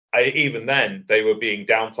 And even then, they were being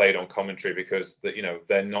downplayed on commentary because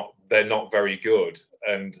they're not very good.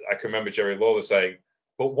 And I can remember Jerry Lawler saying,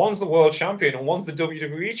 but one's the world champion and one's the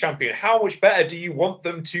WWE champion. How much better do you want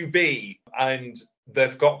them to be? And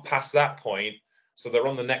they've got past that point. So they're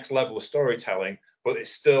on the next level of storytelling, but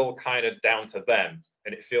it's still kind of down to them.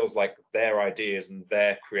 And it feels like their ideas and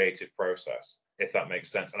their creative process, if that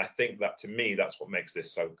makes sense. And I think that, to me, that's what makes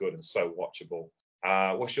this so good and so watchable.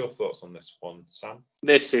 What's your thoughts on this one, Sam?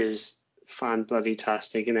 This is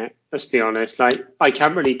fan-bloody-tastic, isn't it? Let's be honest. Like, I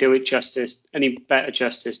can't really do it any better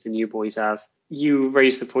justice than you boys have. You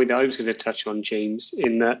raised the point that I was going to touch on, James,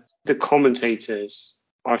 in that the commentators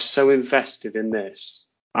are so invested in this.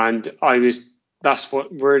 And that's what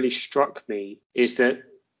really struck me, is that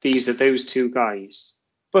these are those two guys.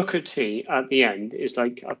 Booker T at the end is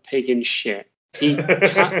like a pig in shit.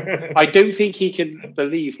 I don't think he can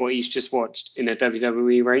believe what he's just watched in a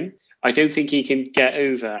WWE ring. I don't think he can get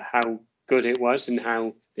over how good it was and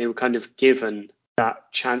how they were kind of given that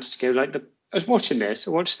chance to go. Like I was watching this.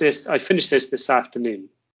 I finished this afternoon.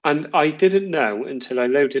 And I didn't know until I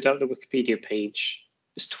loaded up the Wikipedia page.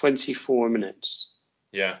 It's 24 minutes.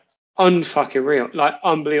 Yeah. Unfucking real. Like,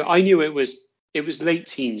 unbelievable. I knew it was late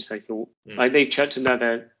teens, I thought. Like, they chucked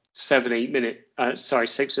another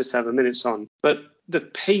 6 or 7 minutes on. But the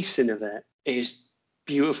pacing of it is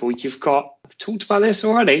beautiful. I've talked about this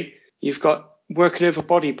already. You've got working over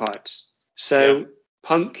body parts. So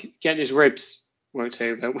Punk getting his ribs worked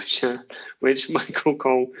over, which Michael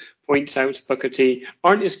Cole points out to Booker T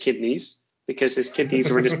aren't his kidneys, because his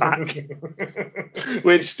kidneys are in his back,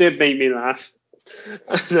 which did make me laugh.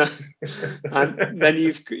 And then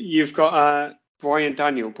you've got Bryan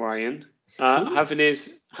having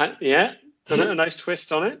his a nice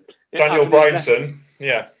twist on it. Daniel Bryanson,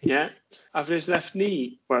 having his left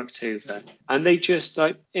knee worked over, and they just,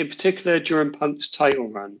 like, in particular during Punk's title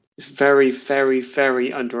run, very, very,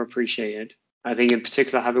 very underappreciated. I think in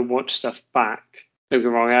particular, having watched stuff back, don't get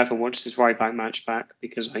me wrong, I haven't watched his Ryback match back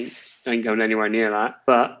because I ain't going anywhere near that.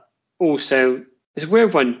 But also, it's a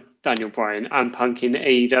weird one, Daniel Bryan and Punk in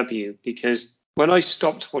AEW, because when I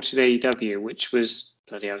stopped watching AEW, which was,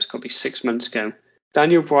 bloody hell, it's got to be 6 months ago,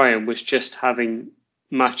 Daniel Bryan was just having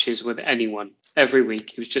matches with anyone. Every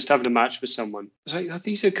week, he was just having a match with someone. I was like, oh,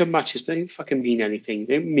 these are good matches, but they don't fucking mean anything.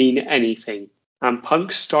 They don't mean anything. And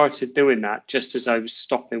Punk started doing that just as I was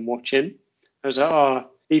stopping watching. I was like,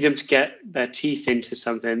 need them to get their teeth into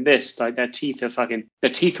something. Their teeth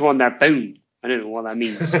are on their bone. I don't know what that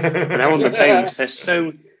means. But they're on the bones. They're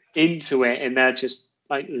so into it, and they're just,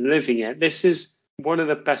 like, living it. This is one of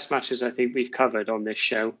the best matches I think we've covered on this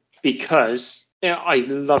show, because I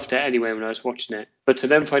loved it anyway when I was watching it. But to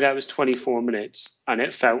then find out it was 24 minutes and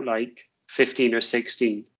it felt like 15 or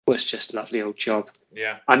 16 was just a lovely old job.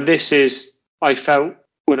 Yeah. And I felt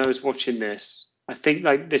when I was watching this, I think,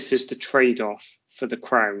 like, this is the trade-off for the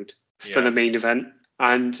crowd for the main event.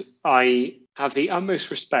 And I have the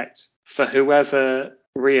utmost respect for whoever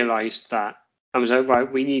realised that. I was like,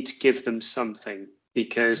 right, we need to give them something,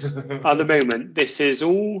 because at the moment, this is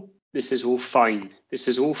all fine. This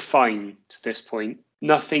is all fine to this point.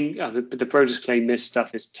 Nothing, the Brodus claim this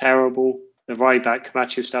stuff is terrible. The Ryback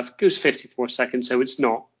Camacho stuff goes 54 seconds, so it's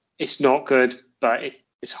not good, but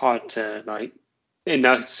it's hard to, like, in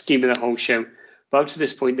the scheme of the whole show. But up to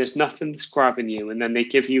this point, there's nothing that's grabbing you, and then they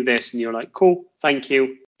give you this, and you're like, cool, thank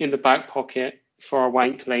you, in the back pocket for a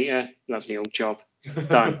wank later. Lovely old job.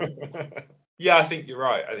 Done. Yeah, I think you're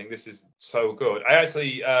right. I think this is so good. I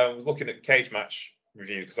actually was looking at Cage Match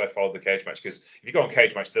review, because I followed the Cage Match, because if you go on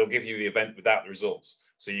Cage Match, they'll give you the event without the results,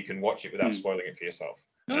 so you can watch it without spoiling it for yourself.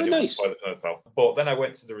 Oh, I didn't want to nice. spoil it for myself. But then I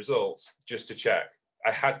went to the results just to check.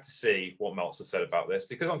 I had to see what Meltzer said about this,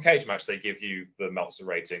 because on Cage Match they give you the Meltzer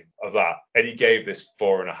rating of that, and he gave this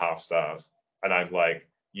 4.5 stars, and I'm like,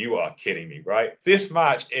 you are kidding me, right? This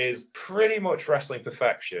match is pretty much wrestling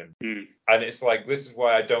perfection. And it's like, this is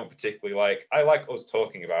why I don't particularly like, I like us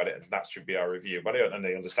talking about it, and that should be our review, but I don't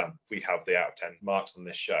understand we have the out of 10 marks on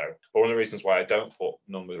this show. But one of the reasons why I don't put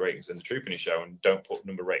number ratings in the Troopany show and don't put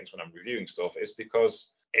number ratings when I'm reviewing stuff is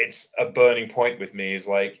because it's a burning point with me, is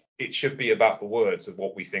like, it should be about the words of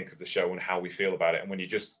what we think of the show and how we feel about it. And when you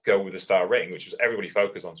just go with a star rating, which is everybody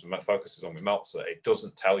focuses on with Meltzer, it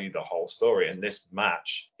doesn't tell you the whole story. And this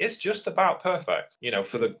match is just about perfect. You know,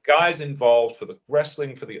 for the guys involved, for the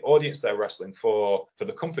wrestling, for the audience they're wrestling for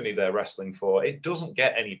the company they're wrestling for, it doesn't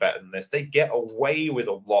get any better than this. They get away with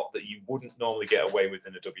a lot that you wouldn't normally get away with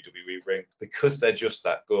in a WWE ring, because they're just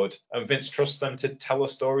that good. And Vince trusts them to tell a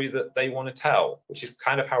story that they want to tell, which is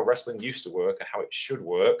kind of how wrestling used to work and how it should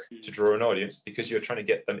work, to draw an audience, because you're trying to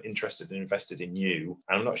get them interested and invested in you.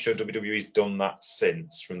 And I'm not sure WWE's done that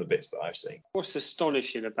since, from the bits that I've seen. What's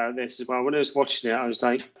astonishing about this as well, when I was watching it, I was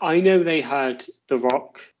like, I know they had The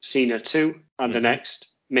Rock, Cena 2, and the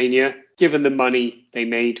next Mania. Given the money they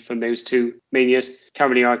made from those two Manias, can't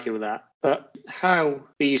really argue with that. But how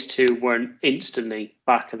these two weren't instantly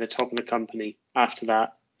back at the top of the company after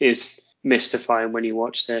that is mystifying when you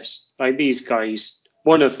watch this. Like, these guys,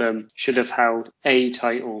 one of them should have held a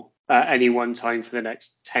title at any one time for the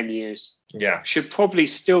next 10 years. Yeah. Should probably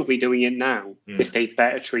still be doing it now if they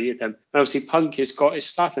better treated them. And obviously, Punk has got his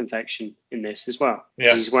staph infection in this as well.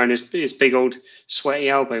 Yeah. He's wearing his big old sweaty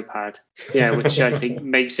elbow pad. Yeah, which I think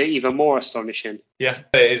makes it even more astonishing. Yeah,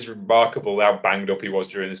 it is remarkable how banged up he was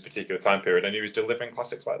during this particular time period, and he was delivering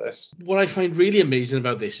classics like this. What I find really amazing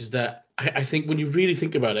about this is that I think when you really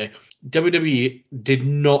think about it, WWE did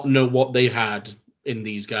not know what they had in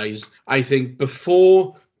these guys. I think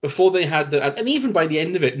before before they had and even by the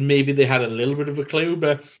end of it, maybe they had a little bit of a clue,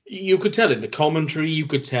 but you could tell in the commentary, you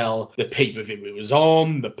could tell the pay-per-view it was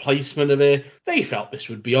on, the placement of it. They felt this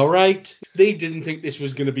would be all right. They didn't think this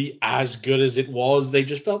was going to be as good as it was. They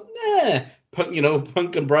just felt,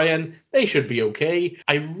 Punk and Bryan, they should be okay.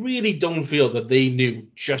 I really don't feel that they knew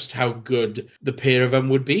just how good the pair of them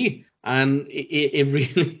would be. And it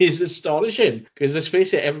really is astonishing because let's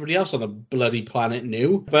face it, everybody else on the bloody planet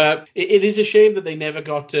knew. But it is a shame that they never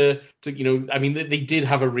got to I mean, they did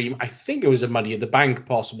have a I think it was a Money in the Bank,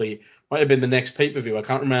 possibly. Might have been the next pay-per-view. I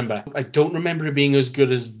can't remember. I don't remember it being as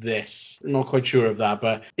good as this. I'm not quite sure of that,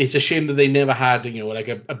 but it's a shame that they never had, like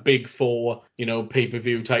a big four,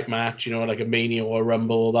 pay-per-view type match, like a Mania or a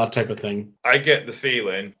Rumble, that type of thing. I get the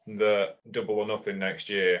feeling that Double or Nothing next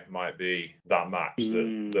year might be that match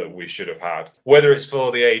that we should have had. Whether it's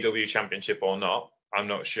for the AEW Championship or not, I'm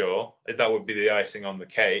not sure. That would be the icing on the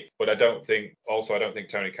cake. But I don't think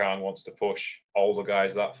Tony Khan wants to push older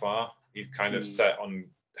guys that far. He's kind of set on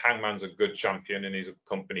Hangman's a good champion and he's a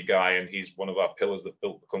company guy and he's one of our pillars that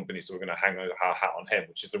built the company, so we're going to hang our hat on him,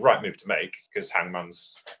 which is the right move to make because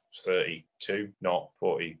Hangman's 32, not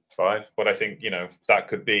 45. But I think, that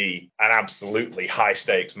could be an absolutely high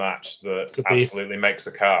stakes match that absolutely makes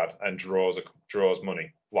the card and draws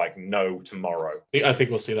money like no tomorrow. I think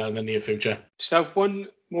we'll see that in the near future. Just have one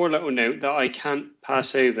more little note that I can't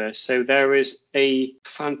pass over. So there is a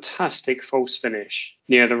fantastic false finish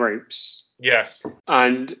near the ropes. Yes.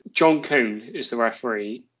 And John Cone is the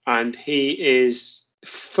referee, and he is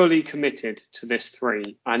fully committed to this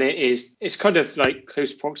 3. And it's kind of like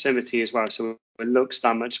close proximity as well, so it looks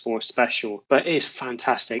that much more special. But it's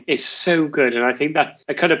fantastic. It's so good, and I think that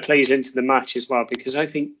kind of plays into the match as well, because I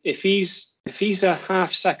think if he's a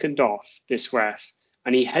half second off, this ref,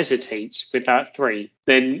 and he hesitates with that 3,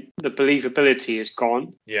 then the believability is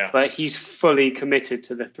gone. Yeah. But he's fully committed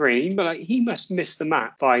to the 3. But he must miss the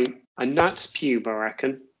mat by a gnat's pube, I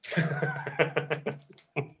reckon.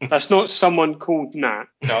 That's not someone called Nat.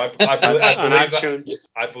 No,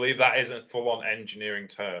 I believe that isn't full-on engineering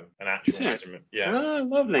term, an actual measurement. Yeah. Oh,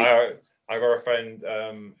 lovely. I got a friend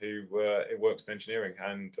who works in engineering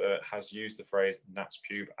and has used the phrase Nat's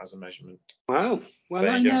pube as a measurement. Wow. Well,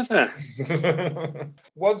 I never.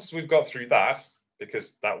 Once we've got through that,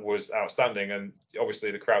 because that was outstanding, and obviously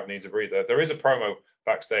the crowd needs a breather, there is a promo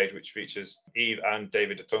backstage which features Eve and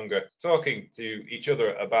David Otunga talking to each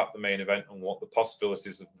other about the main event and what the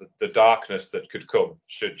possibilities of the darkness that could come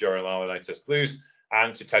should John Laurinaitis lose,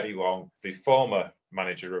 and to Teddy Long, the former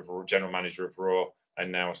general manager of Raw,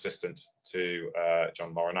 and now assistant to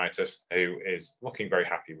John Laurinaitis, who is looking very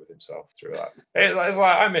happy with himself through that. It's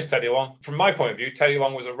like, I miss Teddy Long. From my point of view, Teddy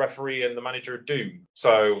Long was a referee and the manager of Doom.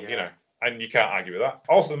 So, and you can't argue with that.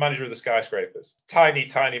 Also the manager of the Skyscrapers. Tiny,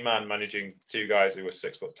 tiny man managing 2 guys who were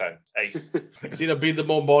 6'10". Ace. Being the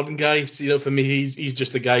more modern guy, for me, he's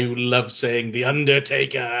just the guy who loves saying, The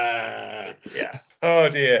Undertaker. Yeah. Oh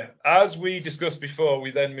dear. As we discussed before,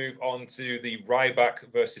 we then move on to the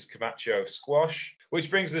Ryback versus Camacho squash,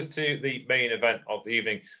 which brings us to the main event of the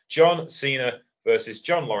evening. John Cena versus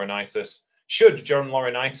John Laurinaitis. Should John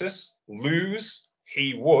Laurinaitis lose,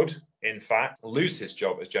 he would, in fact, lose his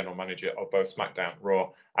job as general manager of both Smackdown, Raw,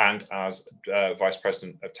 and as vice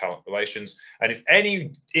president of talent relations. And if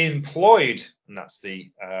any employed, and that's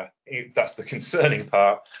the concerning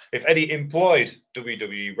part, if any employed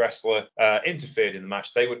WWE wrestler interfered in the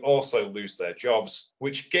match, they would also lose their jobs,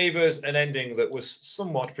 which gave us an ending that was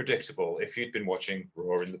somewhat predictable if you'd been watching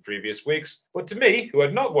Raw in the previous weeks. But to me, who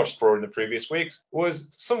had not watched Raw in the previous weeks, was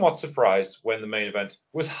somewhat surprised when the main event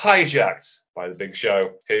was hijacked by the Big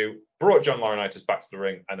Show, who brought John Laurinaitis back to the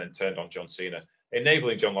ring and then turned on John Cena,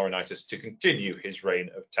 enabling John Laurinaitis to continue his reign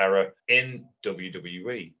of terror in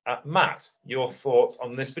WWE. Matt, your thoughts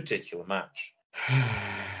on this particular match?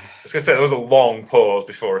 I was going to say, there was a long pause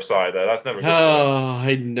before a sigh there. That's never a good sign. Oh,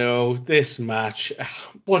 I know. This match.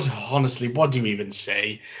 Honestly, what do you even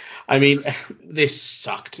say? I mean, this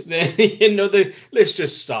sucked. Let's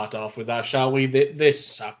just start off with that, shall we? This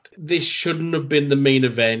sucked. This shouldn't have been the main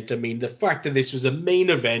event. I mean, the fact that this was a main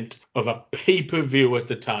event of a pay-per-view at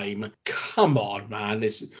the time, come on, man.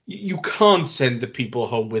 You can't send the people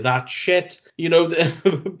home with that shit.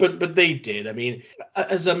 But they did. I mean,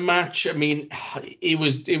 as a match, I mean, it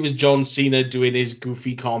was John Cena doing his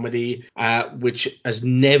goofy comedy, which has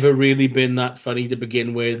never really been that funny to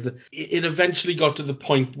begin with. It eventually got to the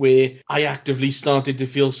point where I actively started to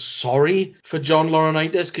feel sorry for John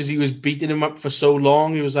Laurinaitis because he was beating him up for so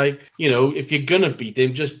long. He was like, if you're gonna beat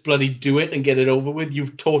him, just bloody do it and get it over with.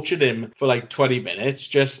 You've tortured him for like 20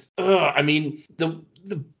 minutes. I mean,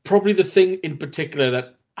 probably the thing in particular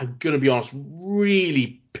that I'm going to be honest,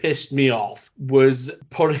 really pissed me off was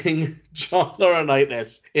putting John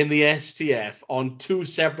Laurinaitis in the STF on 2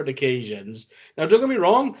 separate occasions. Now, don't get me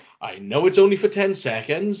wrong, I know it's only for 10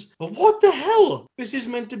 seconds, but what the hell? This is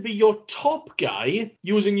meant to be your top guy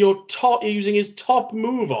using his top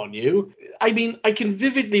move on you. I mean, I can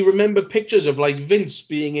vividly remember pictures of like Vince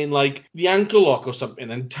being in like the ankle lock or something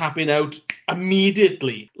and tapping out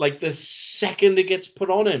immediately, like the second it gets put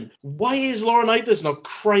on him. Why is Laurinaitis not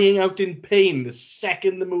crying out in pain the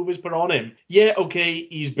second the move is put on him? Yeah, okay,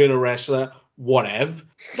 he's been a wrestler, whatever.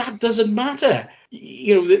 That doesn't matter.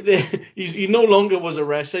 You know, he no longer was a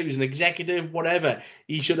wrestler. He was an executive, whatever.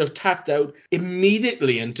 He should have tapped out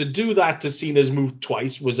immediately. And to do that to Cena's move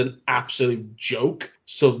twice was an absolute joke.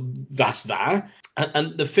 So that's that.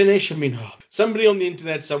 And the finish, I mean, somebody on the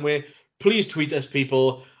internet somewhere, please tweet us,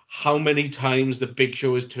 people, how many times the Big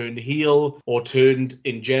Show has turned heel or turned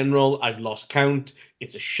in general. I've lost count.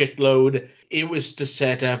 It's a shitload. It was to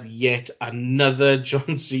set up yet another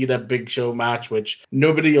John Cena Big Show match, which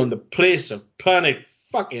nobody on the place of planet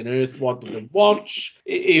fucking Earth wanted to watch.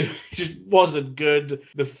 It just wasn't good.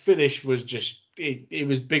 The finish was just, it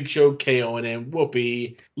was Big Show KOing him.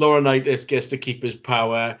 Whoopee. Laurinaitis gets to keep his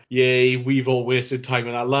power. Yay, we've all wasted time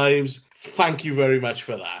in our lives. Thank you very much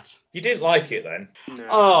for that. You didn't like it then? No.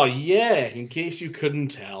 Oh, yeah, in case you couldn't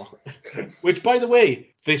tell. Which, by the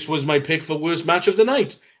way, this was my pick for worst match of the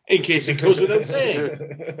night, in case it goes without saying.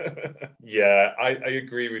 Yeah, I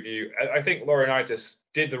agree with you. I think Laurinaitis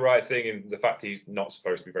did the right thing in the fact he's not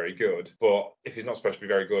supposed to be very good. But if he's not supposed to be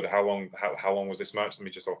very good, how long was this match? Let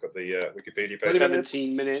me just look at the Wikipedia page.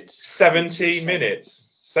 17 minutes. 17 minutes.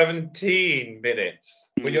 17 minutes.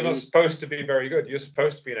 But you're not supposed to be very good. You're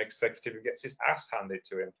supposed to be an executive who gets his ass handed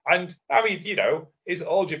to him. And, I mean, you know, his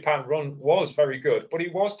All Japan run was very good. But he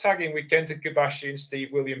was tagging with Kenta Kobashi and Steve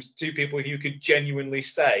Williams, 2 people who you could genuinely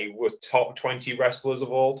say were top 20 wrestlers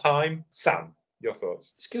of all time. Sam, your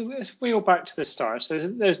thoughts? Let's wheel back to the start. So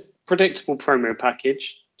there's predictable promo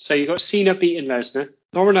package. So you've got Cena beating Lesnar.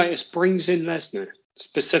 Laurinaitis brings in Lesnar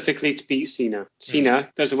specifically to beat Cena.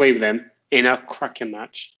 Cena does away with him in a cracking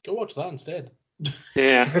match. Go watch that instead.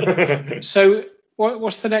 Yeah. So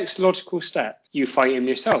what's the next logical step? You fight him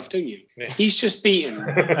yourself, don't you? Yeah. He's just beaten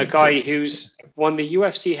a guy who's won the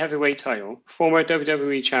UFC heavyweight title, former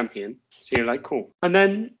WWE champion. So you're like, cool. And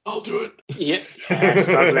then I'll do it. Yeah, it's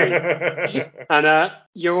lovely. And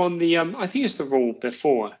you're on the I think it's the Raw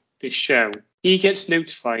before this show. He gets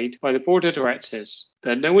notified by the board of directors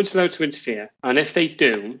that no one's allowed to interfere, and if they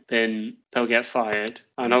do, then they'll get fired.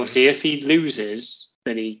 And obviously, if he loses,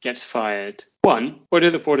 then he gets fired. One, why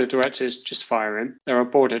don't the board of directors just fire him? There are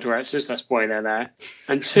board of directors, that's why they're there.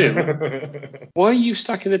 And 2, why are you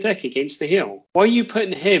stacking the deck against the heel? Why are you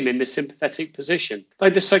putting him in the sympathetic position?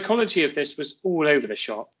 Like, the psychology of this was all over the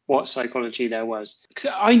shop, what psychology there was.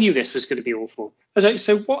 Because I knew this was going to be awful. I was like,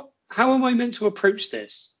 so what? How am I meant to approach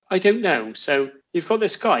this? I don't know. So you've got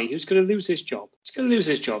this guy who's going to lose his job. He's going to lose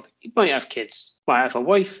his job. He might have kids, might have a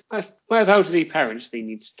wife, might have elderly parents that he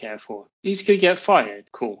needs to care for. He's going to get fired.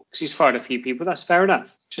 Cool. Because he's fired a few people. That's fair enough.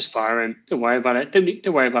 Just fire him. Don't worry about it.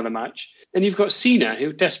 Don't worry about the match. Then you've got Cena,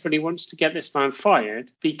 who desperately wants to get this man fired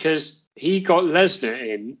because he got Lesnar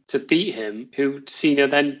in to beat him, who Cena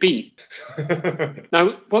then beat.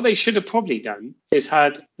 Now, what they should have probably done is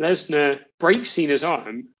had Lesnar break Cena's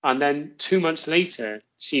arm, and then 2 months later,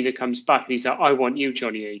 Cena comes back and he's like, I want you,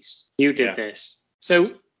 Johnny Ace. You did this.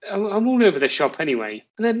 So I'm all over the shop anyway.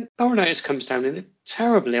 And then Laurinaitis comes down in a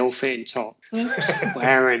terrible ill-fitting top. What's he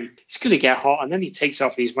wearing? He's going to get hot. And then he takes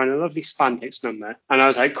off and he's wearing a lovely spandex number. And I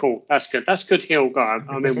was like, cool, that's good. That's good heel guard.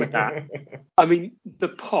 I'm in with that. I mean, the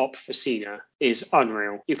pop for Cena is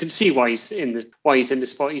unreal. You can see why he's in the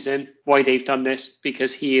spot he's in, why they've done this,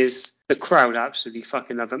 because the crowd absolutely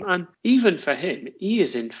fucking love him. And even for him, he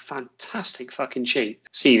is in fantastic fucking shape,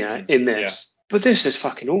 Cena, in this. Yeah. But this is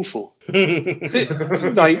fucking awful.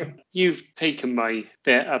 Like, you've taken my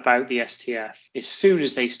bit about the STF. As soon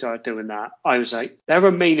as they started doing that, I was like, there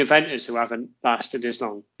are main eventers who haven't lasted as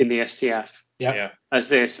long in the STF as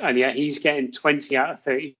this. And yet he's getting 20 out of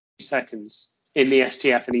 30 seconds in the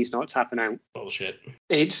STF and he's not tapping out. Bullshit.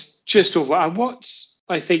 It's just awful. And what's,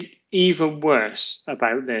 I think, even worse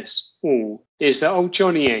about this all is that old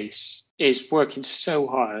Johnny Ace is working so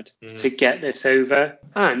hard to get this over.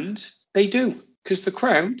 And they do. because the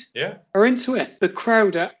crowd Yeah. are into it. The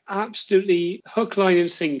crowd are absolutely hook, line,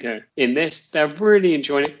 and sinker in this. They're really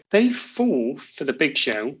enjoying it. They fall for the Big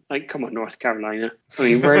Show. Like, come on, North Carolina. I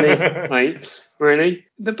mean, really? Like, really?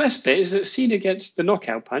 The best bit is that Cena gets the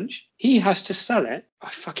knockout punch. He has to sell it. I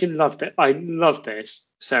fucking loved it. I love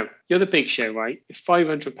this. So, you're the Big Show, right?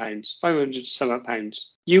 £500, 500 some odd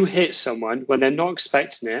pounds. You hit someone when they're not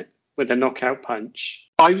expecting it with a knockout punch.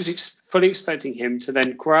 I was fully expecting him to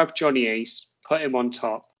then grab Johnny Ace, put him on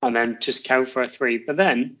top, and then just count for a 3. But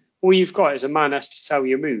then all you've got is a man has to sell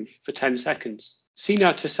your move for 10 seconds. Cena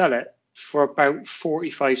had to sell it for about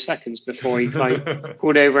 45 seconds before he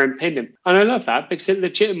pulled over and pinned him. And I love that because it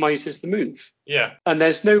legitimizes the move. Yeah. And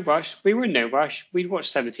there's no rush. We were in no rush. We'd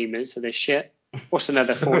watched 17 minutes of this shit. What's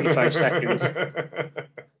another 45 seconds?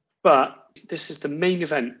 But this is the main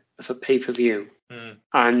event of a pay-per-view.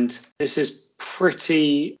 And this is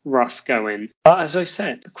pretty rough going. But as I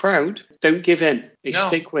said, the crowd don't give in. They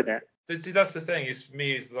stick with it. See, that's the thing. Is for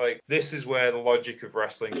me, is like this is where the logic of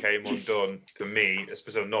wrestling came undone for me,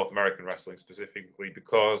 especially North American wrestling specifically,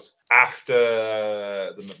 because after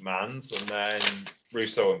the McMahons and then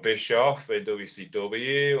Russo and Bischoff in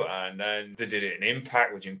WCW, and then they did it in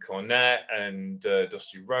Impact with Jim Cornette and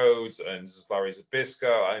Dusty Rhodes and Larry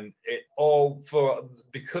Zbyszko, and it all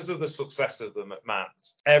because of the success of the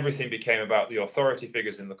McMahons, everything became about the authority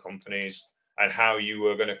figures in the companies and how you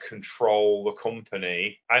were going to control the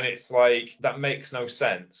company. And it's like, that makes no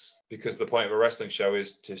sense, because the point of a wrestling show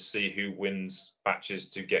is to see who wins matches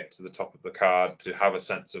to get to the top of the card, to have a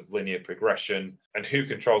sense of linear progression, and who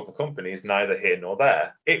controls the company is neither here nor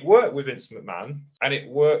there. It worked with Vince McMahon, and it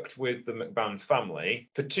worked with the McMahon family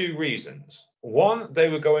for 2 reasons. One, they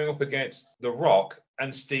were going up against The Rock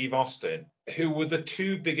and Steve Austin, who were the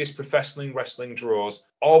 2 biggest professional wrestling draws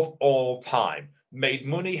of all time. Made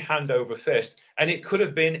money hand over fist, and it could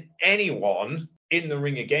have been anyone in the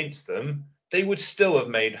ring against them. They would still have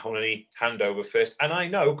made money hand over fist. And I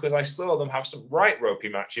know, because I saw them have some right ropey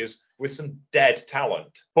matches with some dead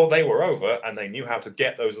talent. But they were over, and they knew how to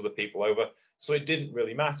get those other people over. So it didn't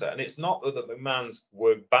really matter. And it's not that the McMahons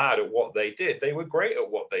were bad at what they did. They were great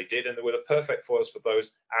at what they did, and they were the perfect force for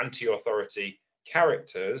those anti-authority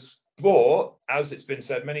characters. But as it's been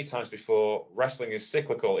said many times before, wrestling is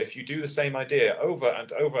cyclical. If you do the same idea over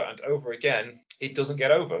and over and over again, it doesn't get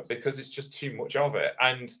over because it's just too much of it.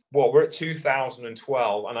 And we're at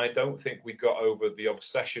 2012, and I don't think we got over the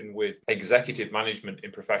obsession with executive management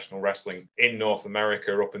in professional wrestling in North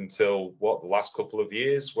America up until the last couple of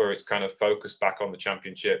years, where it's kind of focused back on the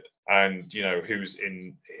championship and, you know, who's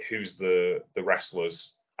the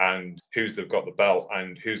wrestlers and who's they've got the belt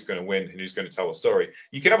and who's going to win and who's going to tell a story.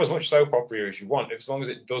 You can have as much soap opera as you want, as long as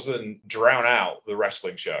it doesn't drown out the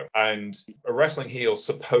wrestling show. And a wrestling heel's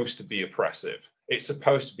supposed to be oppressive. It's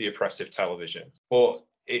supposed to be oppressive television, but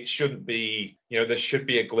it shouldn't be, there should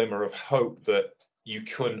be a glimmer of hope that you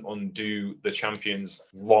couldn't undo the champion's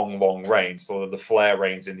long reign. So the Flair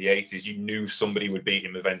reigns in the 80s, you knew somebody would beat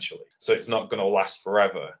him eventually. So it's not going to last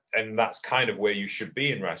forever. And that's kind of where you should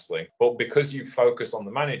be in wrestling. But because you focus on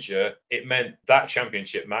the manager, it meant that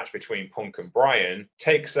championship match between Punk and Bryan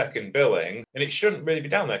takes second billing, and it shouldn't really be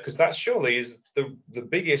down there, because that surely is the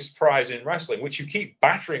biggest prize in wrestling, which you keep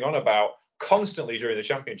battering on about constantly during the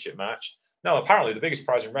championship match. No, apparently the biggest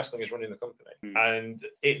prize in wrestling is running the company. And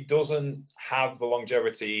it doesn't have the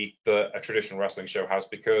longevity that a traditional wrestling show has,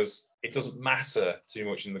 because it doesn't matter too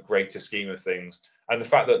much in the greater scheme of things. And the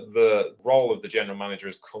fact that the role of the general manager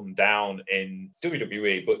has come down in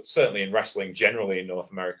WWE, but certainly in wrestling generally in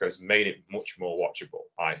North America, has made it much more watchable,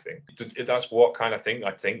 I think. That's what kind of thing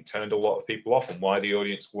I think turned a lot of people off, and why the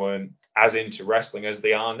audience weren't as into wrestling as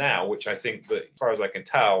they are now, which I think that, as far as I can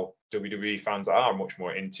tell, WWE fans are much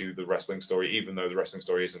more into the wrestling story, even though the wrestling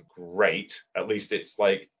story isn't great. At least it's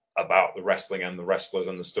like about the wrestling and the wrestlers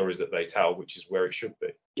and the stories that they tell, which is where it should be.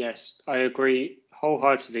 Yes, I agree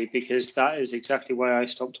wholeheartedly, because that is exactly why I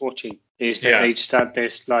stopped watching, is that they just had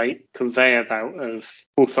this conveyor belt of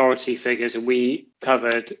authority figures. And we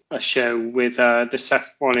covered a show with the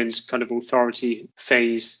Seth Rollins kind of authority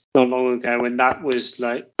phase not long ago, and that was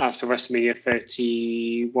after WrestleMania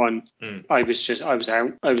 31. I was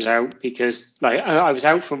out because I was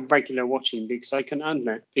out from regular watching because I couldn't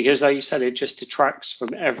handle it, because like you said, it just detracts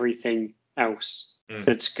from everything else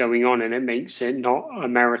that's going on, and it makes it not a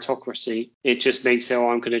meritocracy. It just makes it,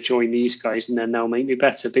 I'm going to join these guys and then they'll make me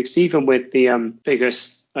better. Because even with the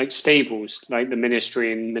biggest stables, like the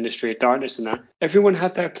Ministry and Ministry of Darkness and that, everyone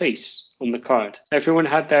had their place on the card. Everyone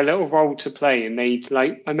had their little role to play, and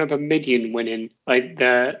I remember Midian winning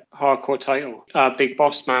the hardcore title, Big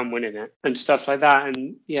Boss Man winning it, and stuff like that.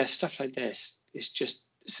 And yeah, stuff like this is just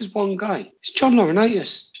this is one guy. It's John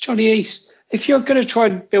Laurinaitis. It's Johnny Ace. If you're going to try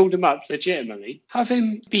and build him up legitimately, have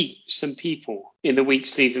him beat some people in the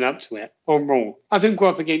weeks leading up to it on Raw. Have him go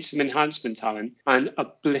up against some enhancement talent and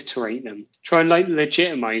obliterate them. Try and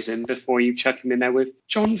legitimize him before you chuck him in there with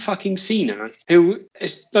John fucking Cena, who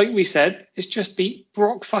is, like we said, has just beat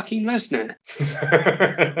Brock fucking Lesnar.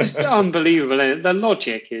 It's unbelievable. The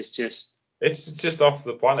logic is just... It's just off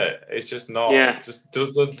the planet. It's just not, just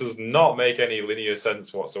does not make any linear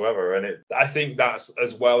sense whatsoever. And I think that's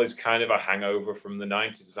as well as kind of a hangover from the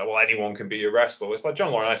 90s. It's like, well, anyone can be a wrestler. It's like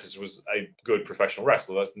John Laurinaitis was a good professional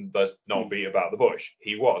wrestler. Let's not be about the bush.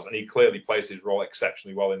 He was, and he clearly plays his role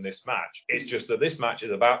exceptionally well in this match. It's just that this match is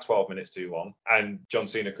about 12 minutes too long, and John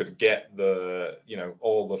Cena could get the,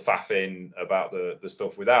 all the faff in about the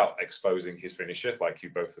stuff without exposing his finisher, like you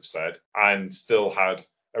both have said, and still had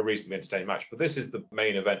a reasonably entertaining match. But this is the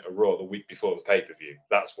main event of Raw the week before the pay-per-view.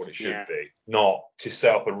 That's what it should be. Not to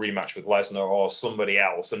set up a rematch with Lesnar or somebody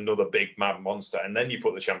else, another big mad monster, and then you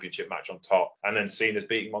put the championship match on top, and then Cena's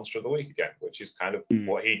beating Monster of the Week again, which is kind of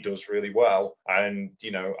what he does really well. And,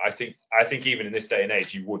 I think even in this day and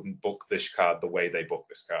age, you wouldn't book this card the way they book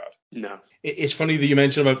this card. No. It's funny that you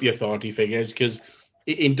mentioned about the authority figures, because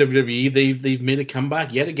in WWE, they've made a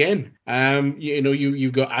comeback yet again.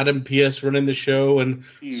 You've got Adam Pearce running the show, and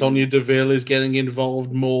Sonya Deville is getting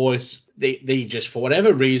involved more. They just, for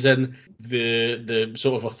whatever reason, the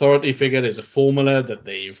sort of authority figure is a formula that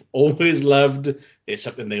they've always loved. It's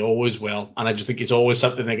something they always will, and I just think it's always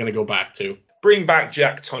something they're going to go back to. Bring back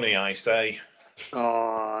Jack Tunney, I say.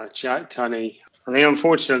 Oh, Jack Tunney. I mean,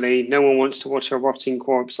 unfortunately, no one wants to watch a rotting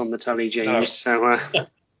corpse on the telly, James. No. So.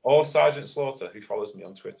 Or Sergeant Slaughter, who follows me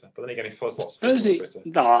on Twitter. But then again, he follows lots of people on Twitter.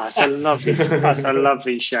 Oh, that's a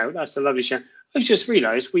lovely show. That's a lovely show. I've just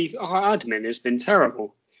realised our admin has been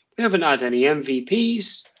terrible. We haven't had any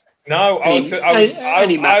MVPs. No,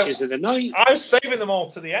 any matches of the night. I was saving them all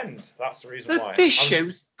to the end. That's the reason why. This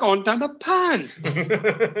show's gone down the pan.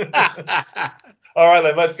 All right,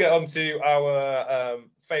 then, let's get on to our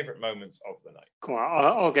favourite moments of the night. Come on,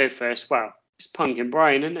 I'll go first. Well, it's Punk and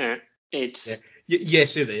Bryan, isn't it? It's...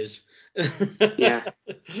 Yes, it is. Yeah.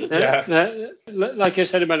 Like I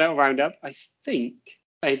said in my little roundup, I think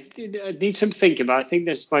I need some thinking, but I think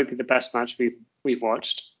this might be the best match we've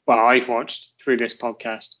watched. Well, I've watched through this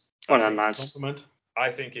podcast. Well done, lads. Compliment.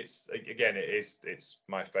 I think it's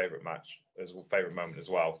my favourite match, favourite moment as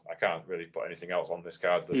well. I can't really put anything else on this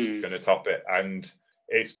card that's going to top it, and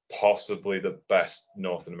it's possibly the best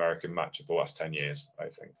North American match of the last 10 years, I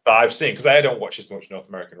think, that I've seen, because I don't watch as much North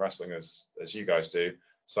American wrestling as you guys do.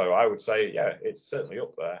 So I would say, yeah, it's certainly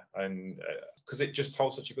up there, and because it just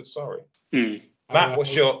told such a good story. Matt,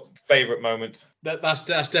 what's your favourite moment? That's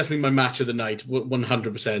definitely my match of the night,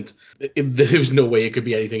 100%. There was no way it could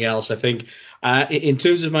be anything else, I think. In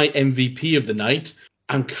terms of my MVP of the night,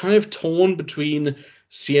 I'm kind of torn between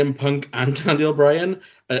CM Punk and Daniel Bryan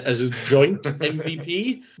as a joint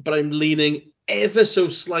MVP, but I'm leaning ever so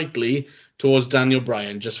slightly towards Daniel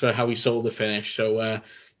Bryan just for how he sold the finish. So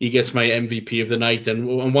he gets my MVP of the night,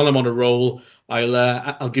 and while I'm on a roll,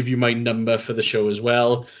 I'll give you my number for the show as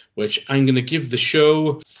well, which I'm going to give the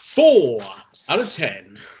show 4 out of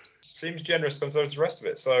 10. Seems generous compared to the rest of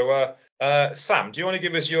it. So Sam, do you want to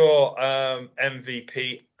give us your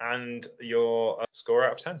MVP and your score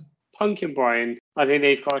out of 10? Punk and Bryan, I think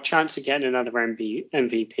they've got a chance of getting another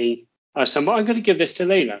MVP. So I'm going to give this to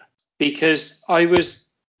Layla, because I was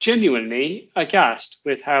genuinely aghast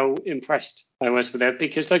with how impressed I was with her,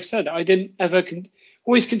 because, like I said, I didn't ever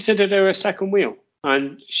always considered her a second wheel,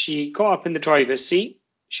 and she got up in the driver's seat.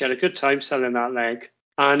 She had a good time selling that leg,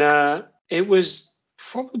 and it was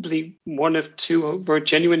probably one of two of her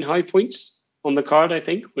genuine high points on the card, I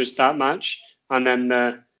think, was that match, and then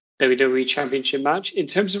the WWE Championship match. In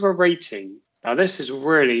terms of a rating, now this is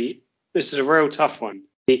a real tough one,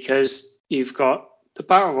 because you've got the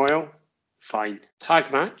Battle Royal, fine.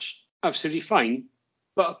 Tag match, absolutely fine,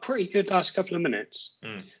 but a pretty good last couple of minutes.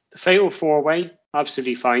 The Fatal 4-Way,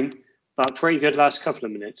 absolutely fine, but a pretty good last couple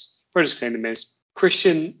of minutes. British Claim is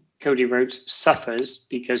Christian Cody Rhodes suffers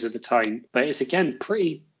because of the time, but it's again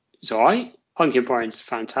it's all right. Punk and Bryan's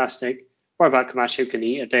fantastic. What about Camacho can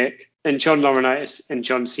eat a dick? And John Laurinaitis and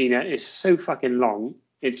John Cena is so fucking long,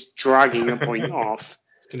 it's dragging a point off.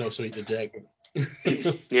 Can also eat the dick.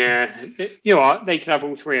 Yeah, you know what? They can have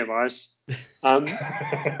all three of ours.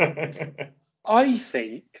 I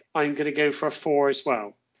think I'm going to go for a 4 as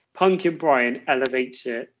well. Punk and Bryan elevates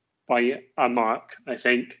it by a mark, I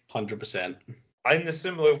think. 100%. In a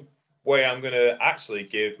similar way, I'm going to actually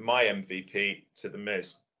give my MVP to The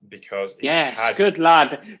Miz, because good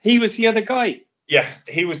lad. He was the other guy. Yeah,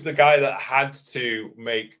 he was the guy that had to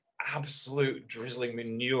make absolute drizzling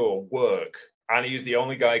manure work, and he was the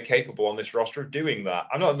only guy capable on this roster of doing that.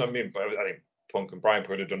 I think Punk and Bryan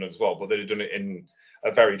could have done it as well, but they'd have done it in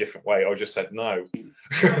a very different way, or just said no.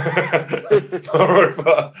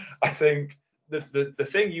 But I think the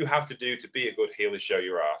thing you have to do to be a good heel is show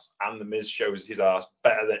your ass, and The Miz shows his ass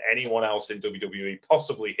better than anyone else in WWE,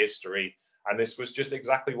 possibly history. And this was just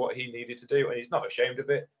exactly what he needed to do, and he's not ashamed of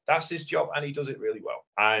it. That's his job, and he does it really well.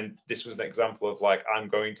 And this was an example of, like, I'm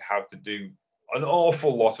going to have to do an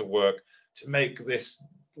awful lot of work to make this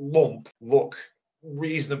lump look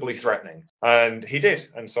reasonably threatening. And he did,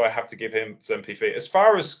 and so I have to give him some MVP. As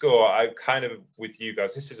far as score, I'm kind of with you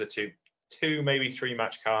guys. This is a two, maybe 3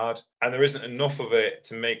 match card, and there isn't enough of it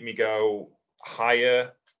to make me go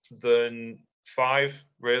higher than 5,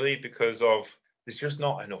 really, because of there's just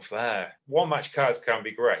not enough there. 1 match cards can be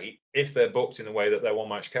great if they're booked in the way that they're 1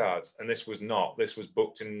 match cards, and this was not. This was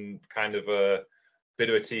booked in kind of a bit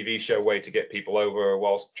of a TV show way to get people over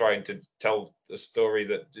whilst trying to tell a story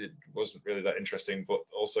that it wasn't really that interesting, but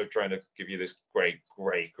also trying to give you this great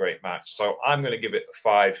match. So I'm going to give it a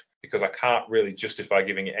 5 because I can't really justify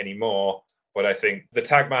giving it any more. But I think the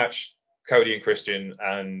tag match, Cody and Christian,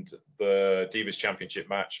 and the Divas Championship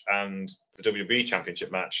match and the WWE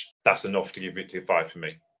Championship match, that's enough to give it to 5 for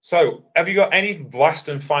me. So, have you got any last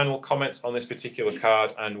and final comments on this particular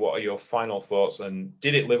card, and what are your final thoughts, and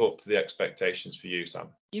did it live up to the expectations for you, Sam?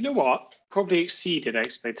 You know what? Probably exceeded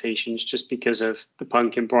expectations just because of the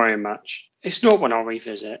Punk and Bryan match. It's not one I'll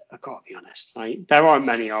revisit, I've got to be honest. Like, there aren't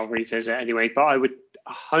many I'll revisit anyway, but I would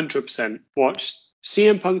 100% watch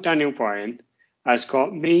CM Punk Daniel Bryan has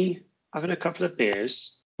got me having a couple of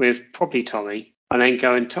beers with probably Tommy, and then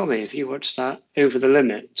going, Tommy, have you watched that Over the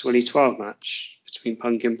Limit 2012 match between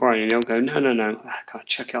Punk and Bryan? And he'll go, no. God,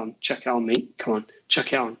 chuck it on, mate. Come on,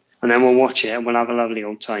 chuck it on. And then we'll watch it and we'll have a lovely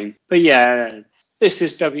old time. But yeah, this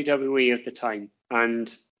is WWE of the time,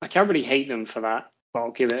 and I can't really hate them for that, but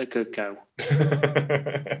I'll give it a good go.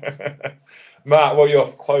 Matt, what are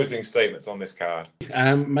your closing statements on this card?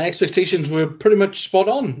 My expectations were pretty much spot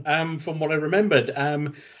on from what I remembered.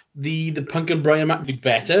 The Punk and Bryan match was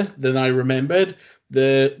better than I remembered.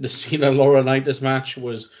 The Cena Laurinaitus match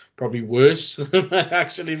was probably worse than I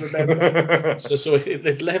actually remember. so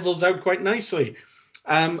it levels out quite nicely.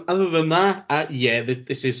 Other than that,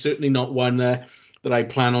 this is certainly not one that I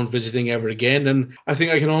plan on visiting ever again. And I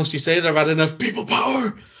think I can honestly say that I've had enough people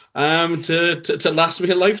power to last me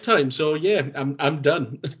a lifetime. So yeah, I'm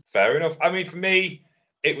done. Fair enough. I mean, for me,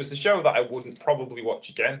 it was a show that I wouldn't probably watch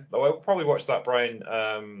again, though I would probably watch that Bryan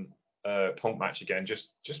Punk match again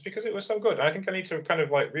just because it was so good. And I think I need to kind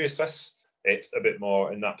of like reassess it a bit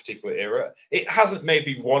more in that particular era. It hasn't made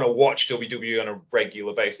me want to watch WWE on a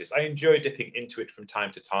regular basis. I enjoy dipping into it from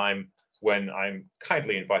time to time when I'm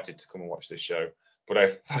kindly invited to come and watch this show. But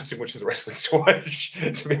I've had too much of the wrestling to watch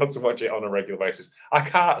to be able to watch it on a regular basis. I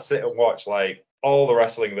can't sit and watch like all the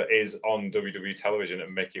wrestling that is on WWE television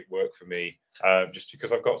and make it work for me, just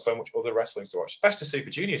because I've got so much other wrestling to watch. Best of Super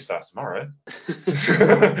Junior starts tomorrow.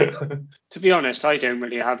 To be honest, I don't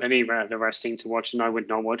really have any other wrestling to watch, and I would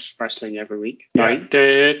not watch wrestling every week. Yeah. Like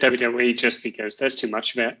the WWE, just because there's too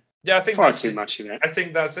much of it. Yeah, I think far too much of it. I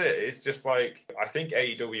think that's it. It's just like, I think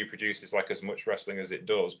AEW produces like as much wrestling as it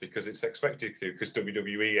does because it's expected to, because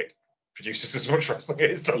WWE produces as much wrestling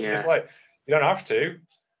as it does. Yeah. It's like, you don't have to.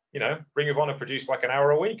 You know, Ring of Honor produced like an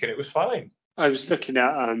hour a week and it was fine. I was looking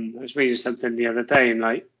at, I was reading something the other day, and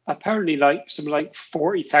like apparently like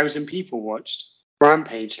 40,000 people watched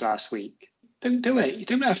Rampage last week. Don't do it. You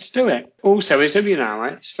don't have to do it. Also, it's only an hour.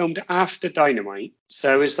 It's filmed after Dynamite,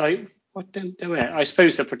 so it's like, what? Don't do it. I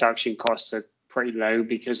suppose the production costs are pretty low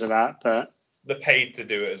because of that, but they're paid to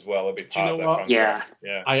do it as well. A bit part of their contract.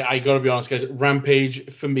 Yeah. I gotta be honest, guys.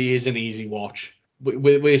 Rampage for me is an easy watch.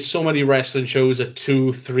 With so many wrestling shows at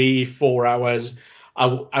 2, 3, 4 hours,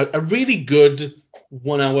 a really good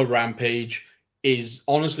 1 hour Rampage is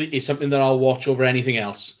something that I'll watch over anything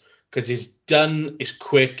else because it's done, it's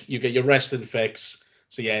quick, you get your wrestling fix.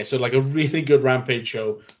 So yeah, so like a really good Rampage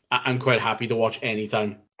show, I'm quite happy to watch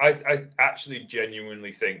anytime. I actually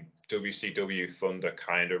genuinely think WCW Thunder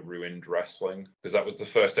kind of ruined wrestling because that was the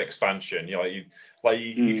first expansion. That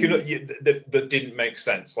didn't make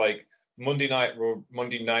sense. Like Monday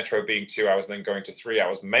Nitro being 2 hours and then going to 3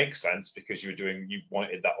 hours makes sense because you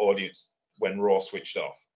wanted that audience when Raw switched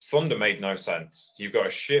off. Thunder made no sense. You've got to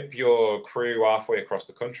ship your crew halfway across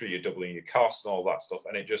the country. You're doubling your costs and all that stuff.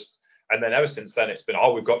 And then ever since then, it's been,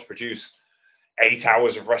 we've got to produce 8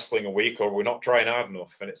 hours of wrestling a week, or we're not trying hard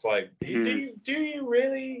enough. And it's like, do you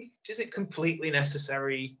really? Is it completely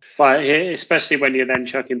necessary? But especially when you're then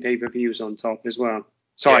chucking pay-per-views on top as well.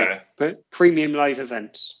 Sorry, but premium live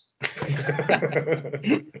events.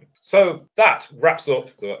 So that wraps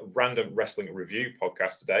up the Random Wrestling Review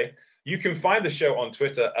podcast today. You can find the show on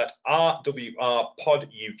Twitter at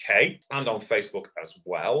RWRPodUK and on Facebook as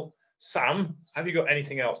well. Sam, have you got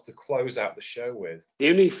anything else to close out the show with? The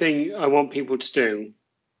only thing I want people to do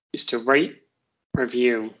is to rate,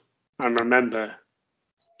 review, and remember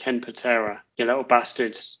Ken Patera, you little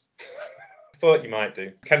bastards. Thought you might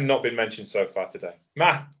do. Ken not been mentioned so far today.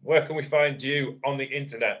 Matt, where can we find you on the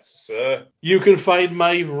internet, sir? You can find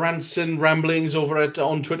my rants and ramblings over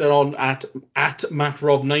on Twitter at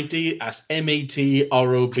MattRob90, that's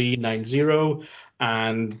MATROB90.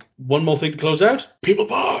 And one more thing to close out, people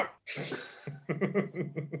power.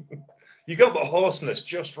 You got the hoarseness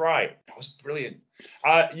just right. That was brilliant.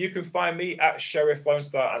 You can find me at Sheriff Lone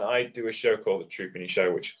Star, and I do a show called The True Mini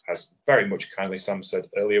Show, which has very much kindly, Sam said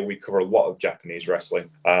earlier, we cover a lot of Japanese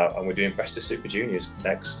wrestling, and we're doing Best of Super Juniors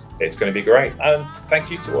next. It's going to be great. And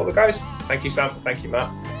thank you to all the guys. Thank you, Sam. Thank you,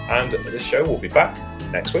 Matt. And the show will be back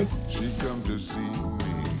next week. She come to see me,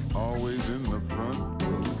 always in the front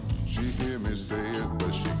row. She hear me say it,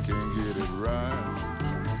 but she can't get it right.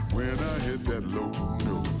 When I hit that low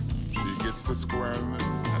note, she gets to squirming.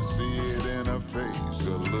 I see it in her face,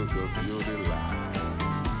 a look of pure delight.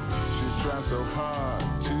 She tries so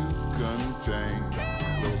hard to contain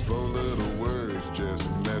those 4 little words just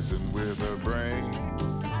messing with her brain.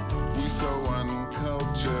 We so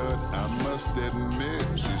uncultured, I must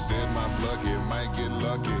admit. She said my plucky might get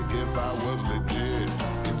lucky if I was legit.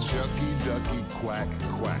 It's shucky ducky quack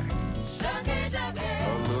quack. Shucky ducky.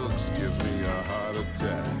 Her looks gives me a heart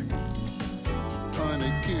attack.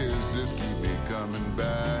 Honey kisses keep me coming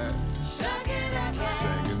back. Shucky ducky.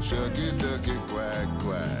 Singing shucky ducky quack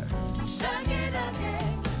quack. Shucky ducky.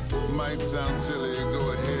 Might sound silly,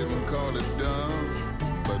 go ahead and call it dumb.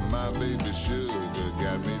 But my baby sugar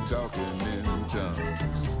got me talking in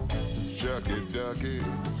tongues. Shucky ducky.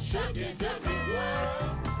 Shucky ducky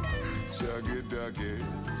world. Shucky ducky.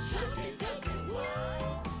 Shucky ducky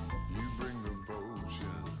world.